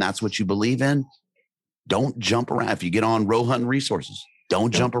consuming and that's what you believe in, don't jump around. If you get on Row Hunting Resources,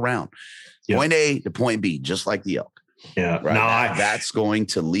 don't jump around. Point A to point B, just like the elk. Yeah. Right? That's going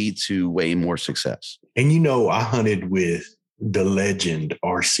to lead to way more success. And I hunted with the legend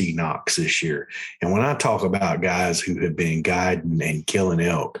RC Knox this year. And when I talk about guys who have been guiding and killing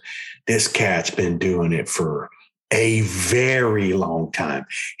elk, this cat's been doing it for a very long time.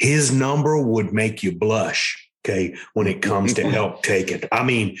 His number would make you blush, okay, when it comes to elk taking. I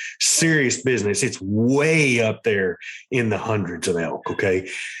mean, serious business. It's way up there in the hundreds of elk,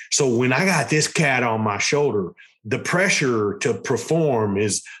 okay? So when I got this cat on my shoulder, the pressure to perform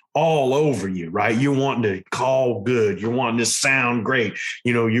is all over you, right? You're wanting to call good. You're wanting to sound great.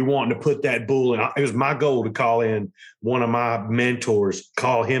 You're wanting to put that bull in. It was my goal to call in one of my mentors,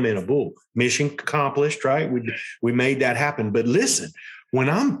 call him in a bull. Mission accomplished, right? We made that happen. But listen, when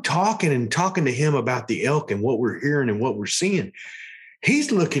I'm talking to him about the elk and what we're hearing and what we're seeing,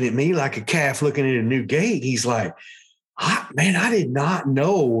 he's looking at me like a calf looking at a new gate. He's like, man, I did not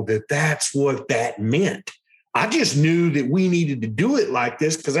know that that's what that meant. I just knew that we needed to do it like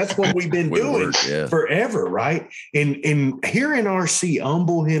this because that's what we've been doing forever, right? And hearing RC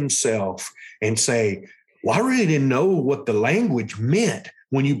humble himself and say, well, I really didn't know what the language meant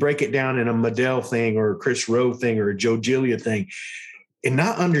when you break it down in a Medell thing or a Chris Rowe thing or a Joe Gillia thing, and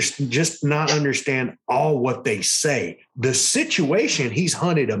not understand all what they say. The situation, he's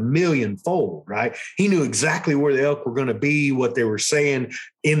hunted a millionfold, right? He knew exactly where the elk were going to be, what they were saying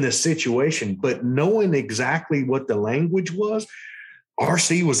in the situation, but knowing exactly what the language was,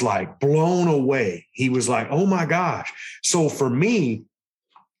 RC was like blown away. He was like, oh my gosh. So for me,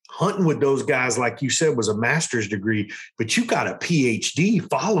 hunting with those guys, like you said, was a master's degree, but you got a PhD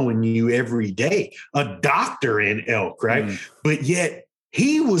following you every day, a doctor in elk, right? But yet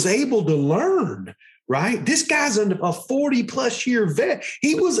he was able to learn, right? This guy's a 40-plus year vet.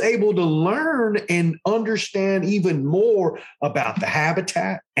 He was able to learn and understand even more about the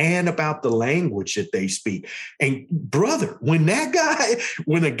habitat and about the language that they speak. And brother, when a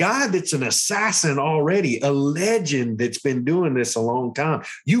guy that's an assassin already, a legend that's been doing this a long time,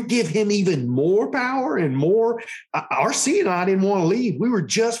 you give him even more power and more. RC and I didn't want to leave. We were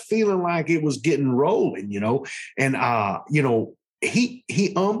just feeling like it was getting rolling, and,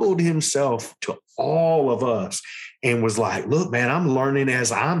 he humbled himself to all of us and was like, look, man, I'm learning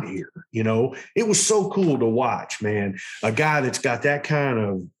as I'm here. It was so cool to watch, man, a guy that's got that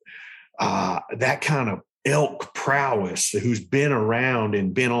kind of elk prowess, who's been around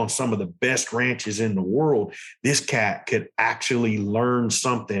and been on some of the best ranches in the world, this cat could actually learn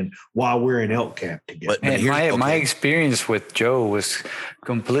something while we're in elk camp together. But my experience with Joe was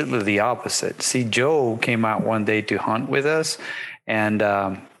completely the opposite. See, Joe came out one day to hunt with us, and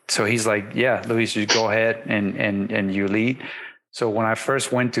so he's like, "Yeah, Luis, you go ahead and you lead." So when I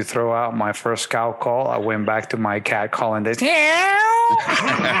first went to throw out my first cow call, I went back to my cat calling this. The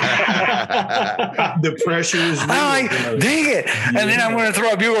pressure is real. I'm like, dang it. And then I'm going to throw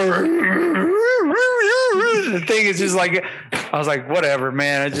up. You the thing is just like, I was like, whatever,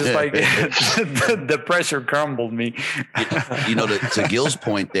 man. It's just like the pressure crumbled me. To Gil's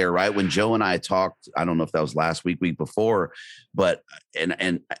point there, right? When Joe and I talked, I don't know if that was last week before, but,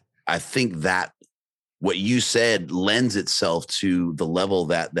 and I think that what you said lends itself to the level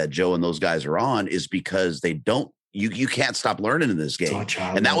that Joe and those guys are on, is because they don't, you can't stop learning in this game.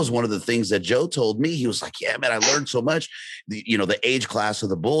 And that was one of the things that Joe told me. He was like, yeah, man, I learned so much, the age class of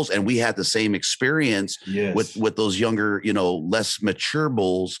the bulls. And we had the same experience with those younger, less mature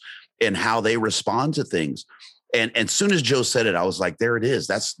bulls and how they respond to things. And as soon as Joe said it, I was like, there it is.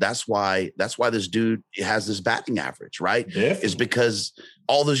 That's why this dude has this batting average, right? Definitely. Is because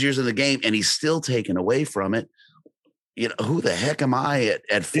all those years in the game, and he's still taken away from it. Who the heck am I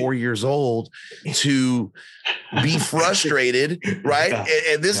at 4 years old to be frustrated, right?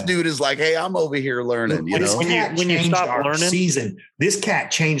 And this dude is like, hey, I'm over here learning. When you stop learning, this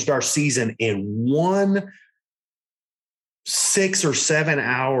cat changed our season in one 6 or 7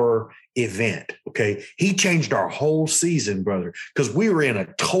 hour event. Okay. He changed our whole season, brother, because we were in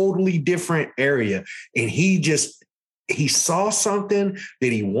a totally different area, and he saw something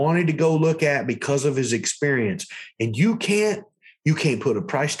that he wanted to go look at because of his experience. And you can't put a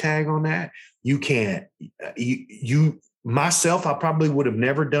price tag on that. You can't, myself, I probably would have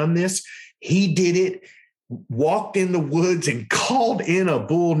never done this. He did it, walked in the woods and called in a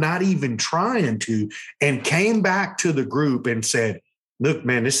bull, not even trying to, and came back to the group and said, look,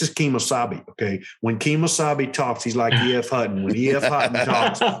 man, this is Kemosabe, okay? When Kemosabe talks, he's like E.F. Hutton. When E.F. Hutton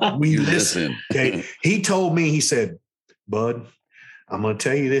talks, we listen, okay? He told me, he said, bud, I'm going to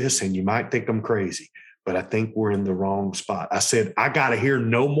tell you this, and you might think I'm crazy, but I think we're in the wrong spot. I said, I got to hear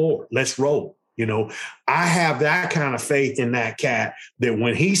no more. Let's roll. I have that kind of faith in that cat that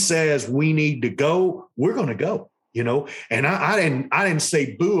when he says we need to go, we're going to go, and I didn't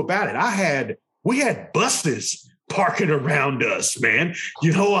say boo about it. We had buses parking around us, man.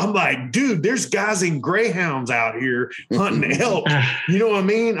 I'm like, dude, there's guys in Greyhounds out here hunting elk. You know what I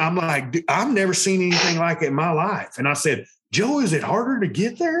mean? I'm like, dude, I've never seen anything like it in my life. And I said, Joe, is it harder to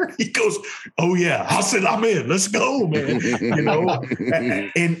get there? He goes, oh yeah. I said, I'm in. Let's go, man.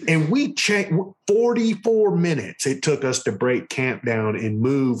 And we checked 44 minutes. It took us to break camp down and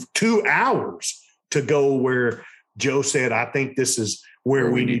move 2 hours to go where Joe said, I think this is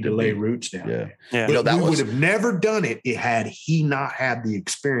where we need to lay roots down. Yeah. We would have never done it had he not had the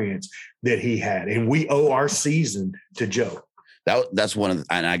experience that he had. And we owe our season to Joe. That's one of the,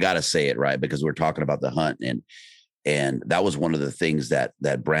 and I got to say it right, because we're talking about the hunt, and that was one of the things that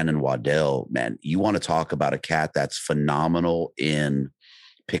Brandon Waddell, man, you want to talk about a cat that's phenomenal in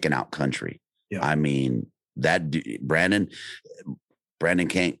picking out country. Yeah. I mean, Brandon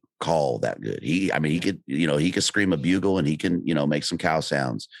can't call that good. He could scream a bugle, and he can, make some cow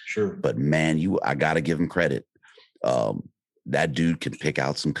sounds. Sure. But man, I got to give him credit. That dude can pick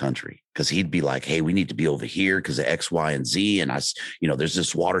out some country, because he'd be like, hey, we need to be over here because of X, Y, and Z. And there's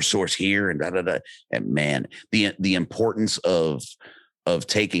this water source here and da, da, da. And man, the importance of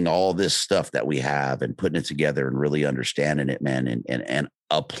taking all this stuff that we have and putting it together and really understanding it, man, and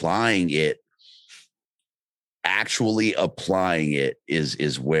applying it, actually applying it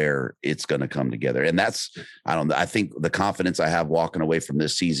is where it's going to come together. And I think the confidence I have walking away from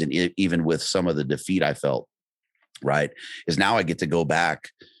this season, even with some of the defeat I felt, right, is now I get to go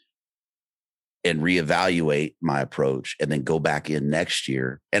back and reevaluate my approach, and then go back in next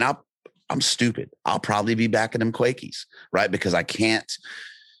year. And I'm stupid. I'll probably be back in them Quakies, right? Because I can't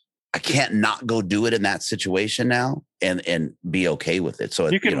not go do it in that situation now and be okay with it. So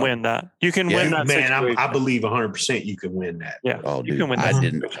you can win that. You can win that. Man, I believe 100% you can win that. Yeah. Oh, dude, you can win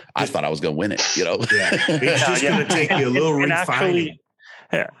that. I thought I was going to win it, Yeah. It's just going to take you a little refining.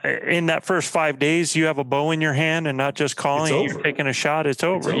 In that first 5 days, you have a bow in your hand and not just calling, you're taking a shot. It's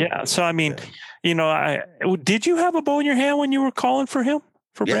over. Yeah. So, I mean, did you have a bow in your hand when you were calling for him,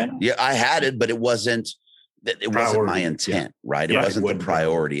 for Brandon? Yeah, I had it, but it wasn't my intent, right? It wasn't the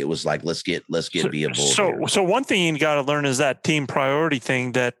priority. It was like, let's get be a bull. So one thing you got to learn is that team priority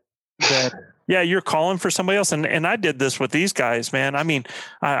thing that you're calling for somebody else. And I did this with these guys, man. I mean,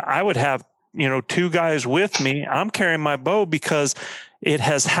 I would have two guys with me, I'm carrying my bow because it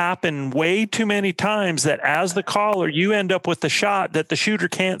has happened way too many times that as the caller, you end up with the shot that the shooter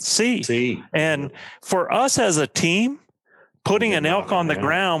can't see. And for us as a team, putting an elk on the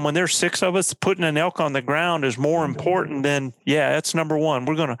ground, when there's 6 of us, putting an elk on the ground is more important than, that's number one.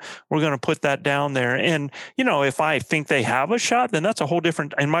 We're going to put that down there. And, if I think they have a shot, then that's a whole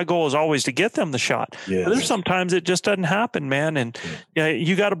different, and my goal is always to get them the shot. But there's sometimes it just doesn't happen, man. And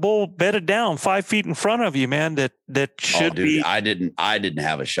you got a bull bedded down 5 feet in front of you, man, that should be. I didn't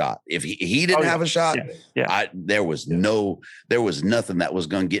have a shot. If he didn't have a shot, there was nothing that was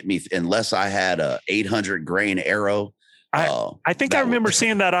going to get me unless I had a 800 grain arrow. I think I remember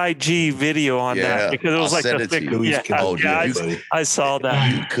seeing that IG video on that because it was like the thick. I saw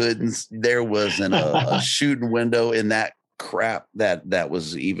that. You couldn't. There wasn't a shooting window in that crap that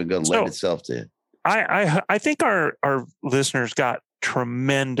was even going to lend itself to. I think our listeners got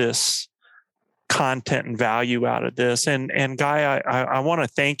tremendous content and value out of this. And Guy, I want to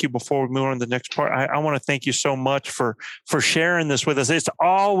thank you before we move on to the next part. I want to thank you so much for sharing this with us. It's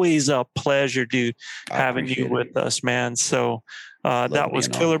always a pleasure, dude, having you with us, man. So that was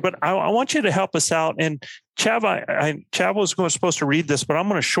killer. But I want you to help us out. And Chav, Chav was supposed to read this, but I'm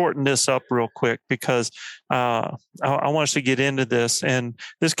going to shorten this up real quick because I want us to get into this. And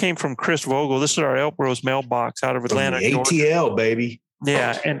this came from Chris Vogel. This is our Elk Bros mailbox out of Atlanta, ATL, Georgia. baby.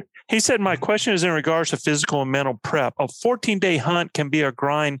 Yeah. And he said, my question is in regards to physical and mental prep. A 14-day hunt can be a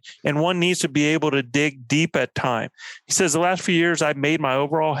grind, and one needs to be able to dig deep at time. He says, the last few years, I've made my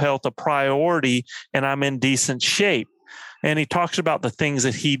overall health a priority, and I'm in decent shape. And he talks about the things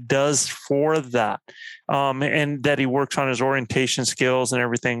that he does for that, and that he works on his orientation skills and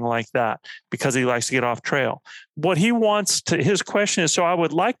everything like that because he likes to get off trail. What he wants to, his question is, so I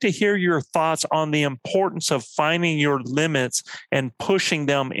would like to hear your thoughts on the importance of finding your limits and pushing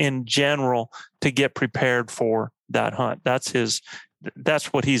them in general to get prepared for that hunt. That's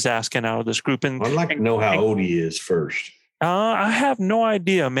what he's asking out of this group. And I'd like to know how old he is first. I have no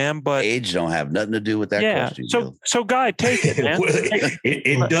idea, man, but age don't have nothing to do with that question. So Guy, take it, man.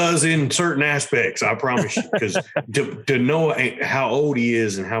 it does in certain aspects, I promise you, because to know how old he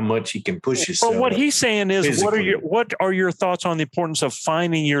is and how much he can push himself. Well, what he's saying is, physically. what are your thoughts on the importance of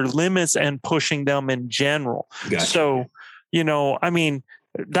finding your limits and pushing them in general? Gotcha. So, I mean,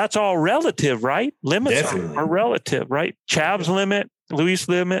 that's all relative, right? Limits are relative, right? Chav's limit, Luis'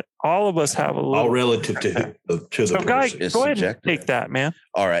 limit, all of us have a little. All relative to the person. Guy, go ahead and take that, man.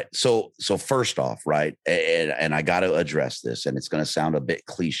 All right. So first off, right, and I got to address this, and it's going to sound a bit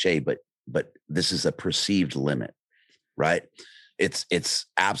cliche, but this is a perceived limit, right? It's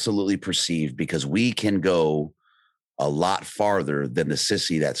absolutely perceived because we can go a lot farther than the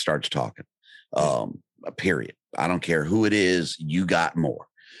sissy that starts talking. Period. I don't care who it is. You got more.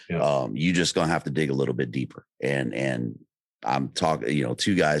 Yeah. You just gonna have to dig a little bit deeper. And I'm talking,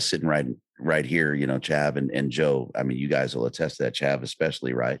 2 guys sitting right here, Chav and Joe. I mean, you guys will attest to that, Chav,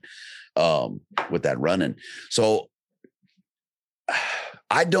 especially, right? With that running. So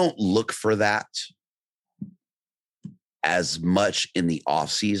I don't look for that as much in the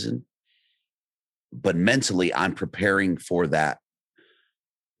off season, but mentally I'm preparing for that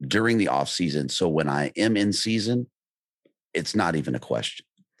during the off season. So when I am in season, it's not even a question,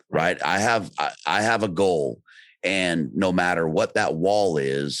 right? I have a goal, and no matter what that wall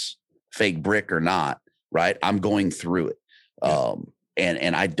is, fake brick or not, right? I'm going through it.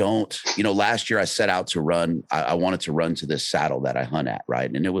 And I don't, last year I set out to run. I wanted to run to this saddle that I hunt at, right?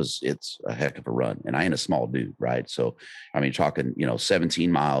 And it's a heck of a run, and I ain't a small dude, right? So, I mean, talking,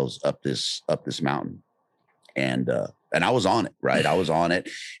 17 miles up this mountain, and I was on it, right? I was on it,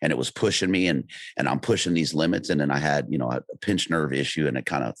 and it was pushing me, and I'm pushing these limits. And then I had, a pinched nerve issue, and it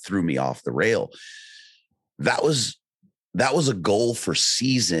kind of threw me off the rail. That was a goal for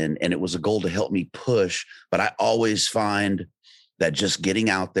season, and it was a goal to help me push. But I always find that just getting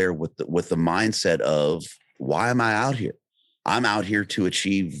out there with the mindset of, why am I out here? I'm out here to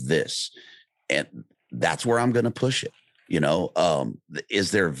achieve this. And that's where I'm going to push it.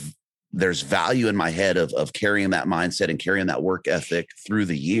 There's value in my head of carrying that mindset and carrying that work ethic through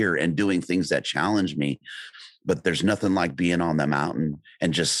the year and doing things that challenge me. But there's nothing like being on the mountain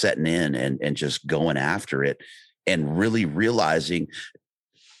and just setting in and just going after it and really realizing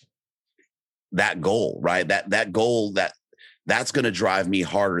that goal, right? That goal that's going to drive me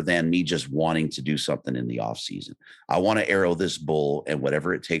harder than me just wanting to do something in the off season. I want to arrow this bull, and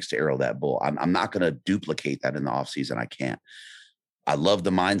whatever it takes to arrow that bull. I'm not going to duplicate that in the off season. I can't. I love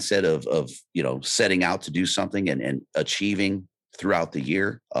the mindset of setting out to do something and achieving throughout the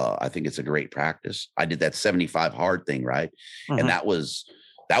year. I think it's a great practice. I did that 75 hard thing, right? Mm-hmm. And that was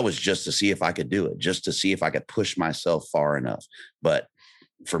that was just to see if I could do it, just to see if I could push myself far enough. But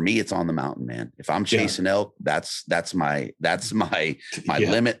for me, it's on the mountain, man. If I'm chasing elk, that's my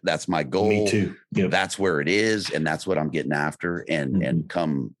limit. That's my goal. Me too. Yep. That's where it is. And that's what I'm getting after. And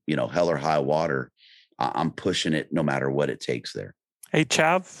come, hell or high water, I'm pushing it no matter what it takes there. Hey,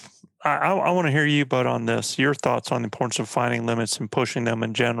 Chav, I want to hear you, bud, on this. Your thoughts on the importance of finding limits and pushing them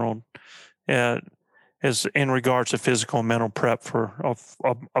in general, as in regards to physical and mental prep for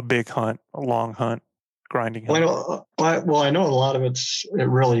a big hunt, a long hunt, grinding hunt. Well, I know a lot of it's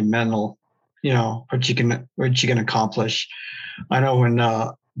really mental, what you can accomplish. I know when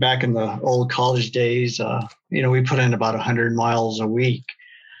back in the old college days, we put in about 100 miles a week.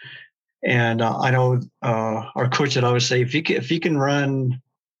 And I know our coach would always say, if you can run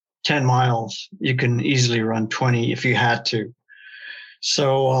 10 miles, you can easily run 20 if you had to.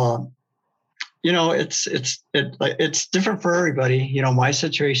 So, it's different for everybody. My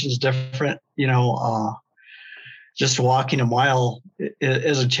situation is different. Just walking a mile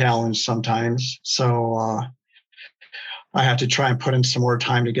is a challenge sometimes. So I have to try and put in some more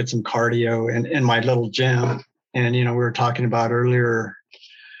time to get some cardio in my little gym. And, we were talking about earlier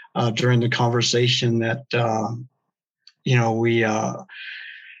during the conversation that, we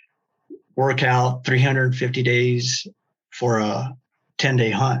work out 350 days for a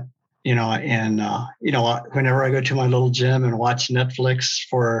 10-day hunt, whenever I go to my little gym and watch Netflix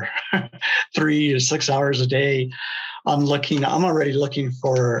for 3 to 6 hours a day, I'm already looking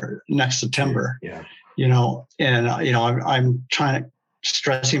for next September, I'm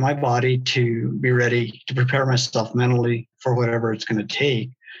stressing my body to be ready to prepare myself mentally for whatever it's going to take.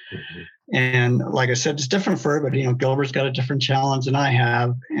 Mm-hmm. And like I said, it's different for everybody. Gilbert's got a different challenge than I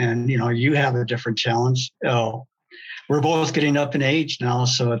have, and you have a different challenge. We're both getting up in age now,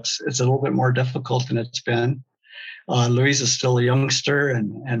 so it's a little bit more difficult than it's been. Luis is still a youngster,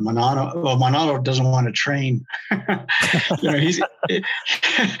 and Manano doesn't want to train. He's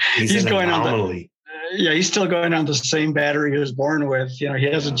going on he's still going on the same battery he was born with. He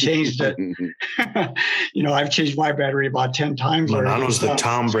hasn't changed it. I've changed my battery about 10 times. Manano's the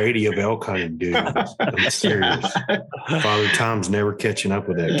Tom Brady of elk hunting, dude. I'm serious. Father Tom's never catching up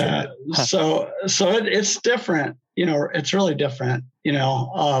with that kid. So it's different. It's really different.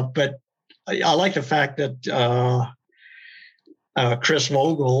 But I like the fact that Chris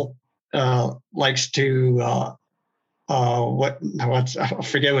Vogel likes to. I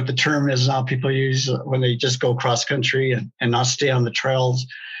forget what the term is now. People use when they just go cross country and not stay on the trails.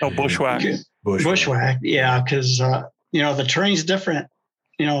 Bushwhack. Bushwhack. Yeah. Cause, the terrain's different.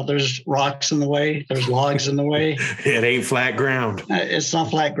 There's rocks in the way, there's logs in the way. It ain't flat ground. It's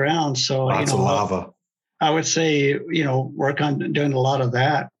not flat ground. So lots of lava. I would say, work on doing a lot of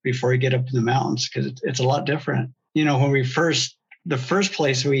that before you get up in the mountains, because it's a lot different. When the first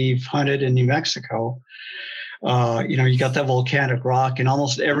place we've hunted in New Mexico, you got that volcanic rock, and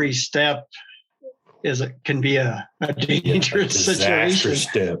almost every step can be a dangerous situation.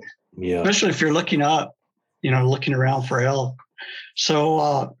 Step. Yeah. Especially if you're looking up, looking around for elk.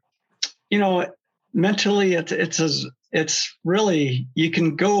 So, mentally it's really, you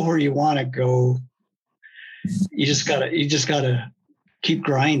can go where you want to go. You just gotta keep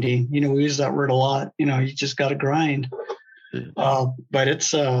grinding. We use that word a lot. You just gotta grind. But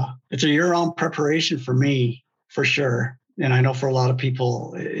it's a year-round preparation for me, for sure. And I know for a lot of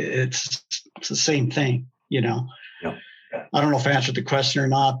people, it's the same thing, Yep. I don't know if I answered the question or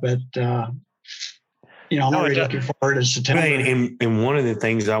not, but, I'm already looking forward to September. And one of the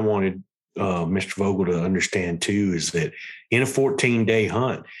things I wanted Mr. Vogel to understand too is that in a 14-day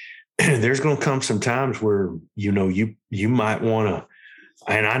hunt, there's going to come some times where, you might want to,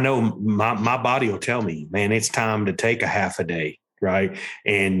 and I know my body will tell me, man, it's time to take a half a day, right?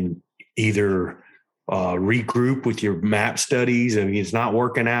 And either regroup with your map studies. I mean, it's not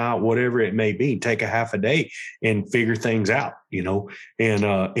working out, whatever it may be. Take a half a day and figure things out,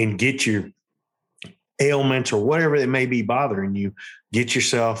 and get your ailments or whatever it may be bothering you. Get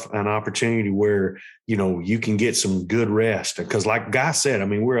yourself an opportunity where, you can get some good rest. Because like Guy said, I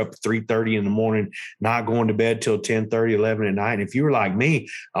mean, we're up 3:30 in the morning, not going to bed till 10:30, 11 at night. And if you were like me,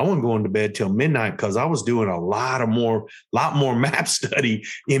 I wasn't going to bed till midnight because I was doing a lot more map study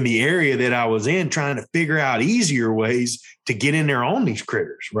in the area that I was in, trying to figure out easier ways to get in there on these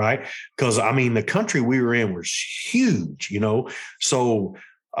critters, right? Because, I mean, the country we were in was huge, So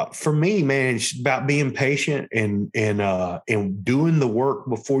for me, man, it's about being patient and doing the work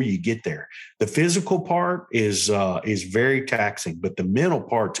before you get there. The physical part is very taxing, but the mental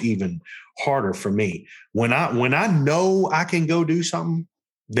part's even harder for me. When I know I can go do something,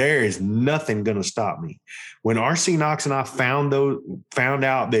 There is nothing going to stop me. When RC Knox and I found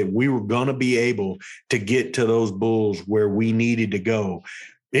out that we were going to be able to get to those bulls where we needed to go,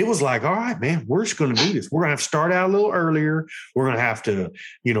 it was like, all right, man, we're just going to do this. We're going to have to start out a little earlier. We're going to have to,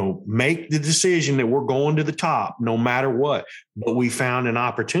 make the decision that we're going to the top no matter what. But we found an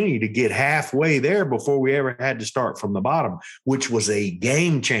opportunity to get halfway there before we ever had to start from the bottom, which was a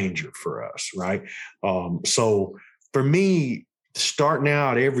game changer for us, right? So for me, starting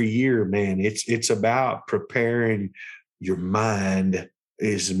out every year, man, it's about preparing your mind.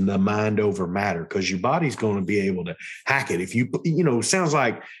 Is the mind over matter, because your body's going to be able to hack it. If it sounds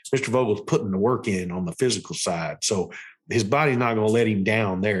like Mr. Vogel's putting the work in on the physical side. So his body's not going to let him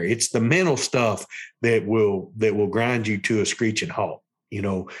down there. It's the mental stuff that will grind you to a screeching halt,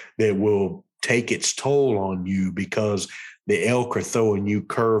 that will take its toll on you, because the elk are throwing you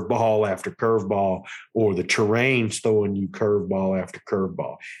curveball after curveball, or the terrain's throwing you curveball after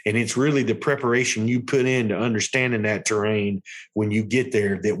curveball. And it's really the preparation you put into understanding that terrain when you get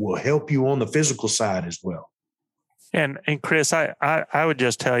there that will help you on the physical side as well. And Chris, I would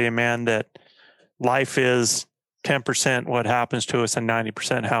just tell you, man, that life is 10% what happens to us and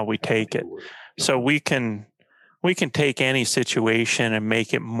 90% how we take it. So we can take any situation and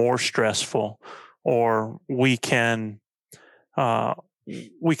make it more stressful, or we can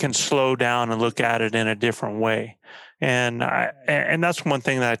slow down and look at it in a different way. And that's one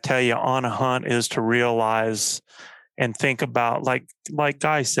thing that I tell you on a hunt is to realize and think about, like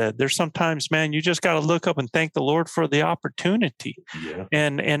Guy said, there's sometimes, man, you just got to look up and thank the Lord for the opportunity,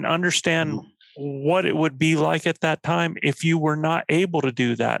 and understand what it would be like at that time if you were not able to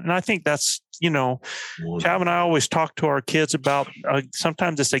do that. And I think that's, Chav and I always talk to our kids about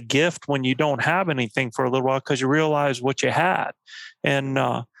sometimes it's a gift when you don't have anything for a little while, because you realize what you had. And,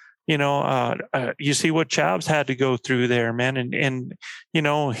 you see what Chav's had to go through there, man. And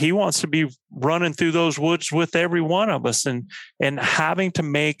he wants to be running through those woods with every one of us and having to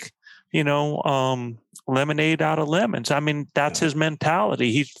make, lemonade out of lemons. I mean, that's his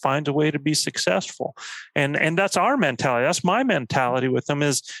mentality. He finds a way to be successful. And that's our mentality. That's my mentality with him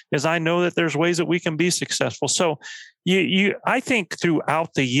is I know that there's ways that we can be successful. So I think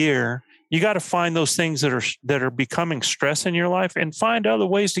throughout the year, you got to find those things that are becoming stress in your life and find other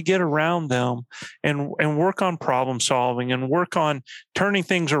ways to get around them and work on problem solving and work on turning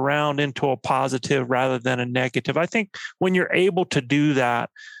things around into a positive rather than a negative. I think when you're able to do that,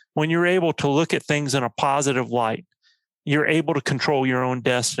 when you're able to look at things in a positive light, you're able to control your own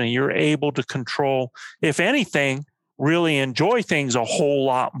destiny. You're able to control, if anything, really enjoy things a whole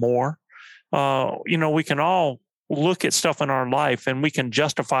lot more. We can all look at stuff in our life and we can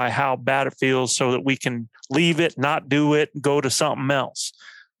justify how bad it feels so that we can leave it, not do it, go to something else.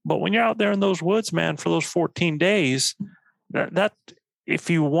 But when you're out there in those woods, man, for those 14 days, that if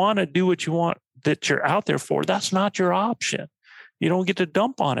you want to do what you want that you're out there for, that's not your option. You don't get to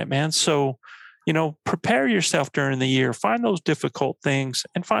dump on it, man. So, prepare yourself during the year, find those difficult things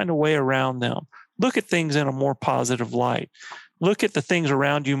and find a way around them. Look at things in a more positive light. Look at the things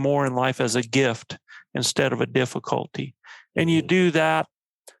around you more in life as a gift instead of a difficulty. And you do that,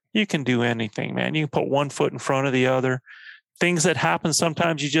 you can do anything, man. You can put one foot in front of the other. Things that happen,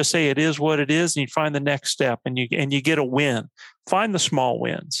 sometimes you just say it is what it is, and you find the next step and you get a win. Find the small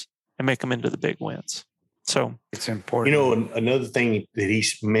wins and make them into the big wins. So it's important. Another thing that he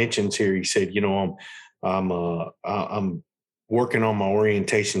mentions here, he said, I'm working on my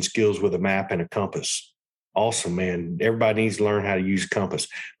orientation skills with a map and a compass. Awesome, man. Everybody needs to learn how to use a compass,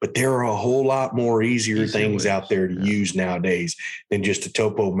 but there are a whole lot more easier things out there to use nowadays than just a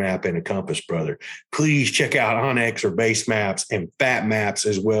topo map and a compass, brother. Please check out Onyx or base maps and fat maps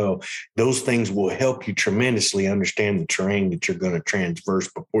as well. Those things will help you tremendously understand the terrain that you're going to traverse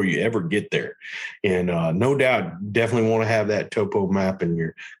before you ever get there. And no doubt, definitely want to have that topo map and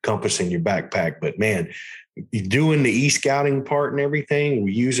your compass in your backpack. But man, doing the e-scouting part and everything,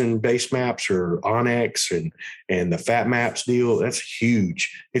 we're using base maps or Onyx and the fat maps deal. That's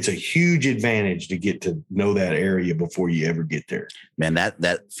huge. It's a huge advantage to get to know that area before you ever get there. Man,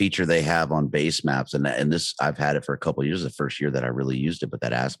 that feature they have on base maps, and this, I've had it for a couple of years, the first year that I really used it, but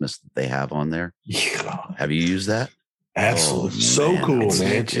that azimuth that they have on there. Yeah. Have you used that? Absolutely. So cool,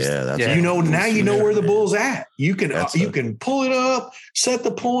 man. That's now you know where the bull's at. You can pull it up, set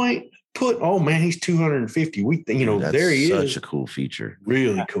the point, he's 250. There he is. Such a cool feature.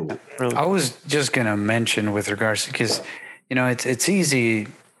 Really cool. I was just going to mention with regards to, because, it's easy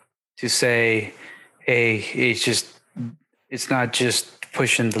to say, hey, it's not just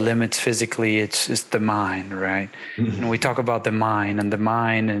pushing the limits physically, it's the mind, right? Mm-hmm. And we talk about the mind,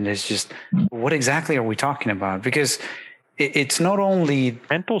 and it's just, what exactly are we talking about? Because it's not only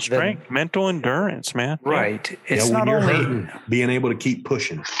mental strength, mental endurance, man. Right. It's when not you're only hurting, being able to keep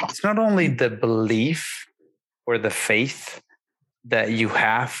pushing. It's not only the belief or the faith that you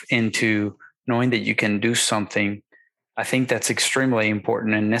have into knowing that you can do something. I think that's extremely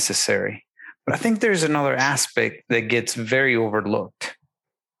important and necessary. But I think there's another aspect that gets very overlooked.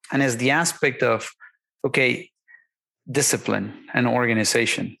 And is the aspect of, discipline and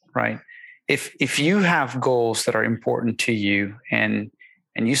organization, right? If you have goals that are important to you and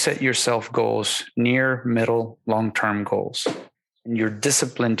you set yourself goals, near, middle, long-term goals, and you're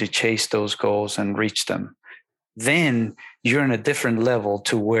disciplined to chase those goals and reach them, then you're in a different level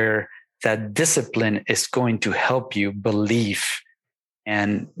to where that discipline is going to help you believe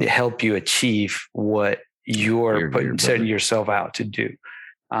and help you achieve what you're setting yourself out to do.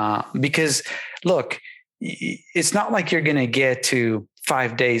 Because look, it's not like you're going to get to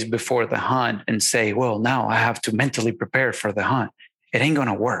 5 days before the hunt and say, well, now I have to mentally prepare for the hunt. It ain't going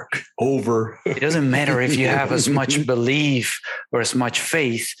to work. It doesn't matter if you have as much belief or as much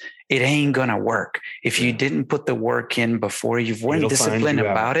faith. It ain't going to work. If you didn't put the work in before, you weren't disciplined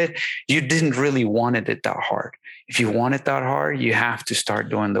about it, you didn't really want it that hard. If you want it that hard, you have to start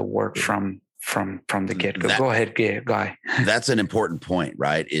doing the work from the get-go. Go ahead, Guy. That's an important point,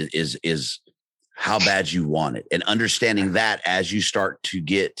 right? Is how bad you want it, and understanding that as you start to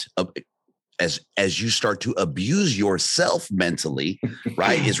get as you start to abuse yourself mentally,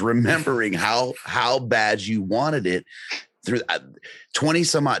 right? Is remembering how bad you wanted it through 20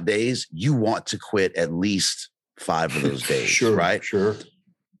 some odd days. You want to quit at least 5 of those days, right? Sure.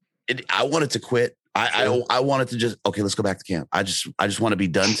 I wanted to quit. I wanted to just, okay, let's go back to camp. I just want to be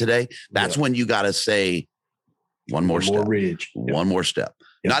done today. That's when you got to say one more step, one more step.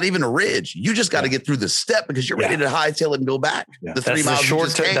 Not even a ridge. You just got to get through the step because you're ready to hightail it and go back. The 3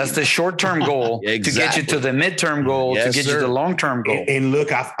 miles. That's the short-term goal to get you to the midterm goal, to get you to the long-term goal. And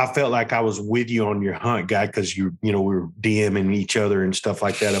look, I felt like I was with you on your hunt, guy, because we were DMing each other and stuff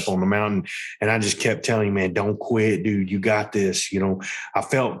like that up on the mountain. And I just kept telling you, man, don't quit, dude. You got this. I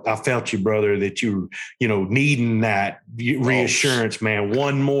felt you, brother, that you needing that reassurance, man.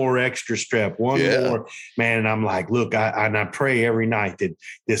 One more extra step, one more, man. And I'm like, look, I pray every night that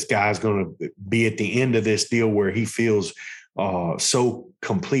this guy's going to be at the end of this deal where he feels so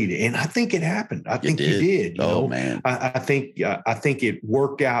completed. And I think it happened. I think you did. Man. I think it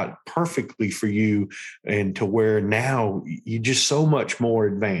worked out perfectly for you, and to where now you're just so much more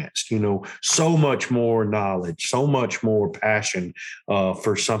advanced, so much more knowledge, so much more passion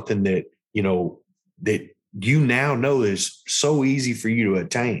for something that, that you now know is so easy for you to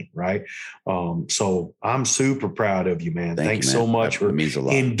attain, right? So I'm super proud of you, man. Thanks so much for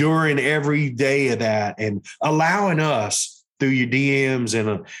enduring every day of that and allowing us through your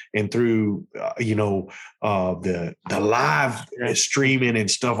DMs and through the live streaming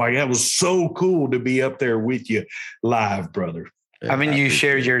and stuff like that. It was so cool to be up there with you live, brother. I mean, you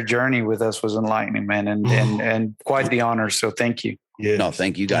shared your journey with us was enlightening, man, and quite the honor. So thank you. Yeah. No,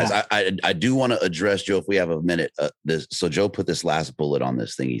 thank you guys. I do want to address, Joe, if we have a minute. So Joe put this last bullet on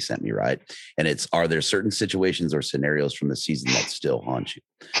this thing he sent me, right? And it's, are there certain situations or scenarios from the season that still haunt you?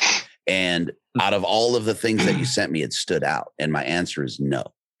 And out of all of the things that you sent me, it stood out. And my answer is no.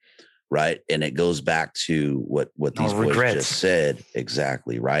 Right. And it goes back to what these boys just said.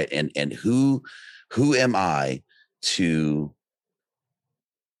 Exactly. Right. And who am I to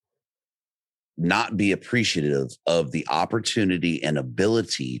not be appreciative of the opportunity and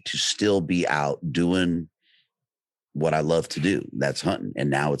ability to still be out doing what I love to do? That's hunting. And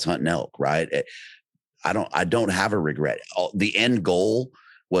now it's hunting elk, right? I don't have a regret. The end goal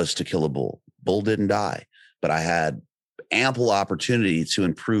was to kill a bull. Bull didn't die, but I had ample opportunity to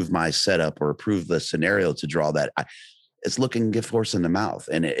improve my setup or improve the scenario to draw that. It's looking gift horse in the mouth.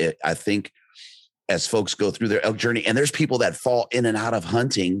 And I think as folks go through their elk journey, and there's people that fall in and out of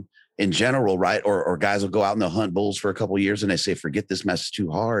hunting in general, right? Or guys will go out and they'll hunt bulls for a couple of years and they say, forget this mess, is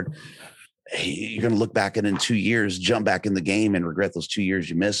too hard. Hey, you're going to look back in 2 years, jump back in the game and regret those 2 years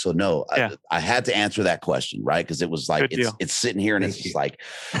you missed. So no, I had to answer that question, right? Because it was like, it's sitting here and it's just like,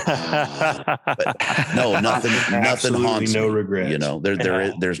 but no, nothing haunts no me. regrets.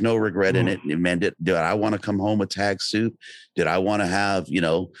 There's no regret in it. Man, did I want to come home with tag soup? Did I want to have, I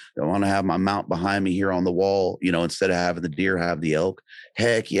want to have my mount behind me here on the wall, instead of having the deer, have the elk?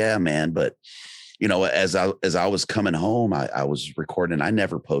 Heck yeah, man. But as I was coming home, I was recording. I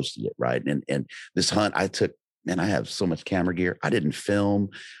never posted it, right? And this hunt I took, man, I have so much camera gear. I didn't film.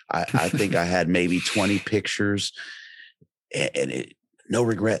 I think I had maybe 20 pictures, and no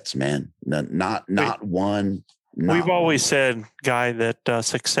regrets, man. Not one. We've always said, Guy, that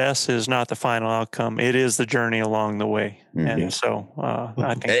success is not the final outcome. It is the journey along the way. And so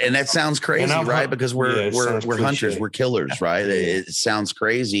I think, and that sounds crazy, right? Because we're hunters, we're killers, right? It sounds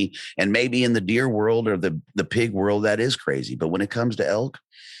crazy. And maybe in the deer world or the pig world, that is crazy. But when it comes to elk,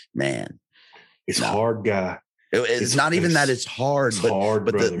 man, it's hard, Guy. It's not even that it's hard, but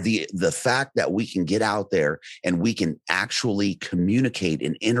the fact that we can get out there and we can actually communicate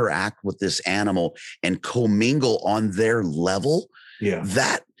and interact with this animal and commingle on their level. Yeah.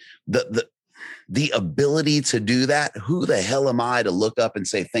 That the ability to do that, who the hell am I to look up and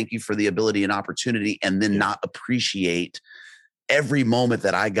say, thank you for the ability and opportunity, and then not appreciate every moment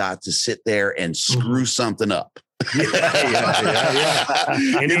that I got to sit there and screw something up. Yeah.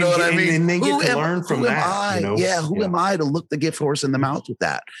 And you know what I mean? And they get to learn from that. Who am I to look the gift horse in the mouth with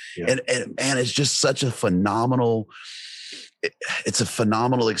that? Yeah. And man, it's just such a phenomenal. It's a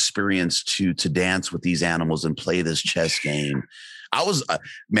phenomenal experience to dance with these animals and play this chess game. I was,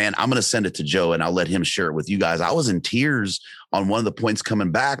 man, I'm going to send it to Joe and I'll let him share it with you guys. I was in tears on one of the points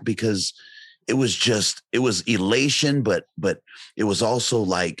coming back because it was elation, but it was also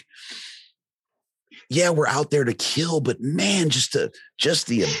like, yeah, we're out there to kill, but man, just the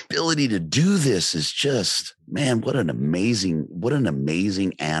ability to do this is just, man, what an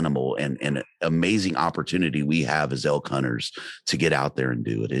amazing animal and an amazing opportunity we have as elk hunters to get out there and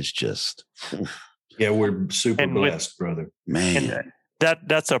do it. It's just, yeah, we're super blessed, brother. Man,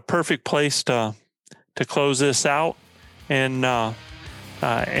 that's a perfect place to close this out. And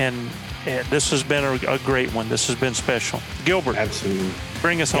this has been a great one. This has been special. Gilbert. Absolutely.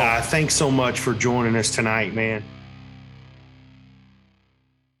 Bring us home. Thanks so much for joining us tonight, man.